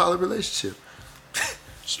 you're in a poly relationship.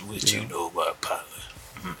 So what you know about poly?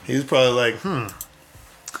 He was probably like,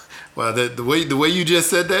 Wow, the way you just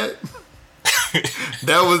said that,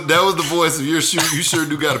 that was the voice of your shoe. You sure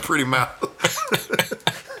do got a pretty mouth.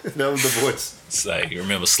 That was the voice. It's like, you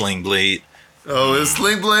remember Sling Blade? Oh, it's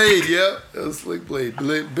Sling Blade. Yeah, it was Sling Blade.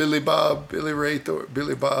 Billy Bob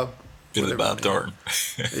Thornton.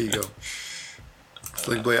 There you go.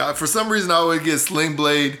 Sling Blade. For some reason, I always get Sling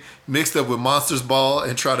Blade mixed up with Monsters Ball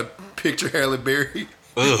and try to picture Halle Berry.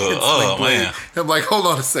 Oh man! I'm like, hold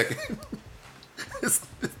on a second. This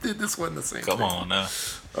wasn't the same. Come on now.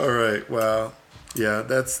 All right. Wow. Yeah,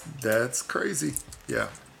 that's crazy. Yeah.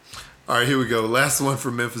 All right, here we go. Last one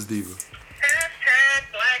for Memphis Diva.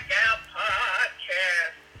 #Blackout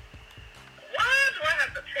Podcast. Why do I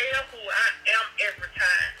have to tell who I am every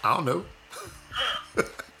time? I don't know.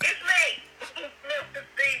 It's me, Memphis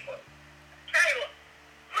Diva. Kayla,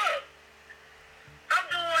 look, I'm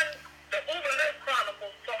doing the Uber Lyft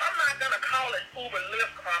Chronicles, so I'm not going to call it Uber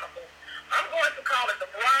Lyft Chronicles. I'm going to call it the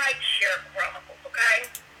Ride Share Chronicles,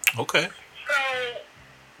 okay? Okay. So,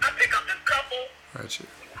 I pick up this couple. Right, shit.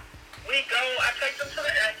 We go, I take them to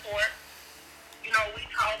the airport. You know, we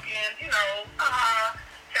talking, tell them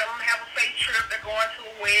to have a safe trip. They're going to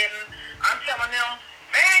a wedding. I'm telling them,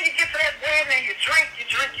 man, you get to that wedding and you drink.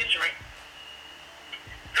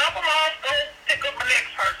 Drop them off, go pick up the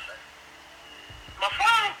next person. My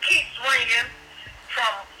phone keeps ringing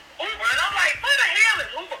from Uber, and I'm like, where the hell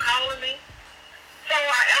is Uber calling me? So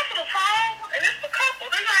I answer the phone, and it's the couple.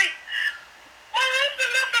 They're like, my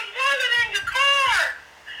husband left a wallet in your car.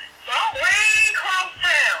 So I'm way across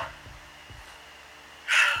town.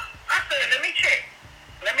 I said, let me check.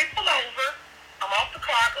 Let me pull over. I'm off the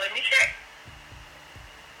clock. Let me check.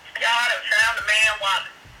 Y'all have found the man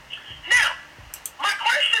wallet. Now, my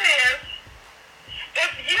question is,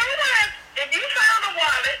 if you found a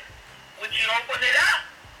wallet, would you open it up?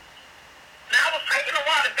 Now, I was taking the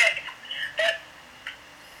wallet back.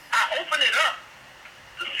 I opened it up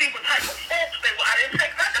to see what type of folks they were. I didn't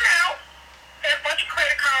take nothing out. Had a bunch of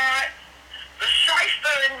credit cards. The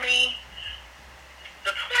shyster in me,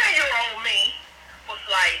 the 20-year-old me, was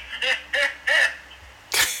like,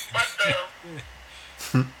 but the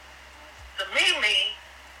me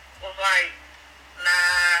was like,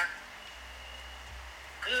 nah,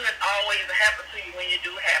 good always happens to you when you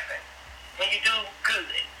do good.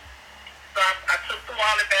 So I took the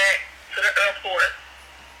wallet back to the airport,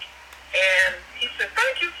 and he said,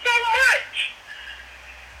 thank you so much.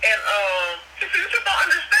 And he said, you just don't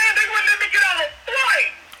understand, they wouldn't let me get on a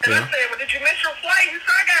flight. And I said, well, did you miss your flight? He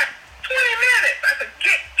said, I got 20 minutes. I said,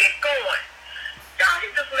 get going. Y'all, he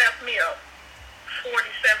just left me a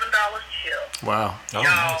 $47 tip. Wow. Oh, Y'all,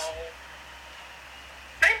 nice.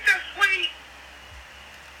 ain't that sweet?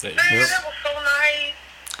 Yep. Man, that was so nice.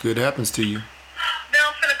 Good happens to you. Now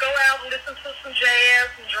I'm finna go out and listen to some jazz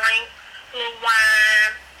and drink a little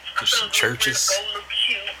wine. Just some churches. Go look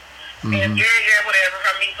cute. And whatever. If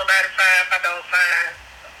I meet somebody fine, if I don't fine.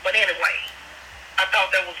 But anyway, I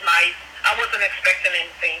thought that was nice. I wasn't expecting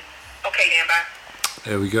anything. Okay, then, bye.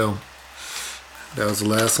 There we go. That was the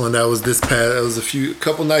last one. That was a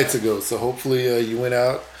couple nights ago. So hopefully you went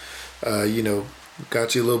out,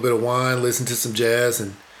 got you a little bit of wine, listened to some jazz,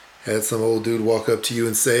 and had some old dude walk up to you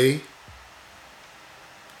and say,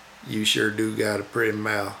 "You sure do got a pretty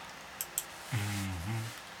mouth."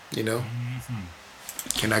 Mm-hmm. You know?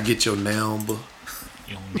 Mm-hmm. Can I get your number?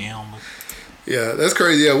 Your number? Yeah, that's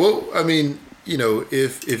crazy. Yeah, well, I mean, you know,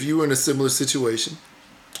 if you were in a similar situation,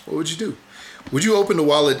 what would you do? Would you open the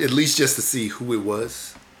wallet at least just to see who it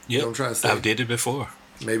was? Yep. You know what I'm trying to say? I've did it before.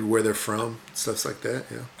 Maybe where they're from, stuff like that.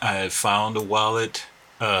 Yeah. I had found a wallet.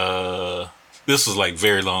 This was like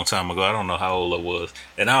very long time ago. I don't know how old I was,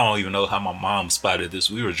 and I don't even know how my mom spotted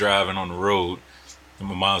this. We were driving on the road, and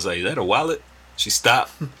my mom's like, "Is that a wallet?" She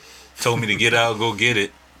stopped, told me to get out, go get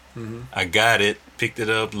it. Mm-hmm. I got it, picked it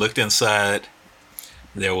up, looked inside.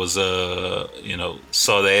 There was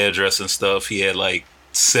saw the address and stuff. He had like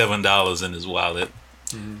 $7 in his wallet.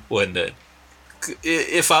 Mm-hmm. Wasn't that?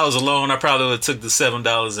 If I was alone, I probably would have took the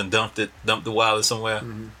 $7 and dumped the wallet somewhere.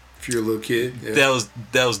 Mm-hmm. If you're a little kid, yeah.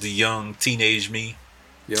 That was the young teenage me.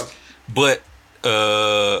 Yep. But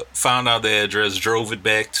found out the address, drove it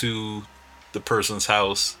back to the person's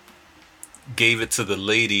house, gave it to the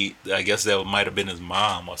lady. I guess that might have been his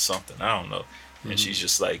mom or something. I don't know. And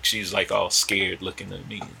mm-hmm. she's like all scared, looking at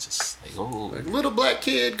me, and just like, oh, like little black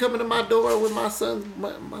kid coming to my door with my son's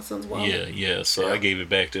wallet. Yeah. So I gave it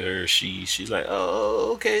back to her. She's like,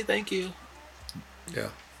 oh, okay, thank you. Yeah.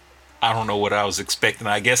 I don't know what I was expecting.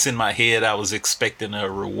 I guess in my head I was expecting a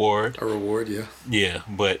reward. A reward, yeah. Yeah,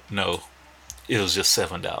 but no, it was just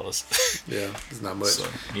 $7. Yeah, it's not much. So,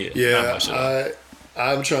 yeah. Not much at all.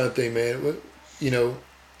 I'm trying to think, man. You know,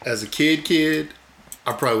 as a kid,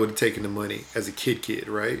 I probably would have taken the money as a kid,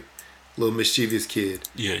 right? Little mischievous kid.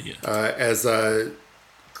 Yeah. As I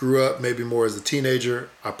grew up, maybe more as a teenager,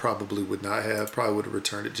 I probably would not have. Probably would have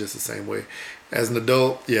returned it just the same way. As an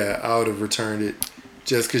adult, yeah, I would have returned it.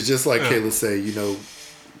 Just like Kayla say, you know,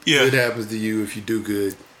 good happens to you if you do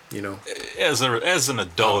good, you know. As an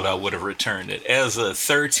adult, I would have returned it. As a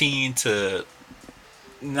 13 to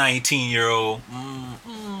 19-year-old,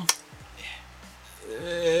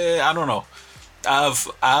 I don't know. I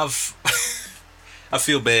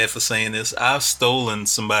feel bad for saying this. I've stolen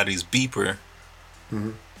somebody's beeper.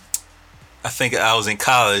 Mm-hmm. I think I was in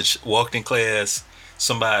college, walked in class,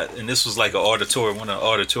 somebody, and this was like one of the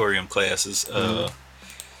auditorium classes,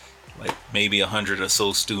 like maybe 100 or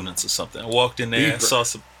so students or something. I walked in there, saw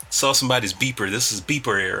somebody's beeper. This is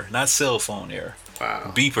beeper error, not cell phone error.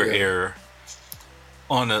 Wow. Beeper error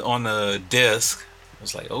on the desk. I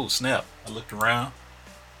was like, oh snap! I looked around.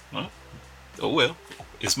 Oh well,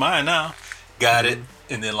 it's mine now. Got it.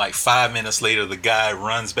 And then like 5 minutes later, the guy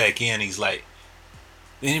runs back in. He's like,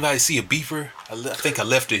 anybody see a beeper? I think I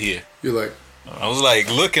left it here. You're like, I was like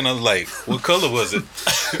looking. I was like, what color was it?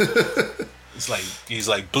 It's like, he's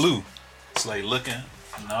like blue. It's like looking.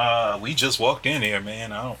 Nah, we just walked in here,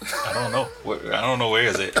 man. I don't know. I don't know where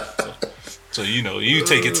is it. So you know, you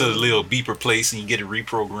take it to the little beeper place and you get it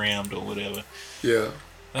reprogrammed or whatever. Yeah.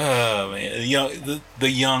 Oh man, the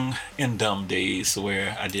young and dumb days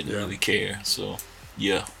where I didn't really care. So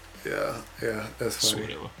yeah, that's funny.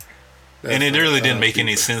 Whatever. And it really didn't make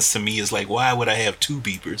any sense to me. It's like, why would I have two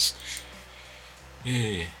beepers?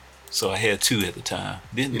 Yeah, so I had two at the time.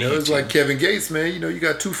 Didn't you know? It's like Kevin Gates, man. You know, you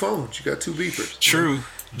got two phones, you got two beepers. True.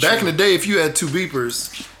 Back in the day, if you had two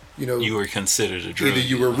beepers, you know, you were considered a drug. Either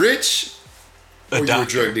you were rich, or you were a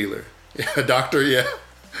drug dealer. Yeah, a doctor, yeah,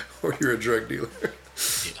 or you're a drug dealer.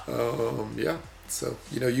 Yeah. So,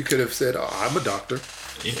 you know, you could have said, oh, I'm a doctor.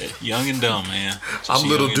 Yeah, young and dumb, man. I'm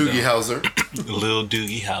little Doogie Howser. Little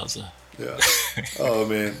Doogie Howser. Yeah. Oh,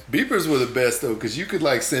 man. Beepers were the best, though, because you could,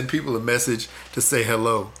 like, send people a message to say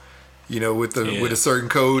hello, you know, with a certain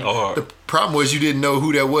code. Or, the problem was you didn't know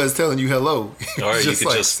who that was telling you hello. Or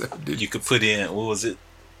you could put in, what was it?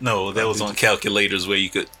 No, that was on calculators where you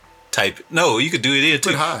could type. No, you could do it here,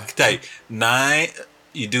 too. Type 9...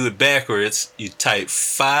 You do it backwards. You type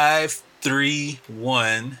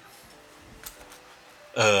 531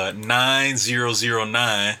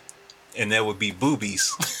 9009, and that would be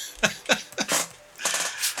boobies.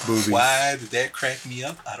 Boobies. Why did that crack me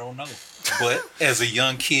up? I don't know. But as a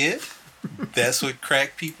young kid, that's what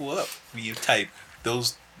cracked people up when you type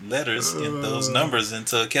those letters and those numbers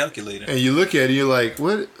into a calculator. And you look at it, you're like,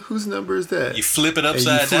 "What? Whose number is that?" You flip it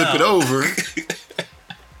upside down. You flip it over.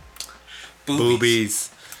 Boobies.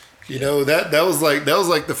 You know, that was like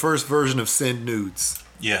the first version of send nudes.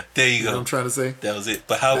 Yeah, there you go. You know what I'm trying to say? That was it.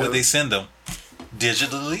 But how would they send them?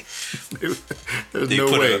 Digitally? There's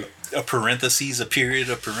no way. A parentheses, a period,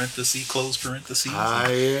 a parenthesis, close parentheses.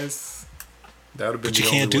 Yes. That would have been. But you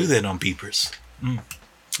can't do that on beepers.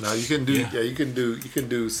 No, you can do. Yeah, you can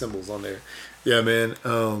do symbols on there. Yeah, man.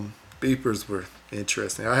 Beepers were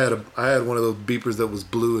interesting. I had one of those beepers that was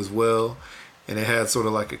blue as well, and it had sort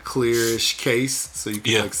of like a clearish case, so you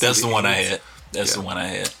could like see that's the one I image. had. That's the one I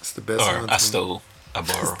had. It's the best Or one. I stole. I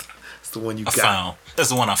borrowed. It's the one you I got. found. That's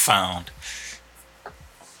the one I found.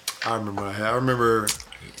 I remember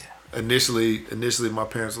initially my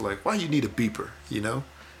parents were like, "Why you need a beeper?" You know,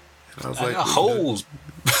 and I was like, got "Well, you know." holes.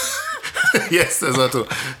 Yes, that's what I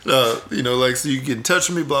told. You know, like so you can touch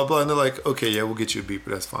me, blah blah, and they're like, "Okay, yeah, we'll get you a beeper.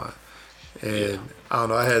 That's fine." And I don't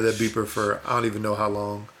know. I had that beeper for I don't even know how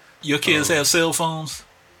long. Your kids have cell phones?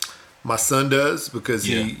 My son does because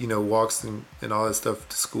Yeah. he, walks and all that stuff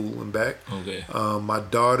to school and back. Okay. My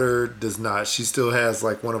daughter does not. She still has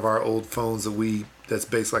like one of our old phones that's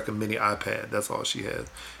based like a mini iPad. That's all she has.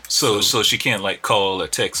 So she can't like call or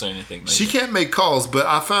text or anything. Like She that. can't make calls, but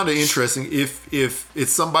I found it interesting. If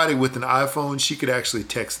it's somebody with an iPhone, she could actually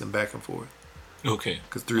text them back and forth. Okay.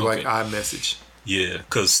 Because through like iMessage. Yeah,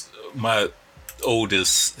 because my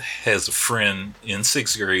oldest has a friend in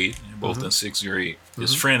 6th grade, both in 6th grade.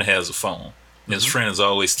 His friend has a phone. His friend is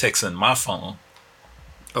always texting my phone.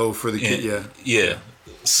 Oh, for the kid, yeah. Yeah.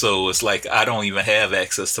 So it's like I don't even have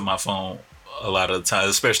access to my phone a lot of the time,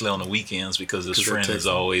 especially on the weekends, because his 'Cause they're friend is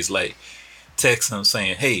texting. always like texting him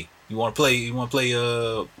saying, "Hey, you want to play?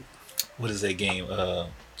 What is that game?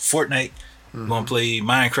 Fortnite? You want to play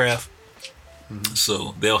Minecraft?"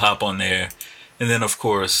 So they'll hop on there, and then of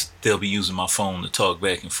course they'll be using my phone to talk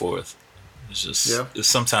back and forth. It's just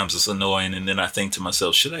sometimes it's annoying, and then I think to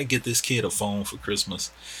myself, should I get this kid a phone for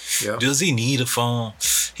Christmas? Yeah. Does he need a phone?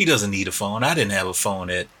 He doesn't need a phone. I didn't have a phone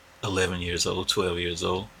at 11 years old, 12 years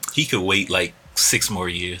old. He could wait like 6 more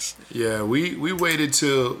years. Yeah, we waited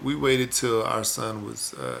till our son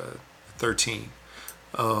was 13.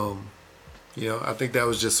 I think that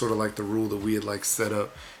was just sort of like the rule that we had like set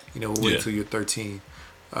up. We'll wait till you're 13.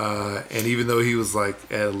 And even though he was like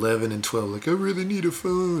at 11 and 12, like I really need a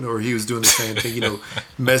phone, or he was doing the same thing,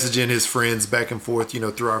 messaging his friends back and forth,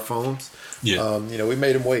 through our phones. Yeah. We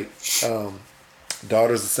made him wait.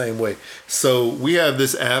 Daughter's the same way. So we have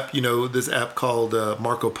this app, called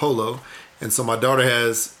Marco Polo. And so my daughter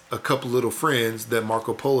has a couple little friends that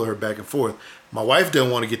Marco Polo her back and forth. My wife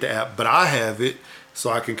doesn't want to get the app, but I have it so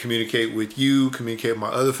I can communicate with you, communicate with my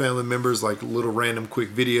other family members, like little random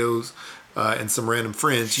quick videos and some random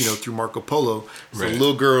friends, through Marco Polo. So Right.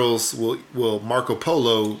 little girls will Marco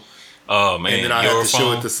Polo. Oh man, And then I have to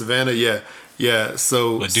show it to Savannah. Yeah.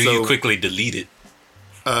 So, But do you quickly delete it?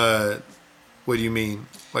 What do you mean?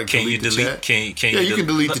 Like Can you the delete? chat? Can Yeah, you can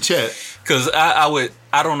delete the chat. Because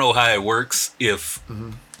I don't know how it works if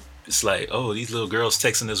it's like, oh, these little girls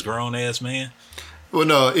texting this grown ass man. Well,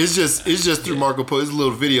 no, it's just through Marco Polo. It's a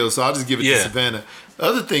little video, so I'll just give it to Savannah. The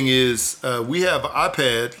other thing is we have an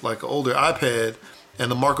iPad, like an older iPad, and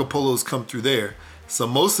the Marco Polos come through there. So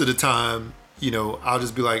most of the time, I'll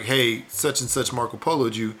just be like, hey, such and such Marco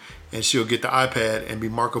Polo'd you, and she'll get the iPad and be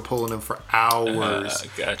Marco Poloing them for hours.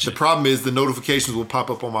 Gotcha. The problem is the notifications will pop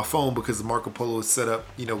up on my phone because the Marco Polo is set up,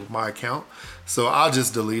 with my account. So I'll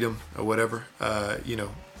just delete them or whatever,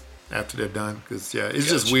 after they're done. Because, it's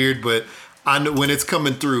just weird, but I know when it's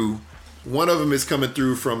coming through, one of them is coming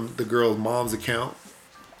through from the girl's mom's account,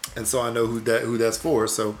 and so I know who that's for.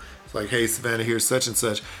 So it's like, hey, Savannah, here's such and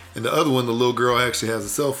such, and the other one, the little girl actually has a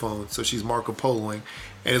cell phone, so she's Marco Poloing,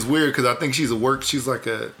 and it's weird because I think she's like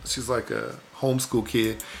a homeschool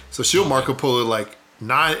kid, so she'll Marco Polo like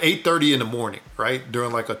 8:30 in the morning, right,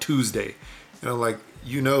 during like a Tuesday, and I'm like,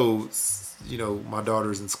 my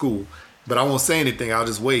daughter's in school. But I won't say anything. I'll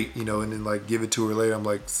just wait, and then like give it to her later. I'm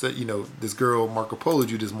like, this girl Marco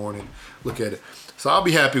Polo'd you this morning. Look at it. So I'll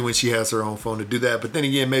be happy when she has her own phone to do that. But then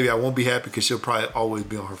again, maybe I won't be happy because she'll probably always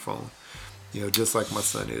be on her phone, just like my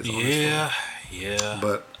son is. On his phone. Yeah.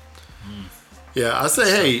 But I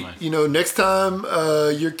say, hey, next time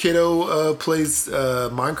your kiddo plays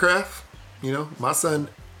Minecraft, my son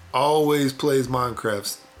always plays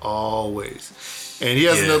Minecraft, always. And he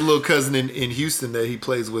has another little cousin in Houston that he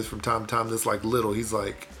plays with from time to time that's like little. He's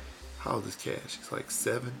like, how old is Cash? He's like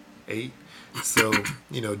 7, 8. So,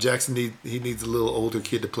 Jackson needs a little older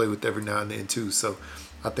kid to play with every now and then too. So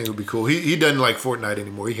I think it would be cool. He doesn't like Fortnite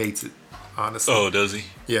anymore. He hates it, honestly. Oh, does he?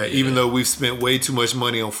 Yeah, even though we've spent way too much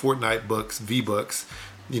money on Fortnite V-Bucks,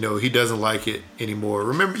 he doesn't like it anymore.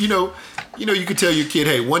 Remember, you could tell your kid,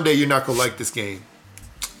 hey, one day you're not going to like this game.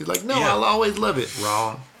 He's like, no, I'll always love it.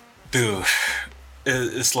 Wrong. Dude.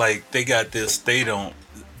 It's like they got this. They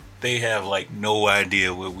have like no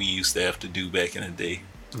idea what we used to have to do back in the day.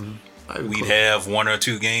 We'd have 1 or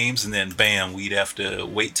 2 games, and then bam, we'd have to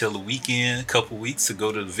wait till the weekend, a couple weeks to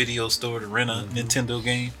go to the video store to rent a Nintendo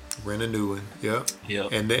game. Rent a new one. Yep.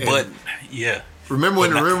 Yeah. Remember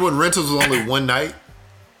when rentals was only one night?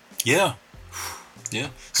 Yeah. Yeah.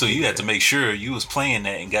 So you had to make sure you was playing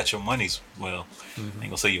that and got your money's well. I ain't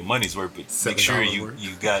gonna say your money's worth, but make sure you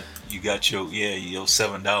got your your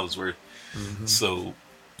 $7 worth. So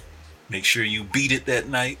make sure you beat it that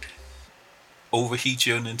night. Overheat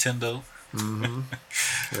your Nintendo.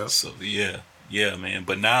 Yep. So yeah, man.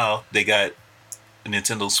 But now they got a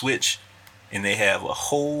Nintendo Switch, and they have a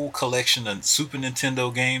whole collection of Super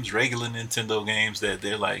Nintendo games, regular Nintendo games that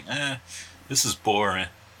they're like, this is boring.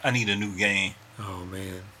 I need a new game. Oh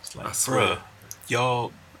man, it's like, bruh,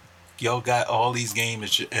 y'all got all these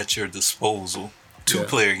games at your disposal,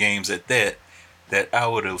 2-player games at that I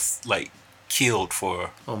would have like killed for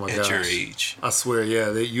at your age. I swear,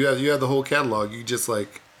 you have the whole catalog. You just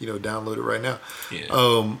like download it right now. Yeah.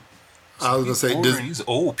 I was gonna say these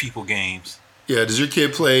old people games. Yeah, does your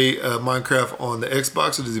kid play Minecraft on the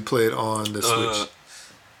Xbox or does he play it on the Switch?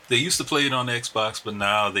 They used to play it on the Xbox, but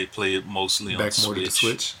now they play it mostly on Switch. Back more to the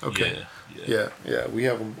Switch. Okay. Yeah. We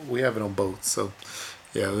have it on both. So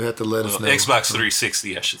yeah, we have to let us know. Xbox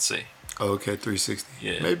 360, I should say. Oh, okay, 360.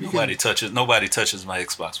 Yeah. Maybe nobody touches my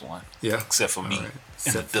Xbox One. Yeah. Except for me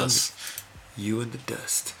and the dust. You and the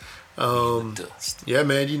dust. Yeah,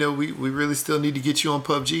 man. We really still need to get you on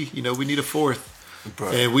PUBG. We need a fourth.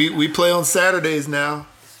 Bro. And we play on Saturdays now.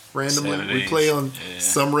 Randomly, we play on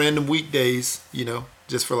some random weekdays.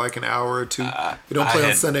 Just for like an hour or two. We don't play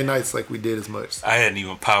on Sunday nights like we did as much. I hadn't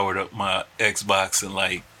even powered up my Xbox in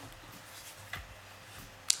like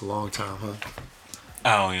a long time, huh?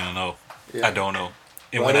 I don't even know. Yeah. I don't know.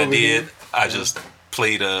 And when I did, I just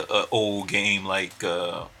played a old game like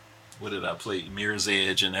what did I play? Mirror's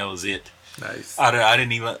Edge, and that was it. Nice. I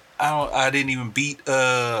didn't even beat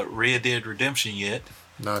Red Dead Redemption yet.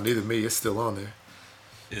 No, neither me. It's still on there.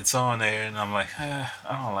 It's on there, and I'm like, I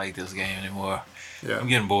don't like this game anymore. Yeah. I'm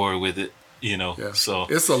getting bored with it, Yeah. So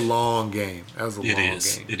it's a long game. That's a long game.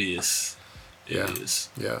 It is. It is.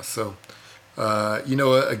 Yeah. So,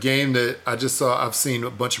 a game that I just saw. I've seen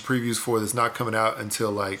a bunch of previews for that's not coming out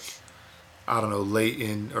until like I don't know, late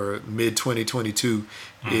in or mid 2022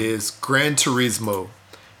 is Gran Turismo.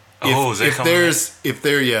 Is that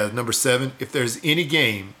coming? Number 7. If there's any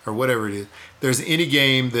game or whatever it is, there's any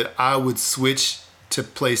game that I would switch to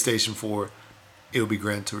PlayStation 4. It would be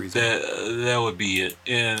Gran Turismo. That would be it.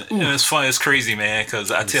 And it's fun. It's crazy, man,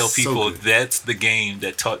 because I tell people that's the game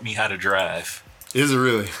that taught me how to drive. Is it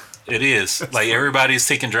really? It is. Like everybody's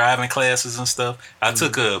taking driving classes and stuff. I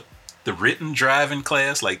took the written driving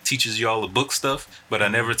class, like teaches you all the book stuff, but I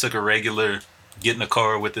never took a regular get in a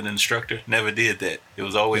car with an instructor. Never did that. It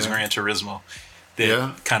was always Gran Turismo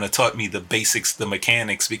that kind of taught me the basics, the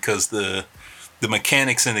mechanics, because the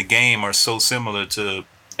mechanics in the game are so similar to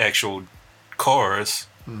actual cars,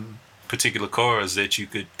 particular cars, that you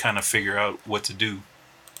could kind of figure out what to do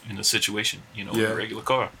in a situation, in a regular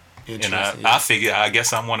car. And I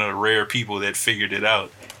guess I'm one of the rare people that figured it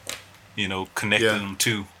out, connecting them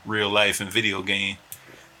to real life and video game.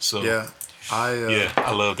 So I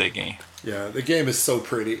love that game. Yeah, the game is so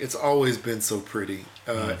pretty. It's always been so pretty.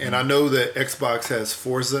 And I know that Xbox has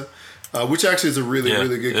Forza, which actually is a really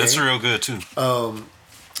good game. It's real good too.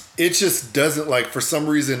 It just doesn't, like, for some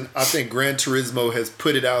reason, I think Gran Turismo has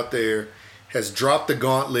put it out there, has dropped the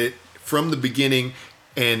gauntlet from the beginning,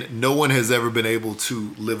 and no one has ever been able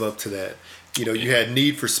to live up to that. You had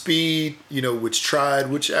Need for Speed,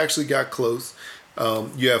 which actually got close.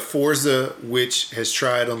 You have Forza, which has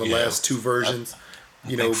tried on the last 2 versions.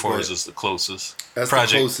 I think Forza's the closest. That's the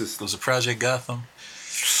closest. Was it Project Gotham?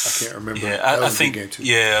 I can't remember. Yeah, I think.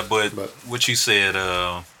 But what you said,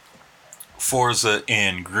 Forza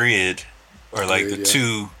and Grid are like the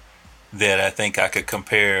two that I think I could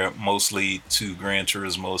compare mostly to Gran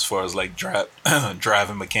Turismo as far as like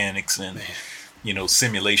driving mechanics and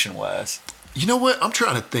simulation wise. You know what? I'm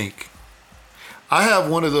trying to think. I have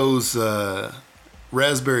one of those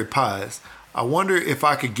Raspberry Pis. I wonder if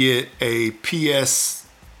I could get a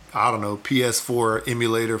PS4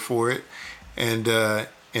 emulator for it, and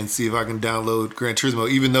see if I can download Gran Turismo,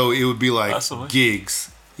 even though it would be like gigs.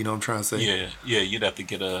 You know what I'm trying to say? Yeah. You'd have to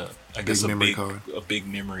get a big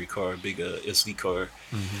memory card, big SD card.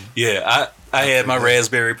 Mm-hmm. Yeah, I had my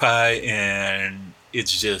Raspberry Pi, and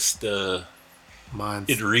it's just it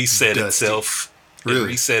reset itself. Really? It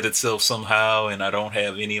reset itself somehow, and I don't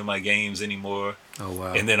have any of my games anymore. Oh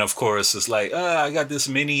wow! And then of course it's like, I got this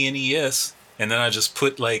mini NES, and then I just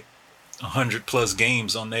put like 100+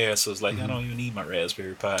 games on there, so it's like I don't even need my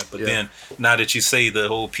Raspberry Pi. But then now that you say the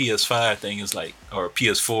whole PS5 thing is like, or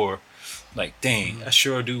PS4, like dang, I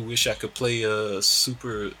sure do wish I could play a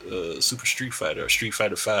Super Street Fighter or Street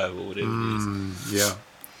Fighter 5 or whatever it is. Yeah.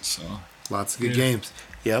 So Lots of good games.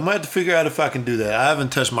 Yeah, I might have to figure out if I can do that. I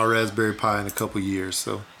haven't touched my Raspberry Pi in a couple years,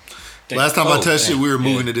 so last time I touched it, we were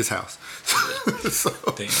moving to this house. So,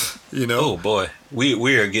 you know. Oh boy,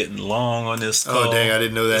 we are getting long on this call. Oh dang, I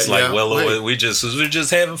didn't know that. It's like we're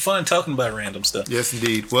just having fun talking about random stuff. Yes,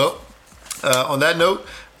 indeed. Well, on that note,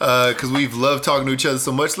 because we've loved talking to each other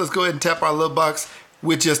so much, let's go ahead and tap our love box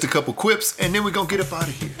with just a couple quips, and then we're gonna get up out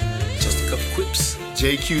of here. Just a couple quips.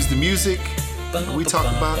 Jay cues the music. We talk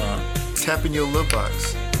about tapping your love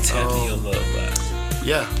box. Tapping your love box.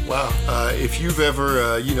 Yeah, wow. If you've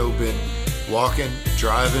ever, been walking,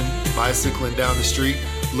 driving, bicycling down the street,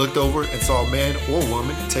 looked over and saw a man or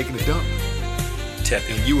woman taking a dump,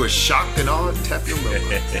 and you were shocked and awed, tap your love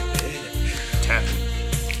box. Tap it.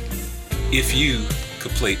 If you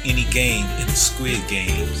could play any game in the Squid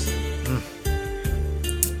Games,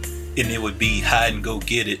 and it would be hide and go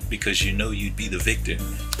get it because you know you'd be the victor.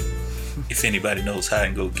 If anybody knows hide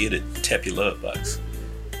and go get it, tap your love box.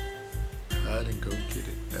 Hide and go get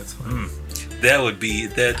it. That's funny. That would be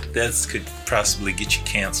that could possibly get you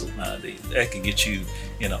canceled nowadays. That could get you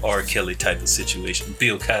in an R. Kelly type of situation,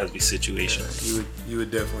 Bill Cosby situation. Yeah, you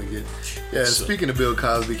would definitely get. Yeah. And speaking of Bill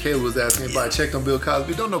Cosby, Kayla was asking if I checked on Bill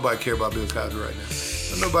Cosby. Don't nobody care about Bill Cosby right now.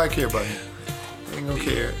 Don't nobody care about him. They ain't gonna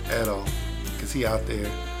care at all because he out there.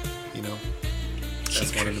 You know,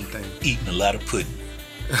 that's one of them things. Eating a lot of pudding.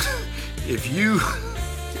 Yes,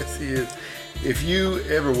 he is. If you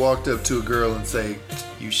ever walked up to a girl and say,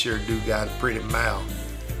 "You sure do got a pretty mouth,"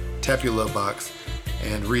 tap your love box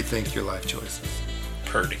and rethink your life choices.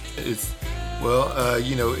 Purdy. It's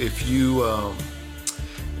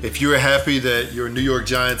if you're happy that your New York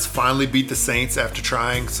Giants finally beat the Saints after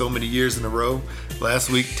trying so many years in a row last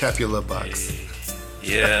week, tap your love box.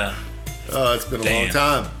 Yeah. Oh, it's been a long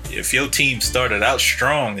time. If your team started out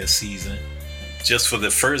strong this season, just for the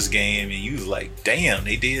first game, and you was like, damn,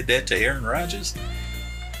 they did that to Aaron Rodgers,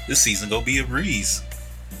 this season gonna be a breeze.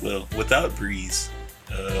 Well, without breeze,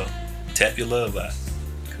 tap your love out,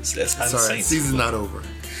 because that's how the Saints. Season's not over.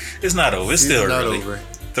 It's not over. It's still early. Not over.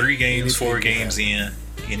 3 games, 4 games in,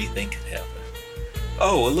 anything can happen.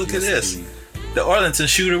 Oh, well, look at this. Indeed. The Arlington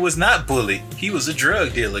shooter was not bullied. He was a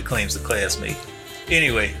drug dealer, claims the classmate.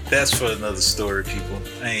 Anyway, that's for another story, people.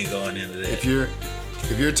 I ain't going into that. If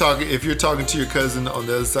you're talking to your cousin on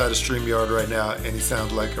the other side of StreamYard right now and he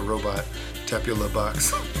sounds like a robot, tap your love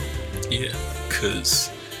box. Yeah, because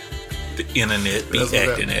the internet be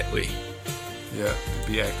acting that way. Yeah,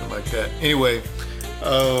 be acting like that. Anyway,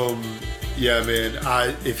 yeah, man.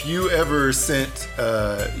 If you ever sent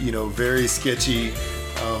very sketchy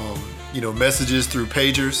messages through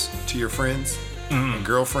pagers to your friends and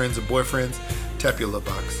girlfriends and boyfriends, tap your love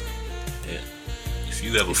box. Yeah. If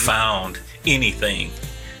you ever found anything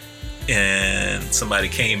and somebody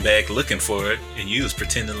came back looking for it and you was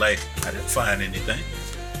pretending like I didn't find anything,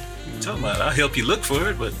 you're talking about I'll help you look for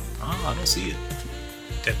it, but I don't see it.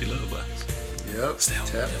 Tap your love box. Yep.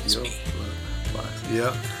 Tap your love box.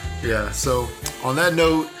 Yep. Yeah. So on that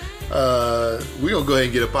note, we're gonna go ahead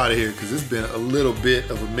and get up out of here because it's been a little bit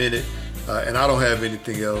of a minute, and I don't have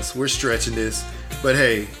anything else. We're stretching this, but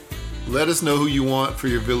hey, let us know who you want for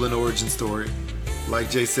your villain origin story. Like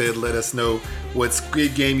Jay said, let us know what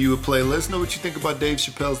Squid Game you would play. Let us know what you think about Dave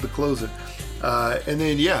Chappelle's The Closer. And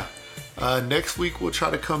then, next week we'll try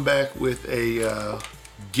to come back with a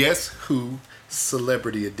Guess Who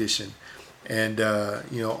Celebrity Edition. And,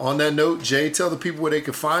 on that note, Jay, tell the people where they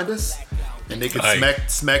can find us. And they can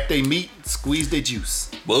smack their meat, squeeze their juice.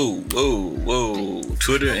 Whoa.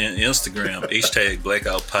 Twitter and Instagram,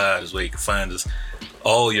 #BlackoutPod is where you can find us.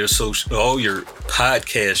 All your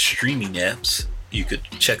podcast streaming apps. You could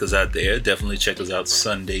check us out there. Definitely check us out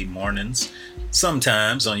Sunday mornings.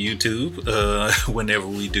 Sometimes on YouTube, whenever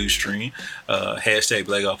we do stream.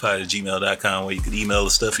 #blackoutpod@gmail.com where you can email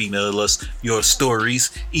us stuff, email us your stories,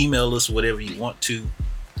 email us whatever you want to.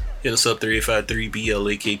 Hit us up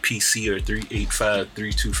 3853-BLAKPC or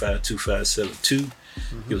 385-325-2572.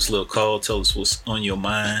 Give us a little call. Tell us what's on your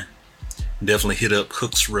mind. Definitely hit up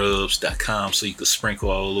hooksrubs.com so you can sprinkle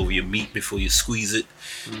all over your meat before you squeeze it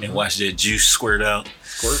and watch that juice squirt out.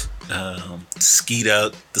 Skeet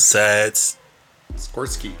out the sides. Squirt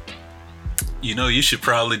skeet. You should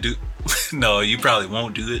probably do... No, you probably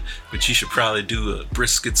won't do it, but you should probably do a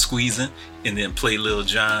brisket squeezing and then play Lil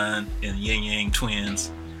Jon and Yin Yang Twins.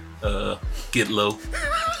 Get Low.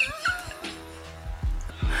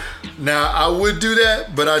 Now I would do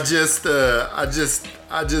that, but I just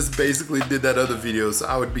basically did that other video, so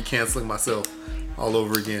I would be canceling myself all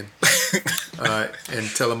over again, and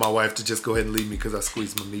telling my wife to just go ahead and leave me because I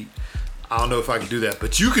squeezed my meat. I don't know if I could do that,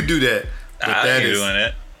 but you could do that. But that is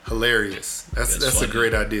hilarious. That's a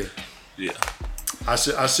great idea. Yeah. I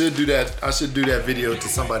should do that. I should do that video to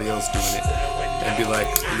somebody else doing it and be like,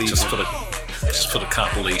 leave Just it. put a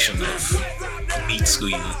compilation of meat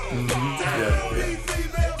squeezing. Yeah.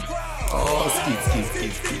 Oh, skeet.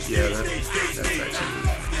 Yeah, that's actually really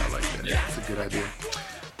funny. I like that. Yeah. It's a good idea.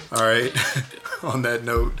 All right. On that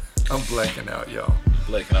note, I'm blacking out, y'all.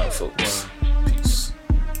 Blacking out, folks. Wow.